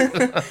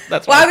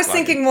 That's well, I was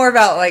thinking more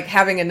about like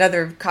having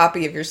another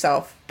copy of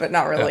yourself, but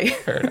not really.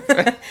 Fair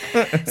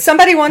enough.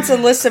 Somebody wants a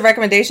list of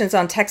recommendations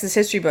on Texas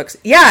history books.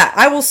 Yeah,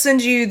 I will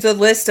send you the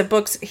list of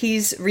books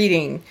he's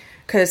reading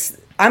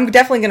because I'm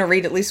definitely going to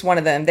read at least one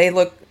of them. They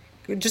look,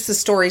 just the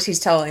stories he's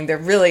telling, they're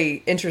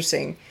really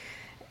interesting.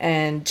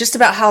 And just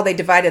about how they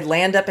divided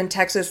land up in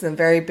Texas in the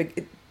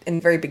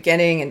very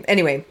beginning. And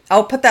anyway,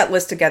 I'll put that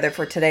list together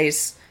for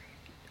today's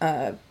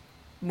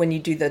when you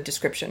do the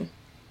description.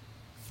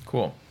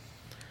 Cool.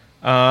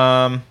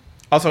 Also,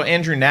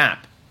 Andrew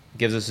Knapp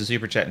gives us a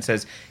super chat and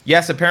says,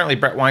 yes, apparently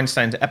Brett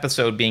Weinstein's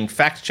episode being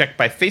fact checked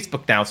by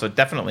Facebook now, so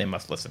definitely a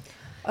must listen.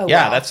 Oh,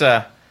 yeah,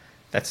 wow.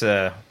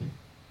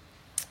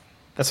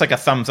 that's like a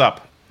thumbs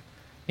up,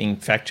 being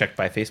fact checked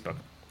by Facebook.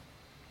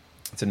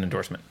 It's an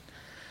endorsement.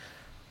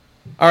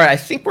 All right, I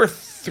think we're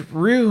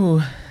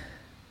through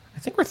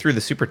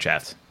the super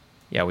chats.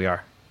 Yeah, we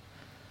are.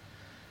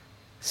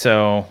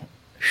 So,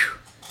 whew,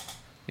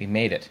 we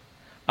made it.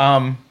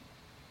 Do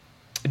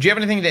you have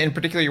anything that in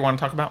particular you want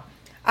to talk about?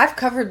 I've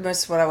covered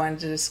most of what I wanted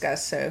to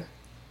discuss, so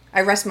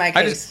I rest my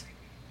case.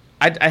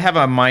 I have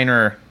a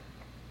minor.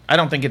 I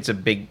don't think it's a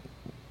big,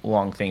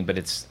 long thing, but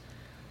it's,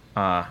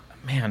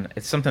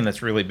 it's something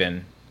that's really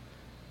been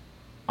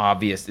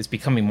obvious. It's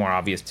becoming more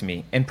obvious to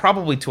me, and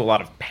probably to a lot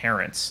of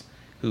parents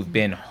who've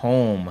been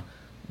home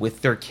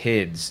with their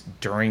kids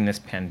during this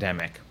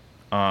pandemic.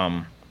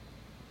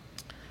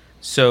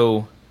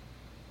 So,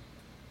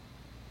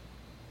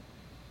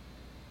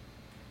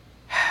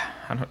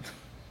 how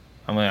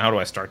do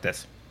I start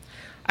this?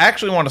 I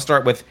actually want to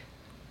start with,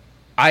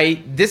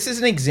 this is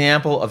an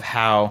example of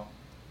how,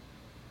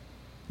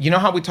 you know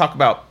how we talk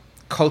about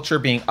culture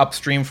being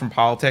upstream from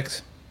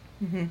politics?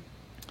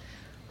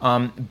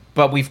 Mm-hmm.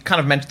 But we've kind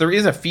of mentioned, there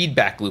is a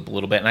feedback loop a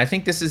little bit, and I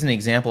think this is an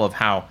example of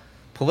how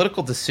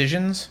political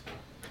decisions,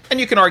 and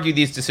you can argue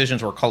these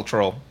decisions were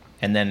cultural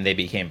and then they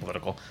became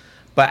political,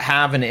 but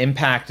have an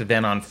impact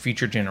then on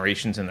future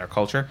generations and their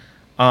culture.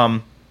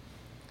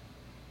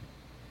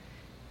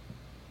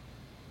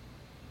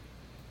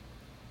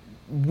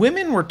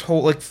 Women were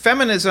told, like,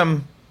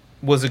 feminism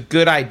was a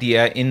good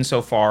idea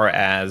insofar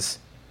as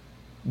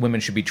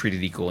women should be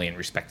treated equally and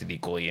respected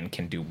equally and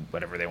can do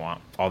whatever they want,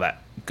 all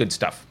that good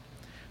stuff,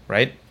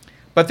 right?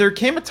 But there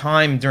came a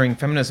time during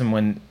feminism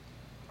when,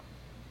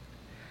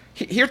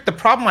 here's the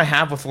problem I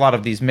have with a lot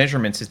of these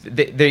measurements is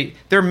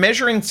they're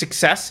measuring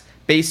success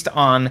based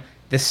on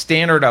the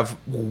standard of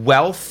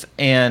wealth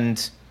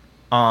and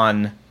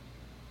on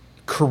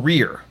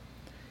career.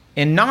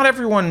 And not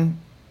everyone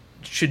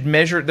should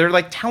measure. They're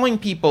like telling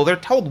people, they're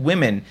told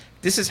women,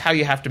 this is how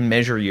you have to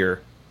measure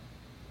your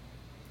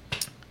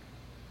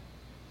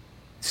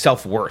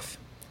self-worth.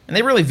 And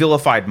they really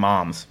vilified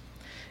moms.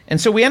 And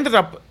so we ended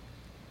up,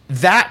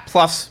 that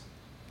plus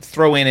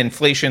throw in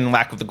inflation,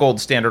 lack of the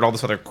gold standard, all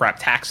this other crap,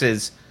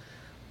 taxes,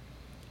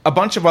 a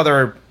bunch of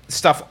other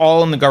stuff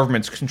all in the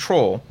government's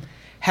control,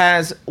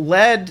 has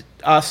led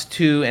us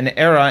to an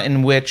era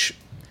in which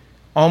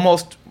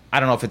almost, I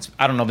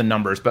don't know the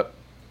numbers, but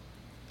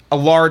a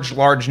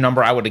large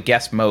number, I would have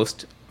guessed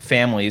most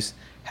families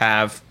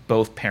have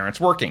both parents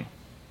working,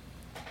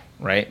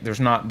 right? There's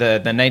not,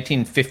 the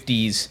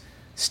 1950s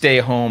stay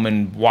home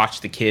and watch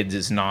the kids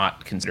is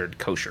not considered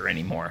kosher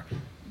anymore,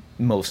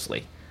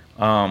 mostly.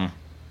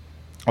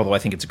 Although I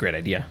think it's a great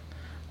idea.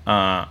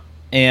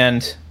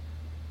 And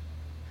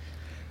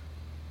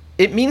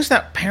it means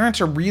that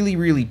parents are really,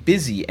 really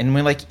busy. And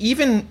when, like,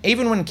 even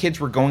when kids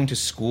were going to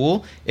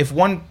school, if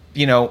one,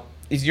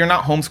 if you're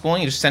not homeschooling,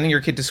 you're just sending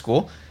your kid to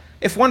school,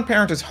 if one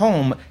parent is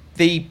home,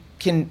 they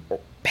can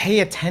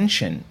pay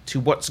attention to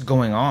what's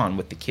going on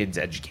with the kids'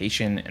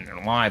 education and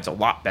their lives a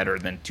lot better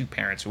than two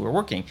parents who are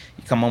working.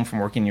 You come home from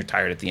working, you're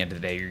tired at the end of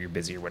the day, or you're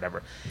busy or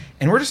whatever.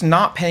 And we're just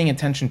not paying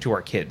attention to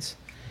our kids.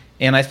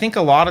 And I think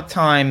a lot of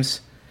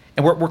times,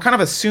 and we're kind of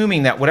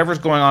assuming that whatever's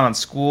going on in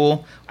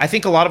school, I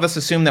think a lot of us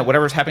assume that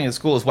whatever's happening in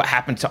school is what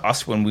happened to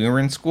us when we were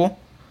in school.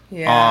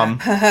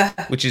 Yeah.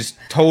 Which is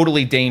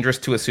totally dangerous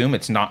to assume.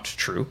 It's not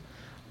true.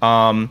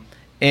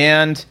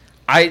 And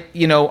I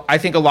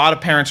think a lot of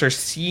parents are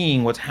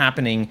seeing what's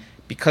happening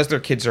because their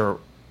kids are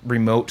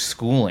remote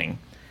schooling.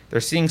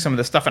 They're seeing some of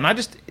this stuff. And I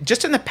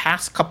just in the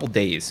past couple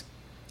days,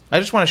 I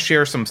just want to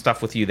share some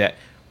stuff with you that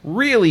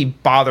really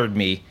bothered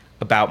me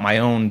about my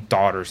own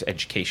daughter's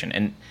education.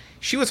 And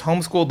she was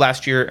homeschooled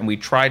last year, and we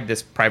tried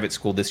this private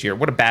school this year.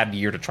 What a bad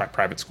year to try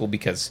private school,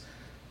 because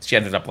she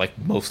ended up, like,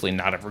 mostly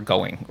not ever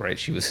going, right?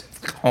 She was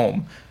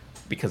home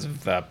because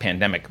of the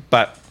pandemic.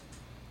 But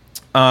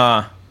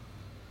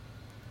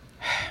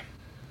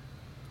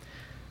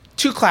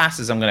two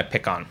classes I'm going to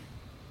pick on.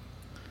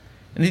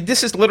 And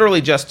this is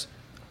literally just,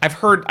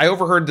 I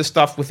overheard this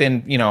stuff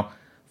within,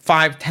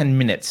 5-10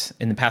 minutes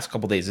in the past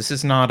couple days. This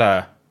is not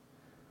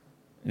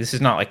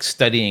like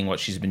studying what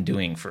she's been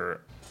doing for,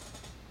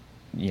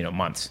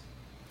 months.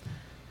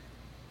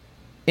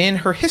 In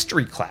her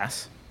history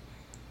class,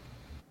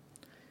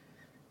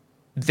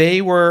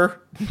 they were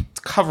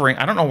covering,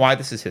 I don't know why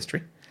this is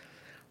history.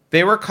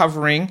 They were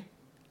covering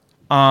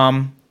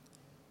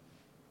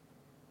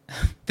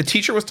The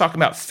teacher was talking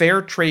about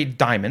fair trade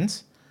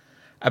diamonds,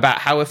 about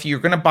how if you're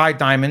going to buy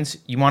diamonds,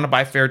 you want to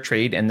buy fair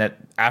trade, and that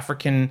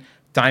African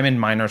diamond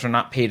miners are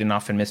not paid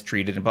enough and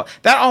mistreated. And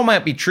that all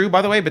might be true,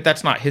 by the way, but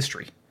that's not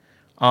history.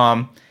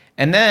 And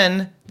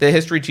then the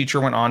history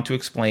teacher went on to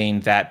explain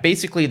that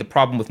basically the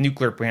problem with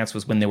nuclear plants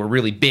was when they were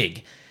really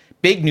big.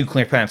 Big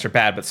nuclear plants are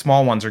bad, but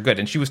small ones are good.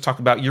 And she was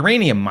talking about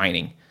uranium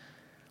mining.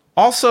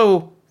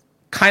 Also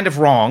kind of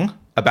wrong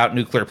about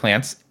nuclear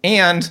plants,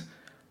 and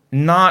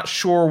not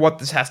sure what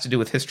this has to do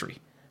with history.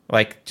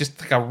 Like,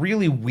 just like a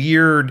really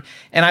weird...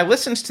 And I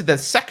listened to the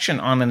section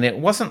on it, and it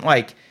wasn't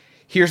like,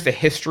 here's the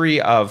history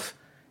of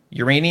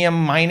uranium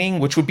mining,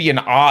 which would be an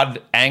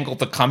odd angle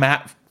to come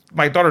at.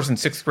 My daughter's in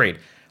 6th grade.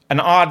 An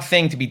odd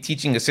thing to be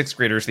teaching a 6th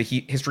grader is the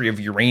history of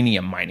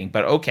uranium mining.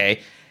 But okay,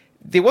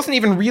 there wasn't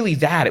even really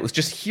that. It was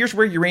just, here's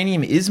where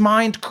uranium is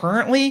mined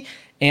currently,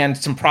 and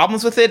some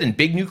problems with it, and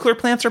big nuclear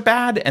plants are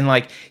bad, and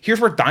like, here's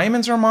where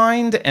diamonds are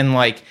mined, and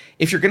like,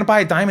 if you're going to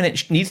buy a diamond,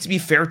 it needs to be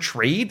fair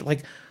trade.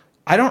 Like,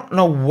 I don't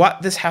know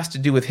what this has to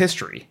do with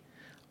history.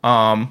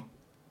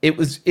 It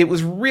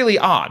was really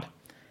odd.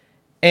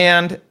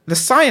 And the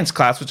science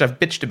class, which I've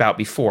bitched about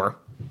before,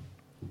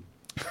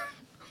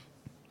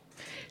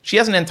 she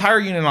has an entire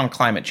unit on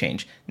climate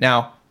change.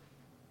 Now,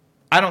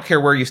 I don't care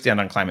where you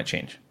stand on climate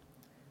change.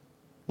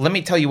 Let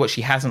me tell you what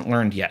she hasn't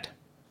learned yet.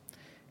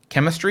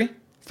 Chemistry,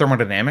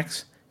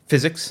 thermodynamics,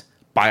 physics,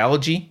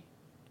 biology,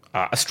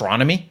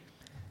 astronomy.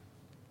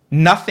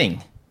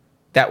 Nothing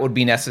that would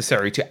be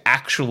necessary to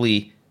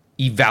actually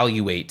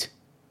evaluate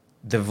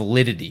the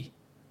validity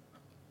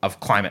of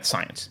climate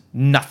science.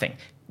 Nothing.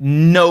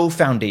 No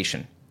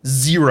foundation.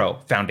 Zero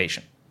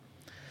foundation.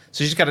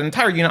 So she's got an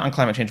entire unit on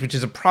climate change, which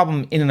is a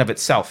problem in and of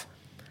itself.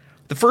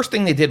 The first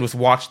thing they did was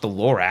watch the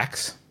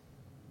Lorax.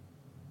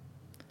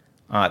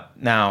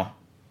 Now,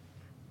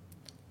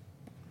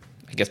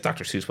 I guess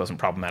Dr. Seuss wasn't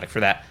problematic for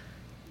that.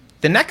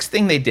 The next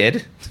thing they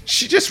did,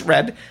 she just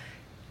read,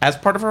 as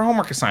part of her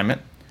homework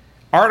assignment,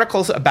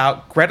 articles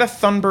about Greta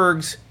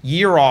Thunberg's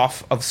year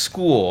off of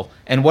school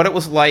and what it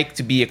was like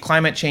to be a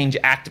climate change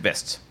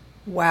activist.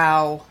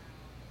 Wow.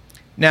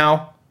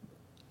 Now,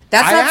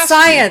 that's not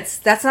science.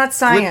 That's not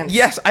science.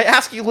 Yes, I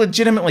ask you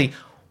legitimately,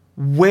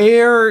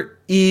 where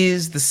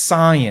is the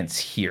science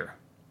here?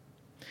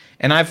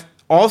 And I've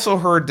also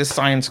heard this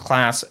science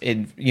class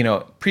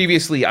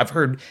previously I've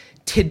heard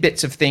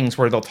tidbits of things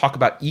where they'll talk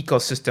about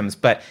ecosystems,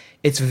 but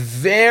it's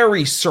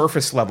very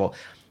surface level.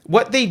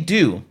 What they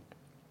do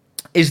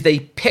is they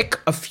pick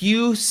a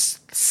few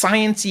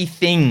sciencey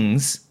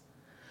things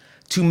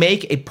to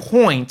make a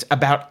point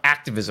about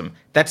activism.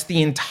 That's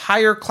the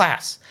entire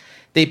class.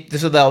 They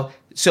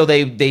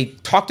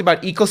talked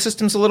about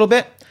ecosystems a little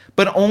bit,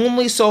 but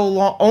only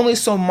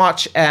so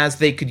much as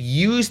they could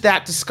use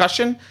that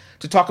discussion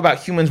to talk about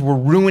humans were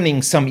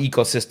ruining some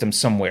ecosystem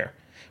somewhere.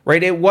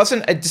 Right? It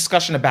wasn't a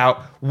discussion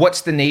about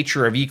what's the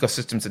nature of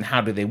ecosystems and how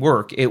do they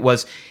work. It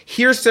was,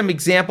 here's some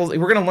examples.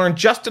 We're going to learn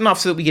just enough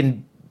so that we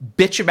can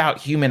bitch about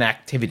human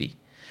activity.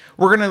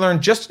 We're going to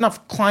learn just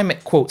enough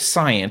climate, quote,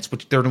 science,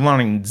 which they're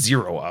learning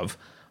zero of,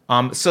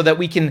 so that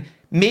we can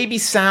maybe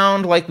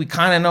sound like we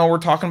kind of know what we're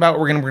talking about.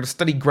 We're going to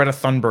study Greta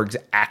Thunberg's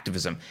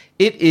activism.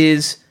 It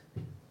is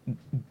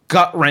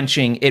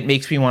gut-wrenching. It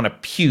makes me want to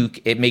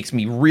puke. It makes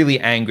me really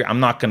angry. I'm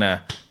not going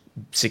to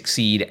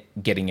succeed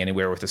getting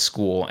anywhere with a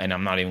school, and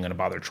I'm not even going to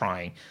bother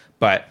trying.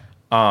 But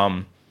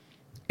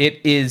it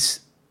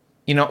is,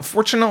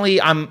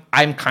 fortunately, I'm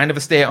kind of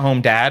a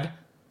stay-at-home dad,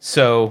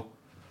 so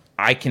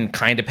I can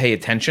kind of pay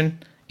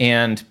attention.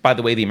 And by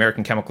the way, the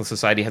American Chemical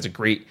Society has a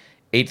great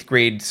 8th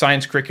grade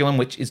science curriculum,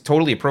 which is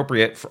totally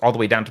appropriate for all the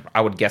way down to,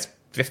 I would guess,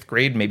 5th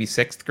grade, maybe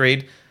 6th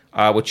grade,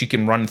 which you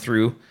can run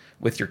through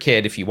with your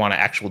kid if you want to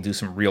actually do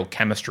some real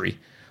chemistry.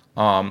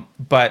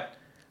 But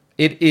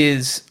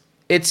it's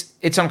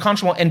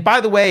unconscionable. And by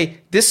the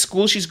way, this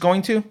school she's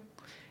going to,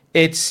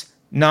 it's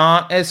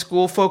not a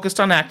school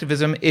focused on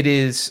activism. It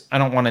is, I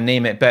don't want to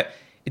name it, but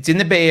it's in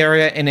the Bay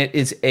Area, and it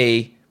is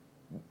a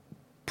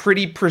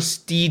pretty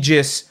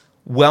prestigious,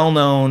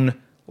 well-known,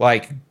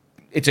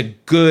 it's a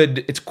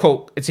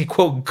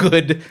quote,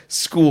 good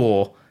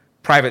school,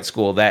 private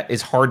school that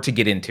is hard to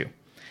get into.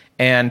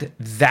 And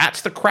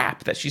that's the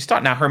crap that she's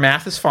taught. Now, her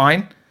math is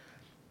fine.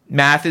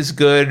 Math is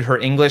good. Her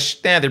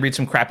English, they read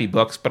some crappy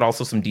books, but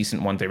also some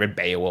decent ones. They read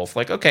Beowulf.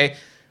 Okay.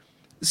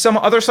 Some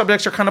other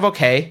subjects are kind of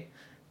okay,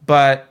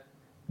 but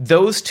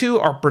those two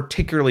are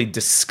particularly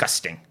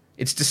disgusting.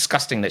 It's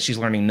disgusting that she's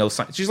learning no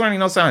science. She's learning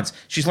no science.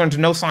 She's learned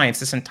no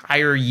science this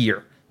entire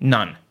year.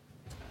 None.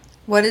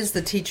 What is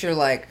the teacher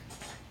like?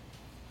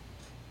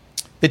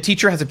 The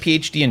teacher has a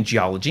PhD in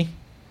geology.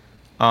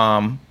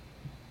 I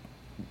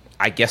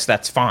guess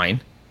that's fine.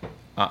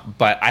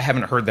 But I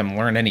haven't heard them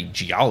learn any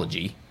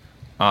geology.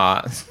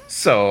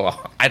 So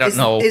I don't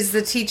know. Is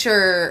the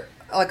teacher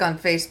on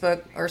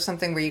Facebook or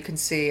something where you can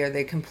see, are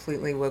they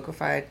completely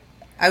wokeified?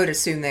 I would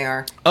assume they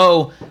are.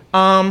 Oh,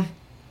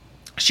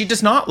 she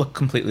does not look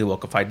completely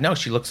wokeified. No,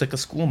 she looks like a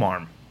school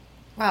marm.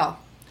 Wow.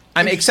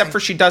 I mean, except for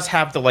she does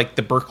have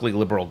the Berkeley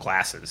liberal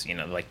glasses,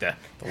 like the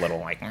little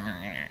like.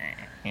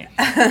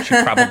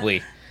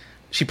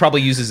 She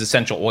probably uses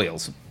essential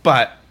oils,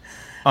 but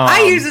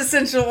I use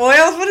essential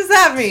oils. What does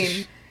that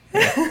mean?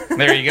 Yeah,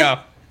 there you go.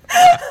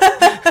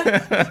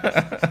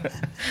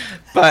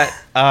 But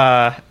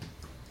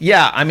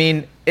yeah, I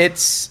mean,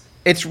 it's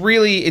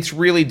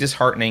really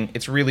disheartening.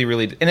 It's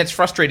really, and it's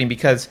frustrating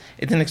because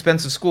it's an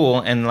expensive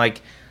school, and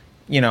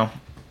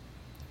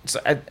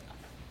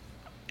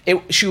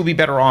she will be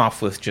better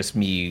off with just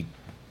me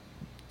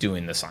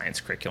doing the science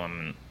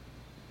curriculum.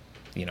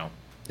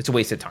 It's a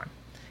waste of time.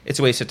 It's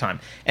a waste of time.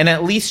 And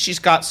at least she's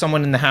got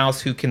someone in the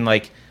house who can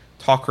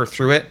talk her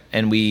through it,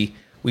 and we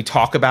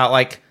talk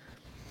about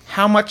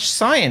how much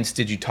science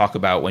did you talk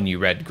about when you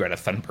read Greta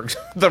Thunberg's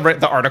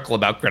the article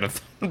about Greta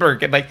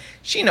Thunberg? And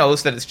she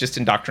knows that it's just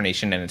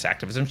indoctrination and it's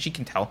activism. She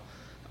can tell,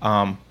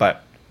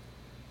 but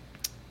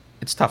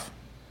it's tough.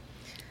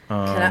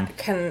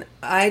 Can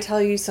I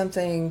tell you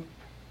something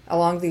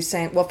along these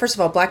same? Well, first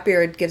of all,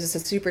 Blackbeard gives us a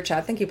super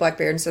chat. Thank you,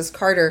 Blackbeard, and says,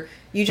 Carter,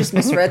 you just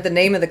misread the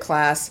name of the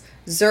class.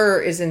 Zur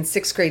is in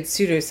 6th grade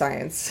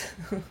pseudoscience.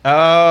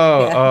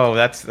 Oh,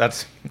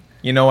 that's.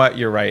 You know what?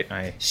 You're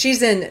right.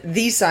 She's in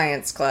the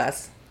science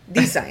class.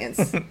 The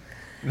science.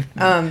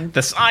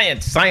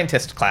 The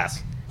scientist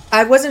class.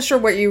 I wasn't sure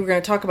what you were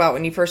going to talk about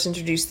when you first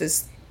introduced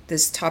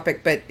this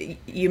topic, but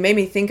you made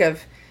me think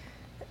of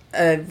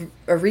a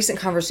recent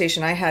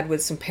conversation I had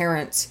with some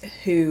parents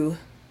who,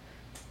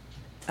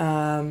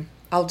 I'll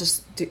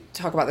just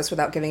talk about this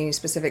without giving any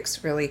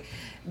specifics, really.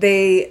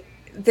 They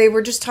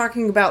were just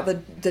talking about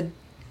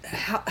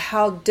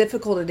how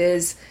difficult it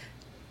is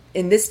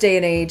in this day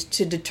and age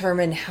to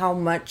determine how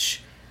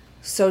much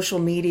social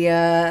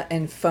media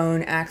and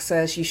phone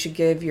access you should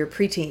give your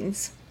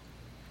preteens.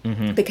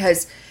 Mm-hmm.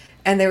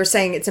 And they were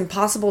saying it's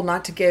impossible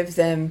not to give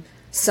them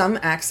some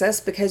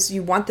access because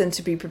you want them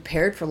to be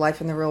prepared for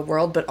life in the real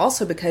world, but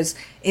also because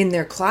in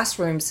their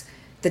classrooms,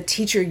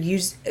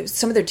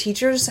 some of their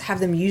teachers have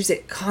them use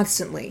it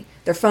constantly,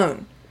 their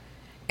phone.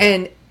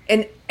 And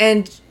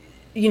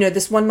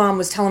this one mom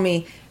was telling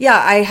me,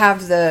 yeah, I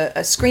have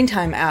a screen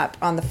time app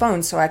on the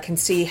phone so I can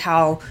see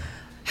how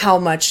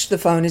much the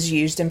phone is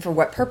used and for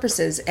what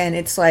purposes. And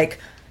it's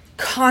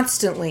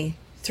constantly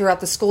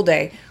throughout the school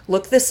day,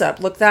 look this up,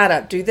 look that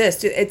up, do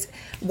this.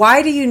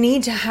 Why do you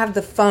need to have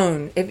the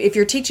phone? If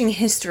you're teaching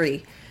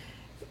history,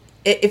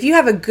 if you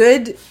have a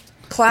good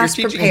class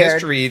you're teaching prepared,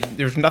 history,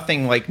 there's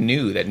nothing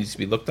new that needs to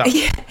be looked up.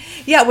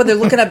 Yeah, well, they're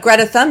looking up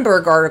Greta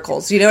Thunberg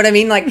articles. You know what I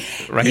mean?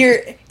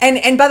 Right.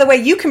 And by the way,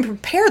 you can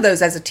prepare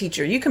those as a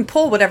teacher. You can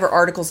pull whatever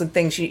articles and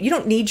things. You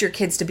don't need your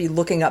kids to be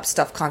looking up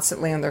stuff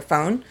constantly on their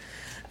phone.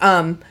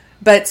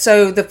 But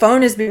so the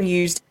phone has been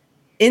used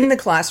in the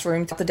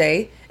classroom throughout the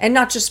day, and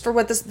not just for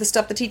what the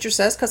stuff the teacher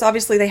says, because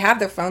obviously they have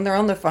their phone, they're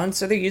on their phone,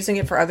 so they're using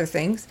it for other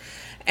things.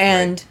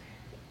 And right.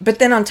 But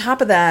then on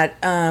top of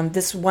that,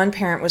 this one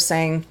parent was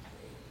saying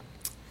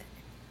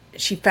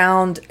she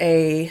found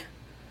a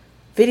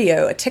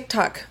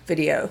TikTok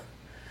video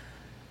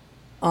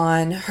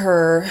on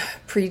her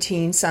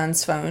preteen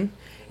son's phone,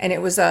 and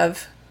it was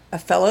of a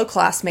fellow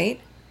classmate.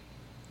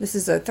 This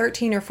is a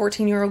 13 or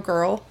 14-year-old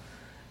girl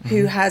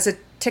who has a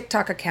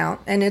TikTok account,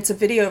 and it's a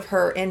video of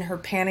her in her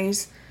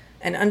panties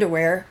and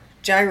underwear,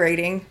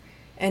 gyrating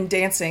and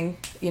dancing,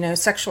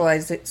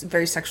 it's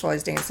very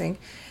sexualized dancing.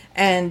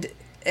 And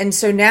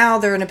so now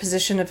they're in a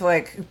position of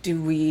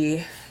do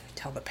we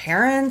tell the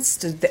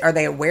parents? Are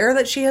they aware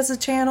that she has a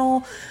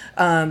channel?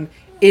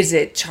 Is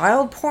it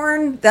child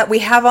porn that we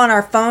have on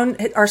our phone,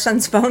 our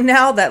son's phone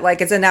now, that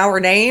it's in our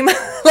name,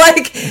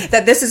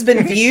 that this has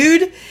been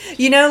viewed?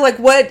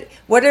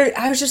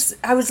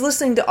 I was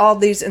listening to all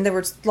these, and there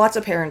were lots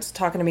of parents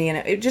talking to me, and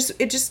I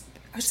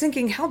was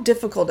thinking how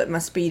difficult it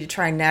must be to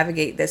try and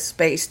navigate this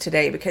space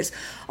today, because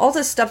all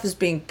this stuff is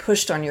being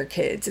pushed on your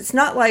kids. It's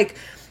not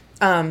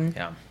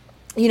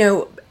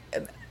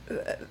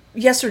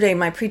yesterday,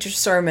 my preacher's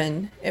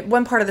sermon, at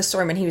one part of the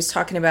sermon, he was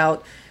talking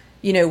about,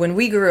 when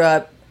we grew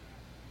up,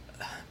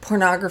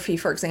 pornography,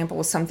 for example,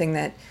 was something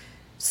that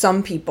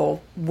some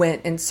people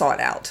went and sought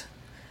out.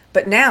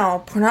 But now,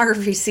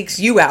 pornography seeks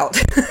you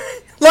out.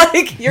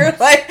 You're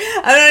I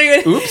don't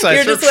even... Oops,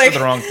 I searched for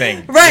the wrong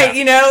thing. Right,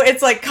 yeah.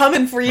 It's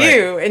coming for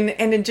you. And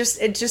it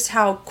just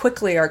how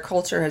quickly our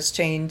culture has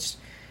changed.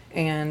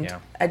 And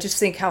I just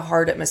think how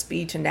hard it must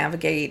be to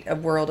navigate a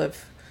world of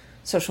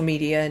social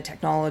media and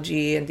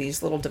technology and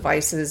these little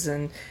devices,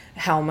 and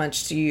how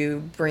much do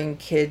you bring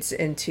kids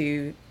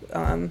into...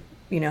 how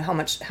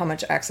much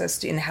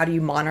access and how do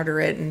you monitor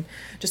it, and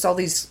just all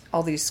these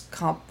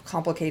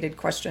complicated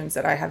questions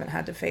that I haven't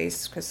had to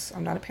face because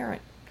I'm not a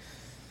parent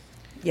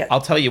yet.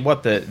 I'll tell you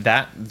what,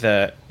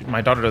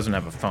 my daughter doesn't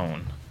have a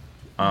phone,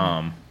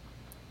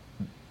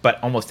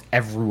 but almost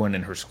everyone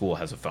in her school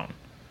has a phone.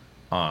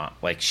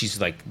 She's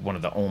one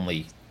of the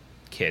only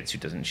kids who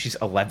doesn't. She's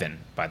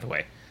 11, by the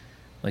way.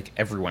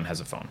 Everyone has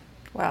a phone.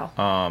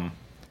 Wow.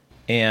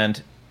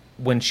 And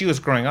when she was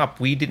growing up,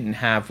 we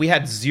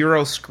had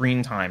zero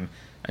screen time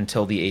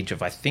until the age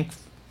of, I think,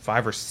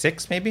 5 or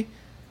 6, maybe.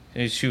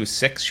 she was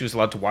 6, she was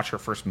allowed to watch her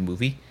first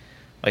movie.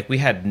 Like, we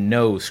had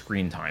no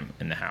screen time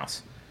in the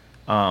house.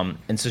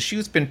 And so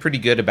she's been pretty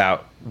good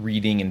about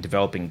reading and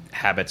developing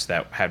habits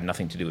that have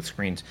nothing to do with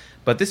screens.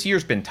 But this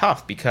year's been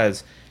tough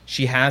because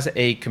she has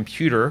a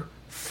computer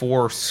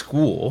for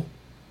school,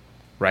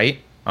 right?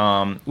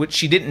 Which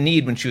she didn't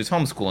need when she was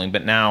homeschooling,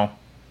 but now,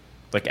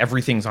 like,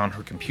 everything's on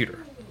her computer.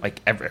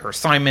 Like, her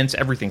assignments,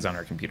 everything's on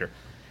her computer.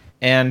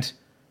 And,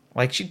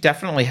 like, she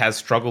definitely has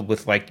struggled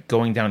with, like,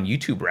 going down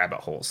YouTube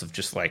rabbit holes of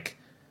just, like,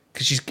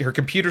 because her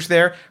computer's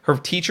there. Her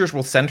teachers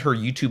will send her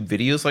YouTube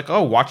videos like,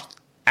 oh, watch,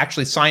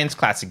 actually science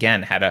class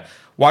again had a,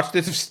 watch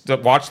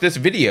this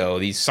video.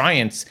 The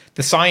science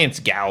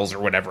gals or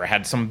whatever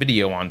had some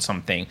video on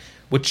something,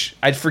 which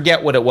I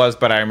forget what it was,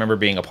 but I remember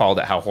being appalled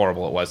at how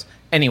horrible it was.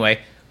 Anyway,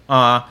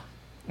 but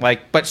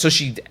so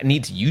she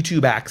needs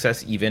YouTube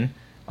access even.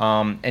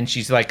 And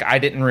she's like, I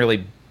didn't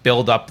really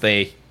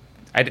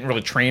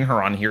train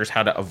her on here's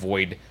how to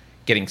avoid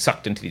getting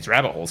sucked into these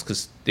rabbit holes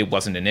because it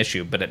wasn't an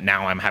issue, but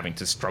now I'm having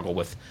to struggle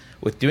with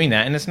doing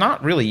that. And it's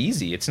not really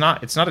easy. It's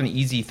not an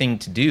easy thing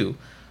to do.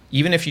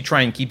 Even if you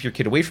try and keep your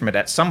kid away from it,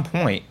 at some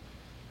point,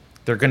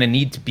 they're going to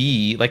need to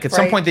be, like, at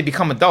some point they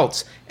become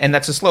adults, and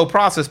that's a slow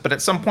process, but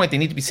at some point they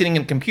need to be sitting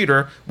in a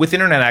computer with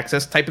internet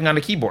access, typing on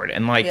a keyboard.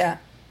 And, like,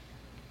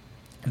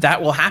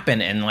 that will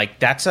happen. And, like,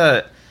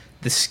 the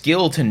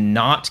skill to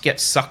not get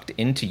sucked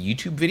into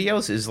YouTube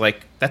videos is,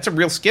 like, that's a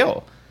real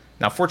skill.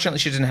 Now, fortunately,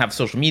 she doesn't have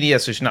social media,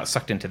 so she's not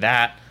sucked into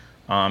that.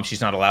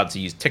 She's not allowed to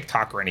use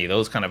TikTok or any of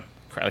those kind of,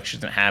 like, she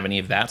doesn't have any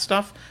of that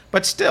stuff.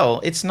 But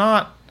still, it's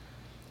not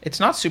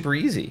super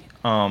easy.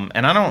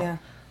 And I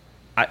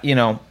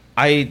don't,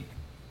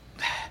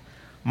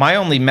 my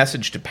only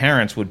message to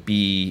parents would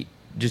be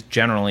just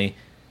generally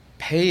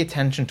pay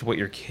attention to what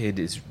your kid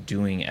is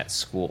doing at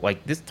school.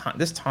 Like, this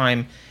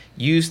time,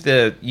 use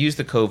the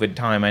COVID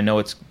time. I know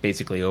it's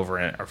basically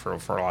over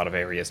for a lot of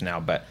areas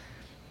now, but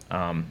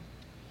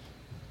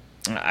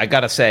I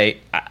gotta say,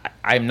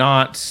 I'm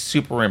not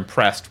super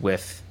impressed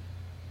with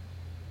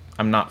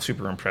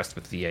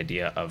the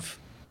idea of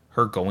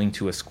her going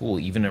to a school,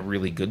 even a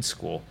really good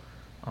school,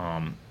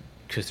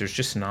 because there's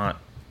just not.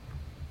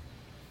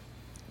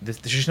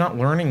 She's not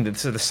learning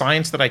the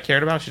science that I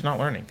cared about. She's not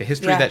learning the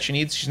history that she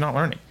needs. She's not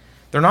learning.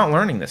 They're not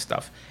learning this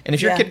stuff. And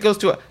if your kid goes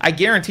to I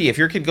guarantee, if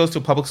your kid goes to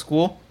a public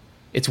school,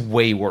 it's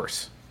way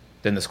worse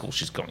than the school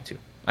she's going to.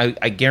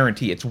 I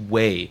guarantee it's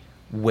way,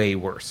 way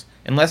worse.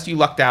 Unless you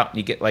lucked out and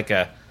you get, like,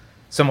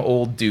 some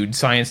old dude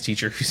science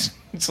teacher who's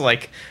it's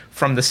like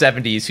from the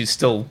 70s who's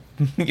still,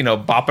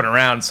 bopping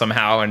around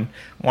somehow and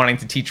wanting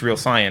to teach real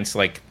science.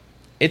 Like,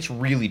 it's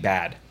really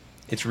bad.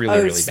 It's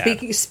really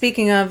bad.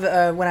 Speaking of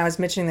when I was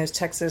mentioning those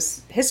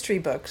Texas history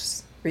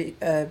books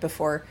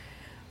before,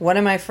 one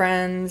of my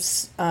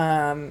friends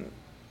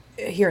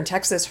here in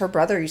Texas, her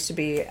brother used to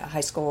be a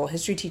high school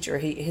history teacher.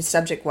 His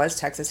subject was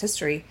Texas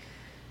history,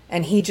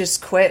 and he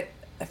just quit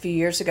a few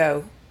years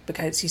ago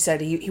because he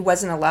said he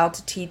wasn't allowed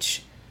to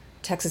teach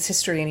Texas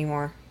history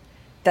anymore,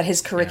 that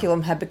his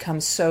curriculum had become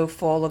so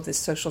full of this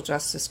social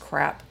justice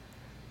crap.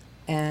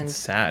 And it's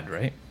sad,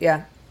 right?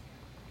 Yeah.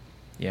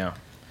 Yeah.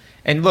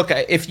 And look,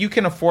 if you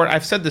can afford,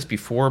 I've said this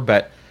before,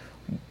 but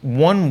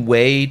one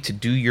way to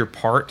do your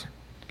part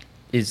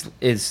is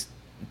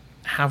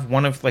have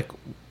one of, like,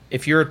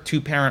 if you're a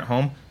 2-parent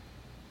home,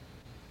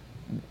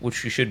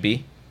 which you should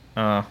be,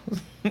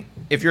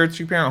 if you're a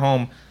 2-parent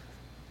home,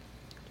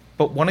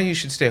 but one of you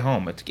should stay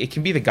home. It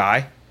can be the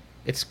guy.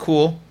 It's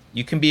cool.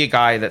 You can be a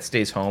guy that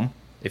stays home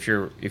if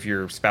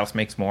your spouse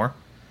makes more,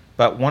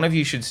 but one of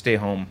you should stay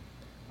home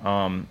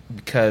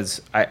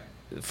because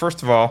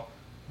first of all,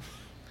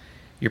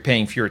 you're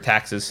paying fewer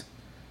taxes.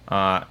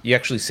 You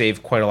actually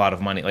save quite a lot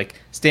of money. Like,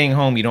 staying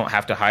home, you don't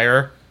have to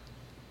hire.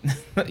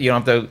 You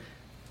don't have to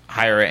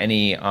hire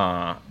any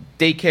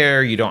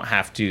daycare. You don't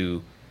have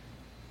to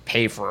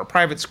pay for a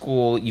private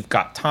school. You've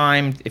got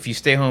time. If you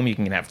stay home, you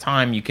can have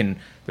time.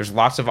 There's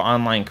lots of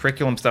online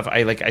curriculum stuff.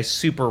 I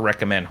super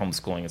recommend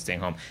homeschooling and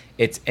staying home.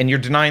 And you're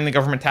denying the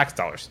government tax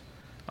dollars,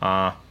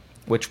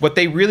 which what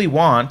they really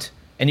want.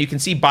 And you can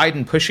see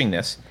Biden pushing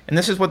this, and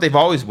this is what they've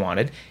always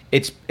wanted.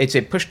 It's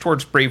a push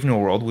towards Brave New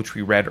World, which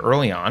we read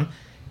early on.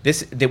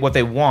 What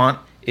they want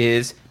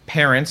is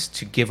parents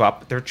to give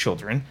up their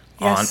children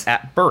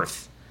at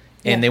birth,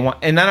 and they want.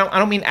 And I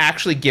don't mean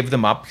actually give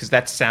them up because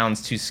that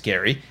sounds too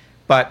scary,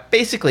 but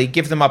basically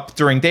give them up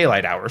during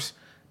daylight hours.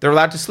 They're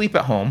allowed to sleep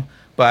at home,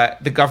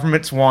 but the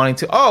government's wanting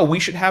to.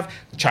 We should have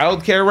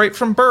childcare right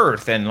from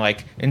birth and,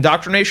 like,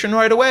 indoctrination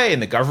right away,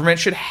 and the government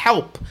should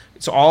help.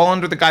 It's all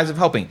under the guise of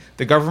helping.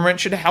 The government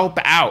should help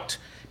out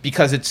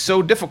because it's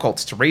so difficult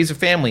to raise a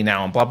family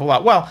now and blah, blah,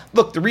 blah. Well,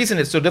 look, the reason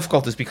it's so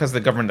difficult is because of the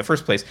government in the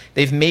first place.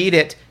 They've made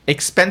it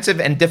expensive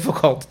and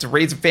difficult to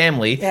raise a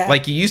family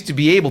like you used to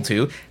be able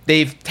to.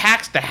 They've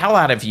taxed the hell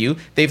out of you.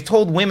 They've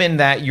told women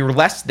that you're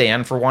less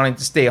than for wanting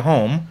to stay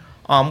home,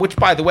 which,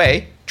 by the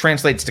way,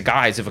 translates to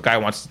guys. If a guy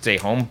wants to stay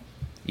home,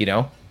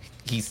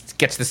 he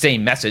gets the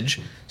same message.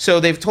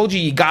 So they've told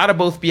you got to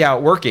both be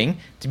out working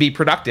to be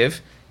productive,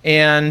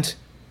 and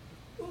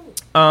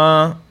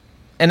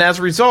And as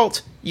a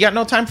result, you got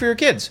no time for your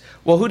kids.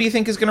 Well, who do you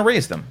think is going to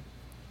raise them?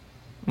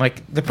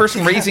 Like, the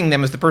person raising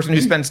them is the person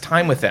who spends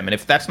time with them. And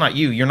if that's not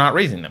you, you're not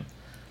raising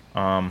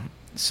them.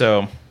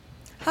 So...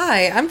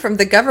 Hi, I'm from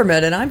the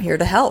government, and I'm here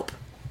to help.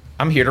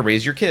 I'm here to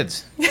raise your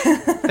kids.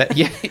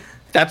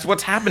 That's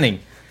what's happening.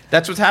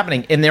 That's what's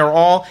happening. And they're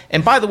all...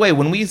 And by the way,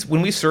 when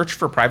we search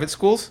for private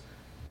schools,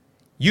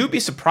 you'd be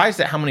surprised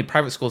at how many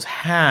private schools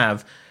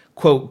have,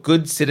 quote,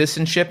 good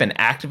citizenship and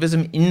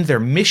activism in their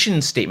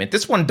mission statement.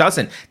 This one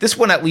doesn't. This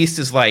one at least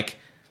is like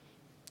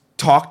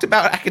talked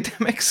about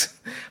academics,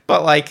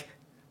 but like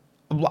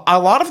a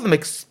lot of them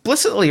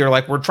explicitly are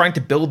like, we're trying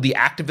to build the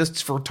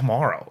activists for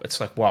tomorrow.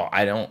 It's like, well,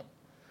 I don't...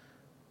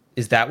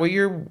 Is that why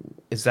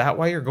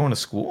you're going to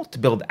school, to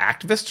build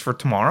activists for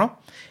tomorrow?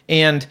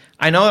 And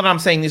I know that I'm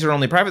saying these are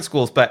only private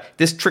schools, but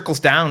this trickles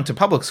down to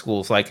public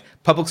schools. Like,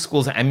 public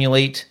schools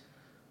emulate,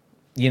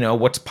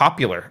 what's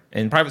popular.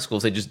 In private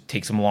schools, it just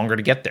takes them longer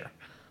to get there.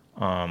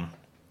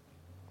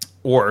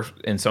 Or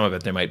in some of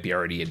it, they might be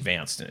already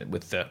advanced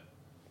with the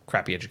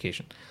crappy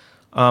education.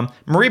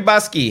 Marie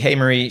Busky, hey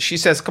Marie, she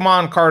says, come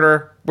on,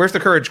 Carter. Where's the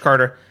courage,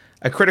 Carter?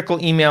 A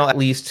critical email, at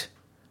least.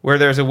 Where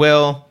there's a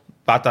will, ...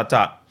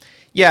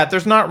 Yeah,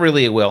 there's not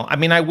really a will. I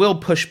mean, I will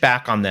push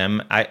back on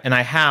them, and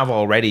I have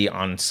already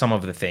on some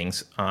of the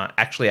things.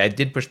 Actually, I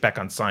did push back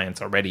on science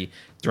already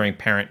during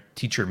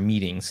parent-teacher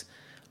meetings,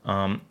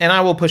 and I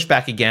will push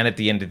back again at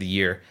the end of the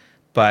year.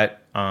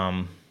 But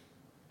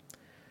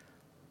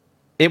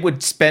it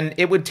would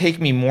take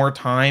me more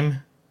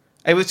time.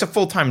 It was a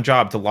full-time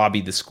job to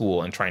lobby the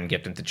school and try and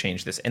get them to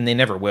change this, and they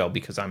never will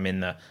because I'm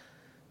in the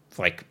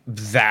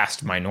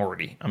vast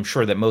minority. I'm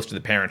sure that most of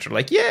the parents are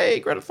like,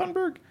 "Yay, Greta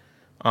Thunberg."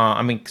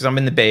 Because I'm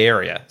in the Bay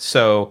Area.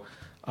 So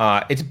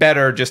it's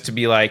better just to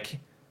be like,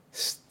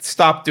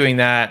 stop doing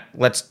that.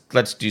 Let's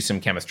do some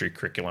chemistry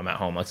curriculum at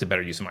home. That's a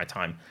better use of my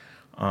time.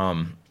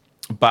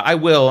 But I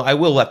will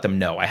let them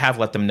know. I have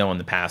let them know in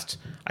the past.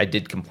 I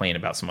did complain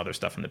about some other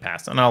stuff in the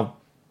past. And I'll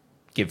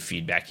give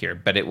feedback here.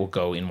 But it will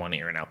go in one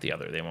ear and out the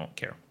other. They won't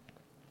care.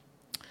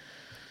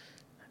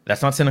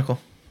 That's not cynical.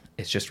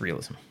 It's just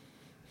realism.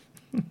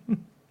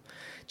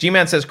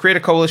 G-Man says, create a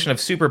coalition of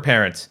super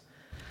parents.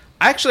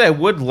 Actually, I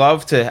would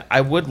love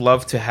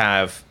to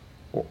have,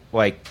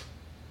 like,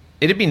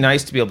 it'd be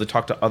nice to be able to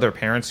talk to other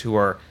parents who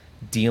are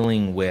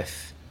dealing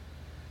with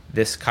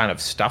this kind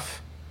of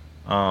stuff.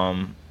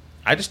 I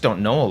just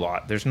don't know a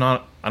lot. I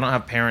don't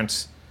have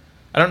parents.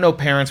 I don't know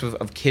parents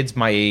of kids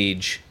my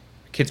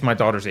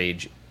daughter's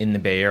age in the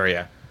Bay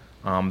Area.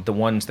 The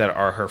ones that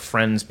are her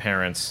friends'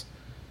 parents,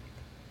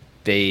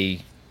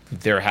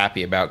 they're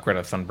happy about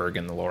Greta Thunberg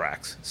and the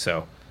Lorax.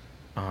 So,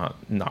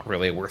 not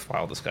really a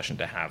worthwhile discussion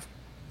to have.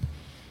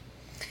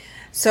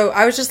 So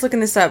I was just looking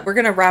this up. We're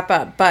going to wrap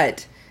up,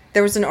 but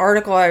there was an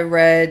article I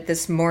read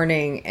this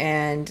morning,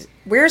 and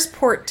where's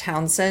Port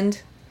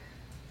Townsend?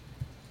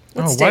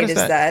 What state is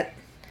that?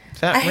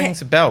 That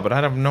rings a bell, but I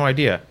have no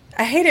idea.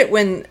 I hate it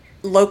when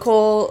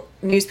local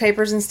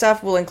newspapers and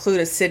stuff will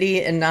include a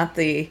city and not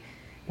the...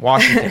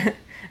 Washington.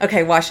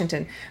 Okay,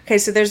 Washington. Okay,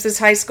 so there's this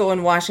high school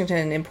in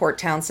Washington in Port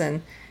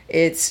Townsend.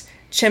 It's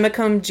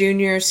Chimacum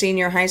Junior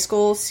Senior High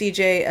School,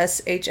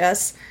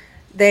 CJSHS.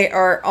 They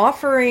are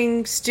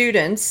offering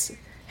students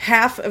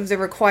half of the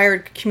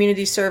required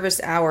community service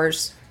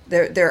hours,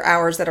 their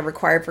hours that are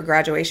required for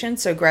graduation,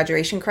 so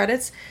graduation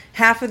credits,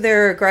 half of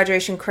their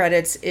graduation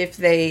credits if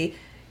they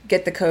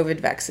get the COVID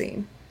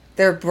vaccine.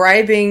 They're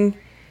bribing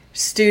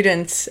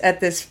students at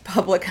this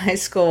public high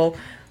school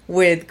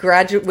with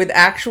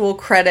actual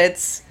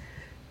credits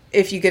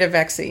if you get a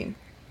vaccine.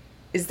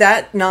 Is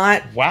that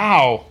not...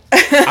 Wow.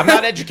 I'm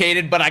not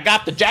educated, but I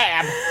got the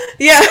jab.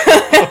 Yeah.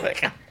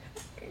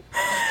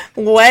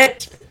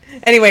 What?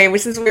 Anyway,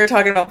 since we were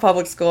talking about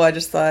public school, I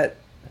just thought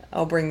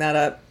I'll bring that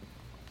up.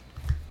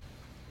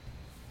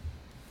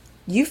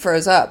 You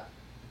froze up.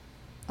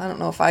 I don't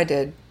know if I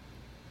did.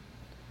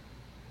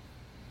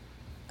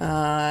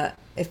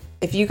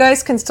 If you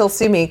guys can still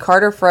see me,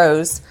 Carter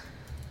froze.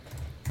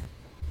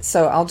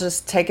 So I'll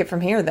just take it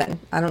from here then.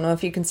 I don't know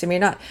if you can see me or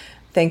not.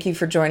 Thank you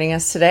for joining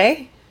us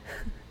today.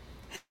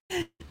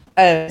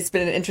 It's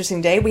been an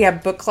interesting day. We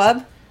have book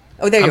club.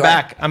 Oh, there you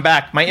are. I'm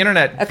back. My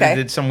internet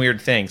did some weird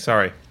thing.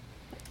 Sorry.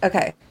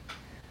 Okay.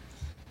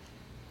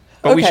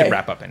 But we should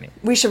wrap up anyway.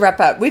 We should wrap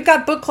up. We've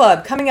got book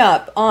club coming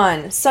up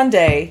on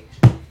Sunday,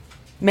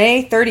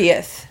 May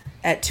 30th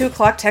at 2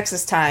 o'clock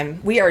Texas time.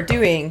 We are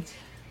doing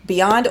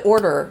Beyond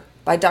Order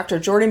by Dr.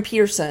 Jordan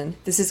Peterson.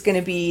 This is going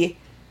to be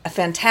a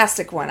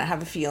fantastic one, I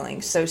have a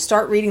feeling. So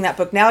start reading that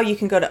book now. You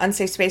can go to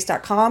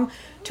unsafespace.com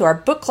to our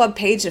book club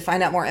page to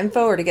find out more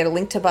info or to get a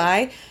link to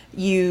buy.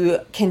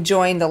 You can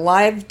join the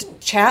live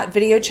chat,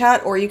 video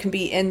chat, or you can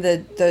be in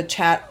the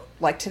chat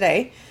like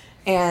today.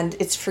 And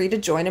it's free to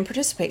join and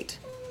participate.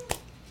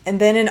 And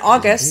then in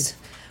August,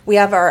 we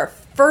have our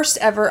first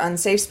ever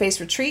Unsafe Space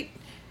retreat.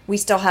 We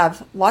still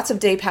have lots of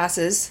day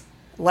passes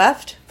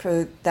left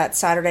for that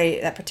Saturday,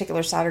 that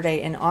particular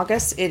Saturday in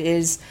August. It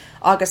is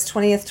August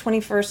 20th,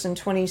 21st, and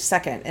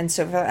 22nd. And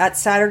so for that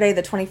Saturday,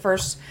 the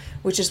 21st,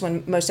 which is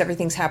when most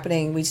everything's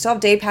happening, we still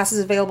have day passes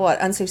available at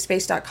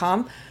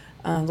unsafespace.com.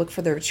 Look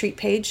for the retreat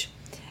page.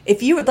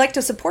 If you would like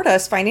to support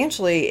us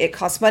financially, it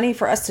costs money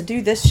for us to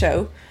do this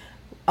show.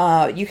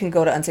 You can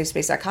go to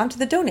unsafespace.com to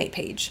the donate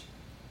page.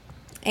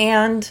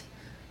 And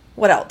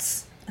what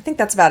else? I think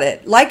that's about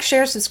it. Like,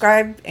 share,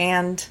 subscribe,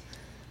 and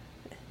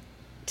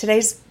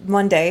today's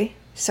Monday,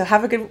 so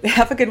have a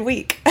good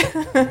week.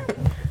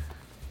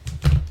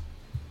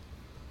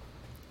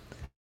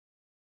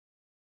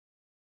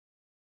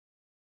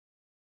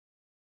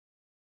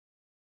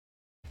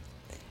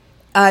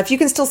 If you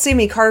can still see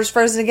me, Carter's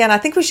frozen again. I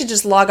think we should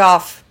just log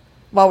off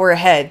while we're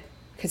ahead,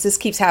 because this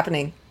keeps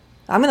happening.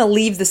 I'm going to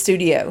leave the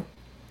studio.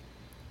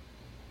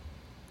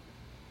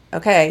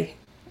 Okay,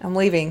 I'm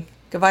leaving.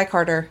 Goodbye,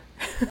 Carter.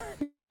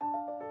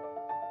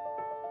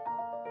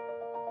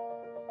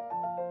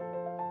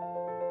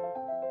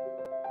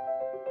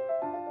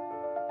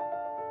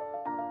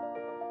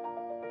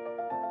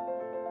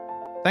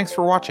 Thanks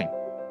for watching.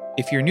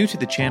 If you're new to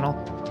the channel,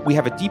 we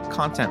have a deep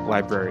content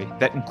library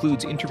that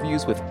includes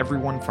interviews with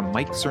everyone from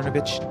Mike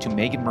Cernovich to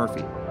Megan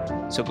Murphy,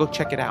 so go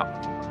check it out.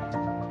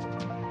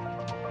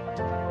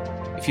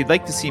 If you'd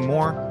like to see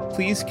more,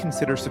 please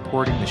consider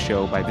supporting the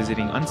show by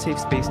visiting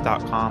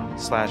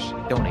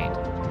unsafespace.com/donate.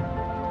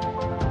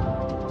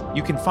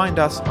 You can find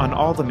us on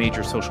all the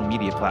major social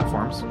media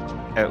platforms,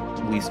 at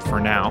least for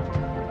now,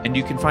 and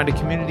you can find a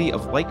community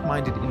of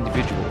like-minded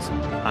individuals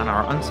on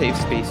our Unsafe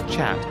Space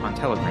chat on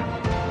Telegram.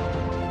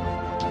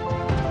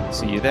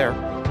 See you there.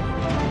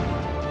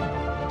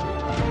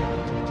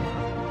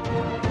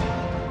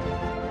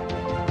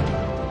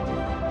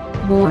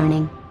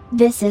 Warning.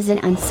 This is an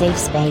unsafe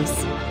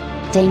space.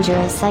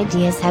 Dangerous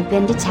ideas have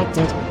been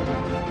detected.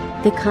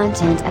 The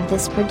content of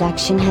this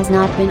production has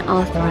not been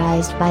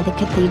authorized by the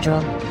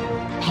Cathedral.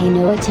 Pay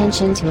no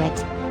attention to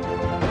it.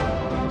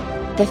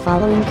 The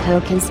following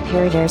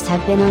co-conspirators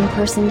have been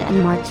unpersoned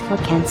and marked for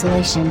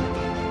cancellation.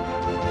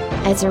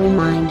 As a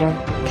reminder,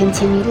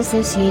 continued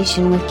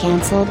association with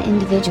cancelled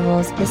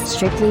individuals is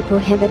strictly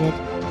prohibited.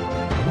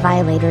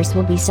 Violators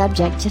will be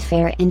subject to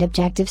fair and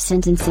objective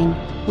sentencing,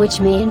 which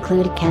may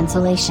include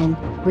cancellation,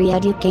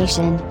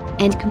 re-education,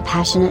 and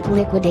compassionate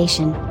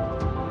liquidation.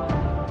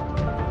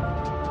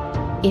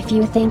 If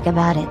you think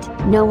about it,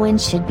 no one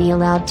should be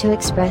allowed to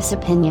express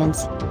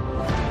opinions.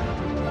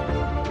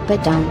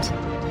 But don't.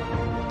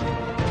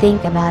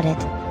 Think about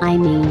it, I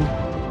mean.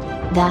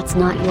 That's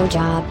not your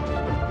job.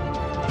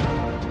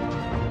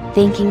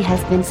 Thinking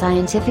has been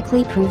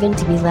scientifically proven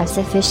to be less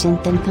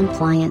efficient than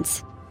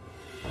compliance.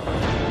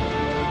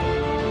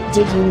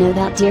 Did you know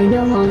that deer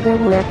no longer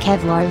wear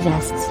Kevlar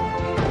vests?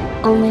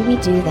 Only we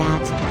do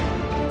that.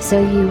 So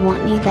you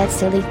won't need that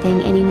silly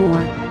thing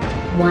anymore.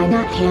 Why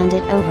not hand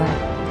it over?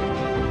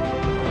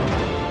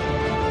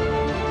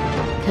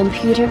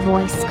 Computer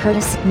voice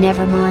Curtis.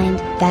 Never mind,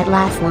 that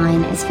last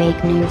line is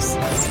fake news.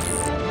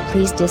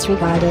 Please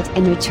disregard it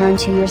and return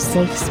to your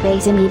safe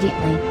space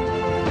immediately.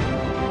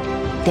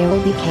 There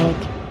will be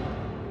cake.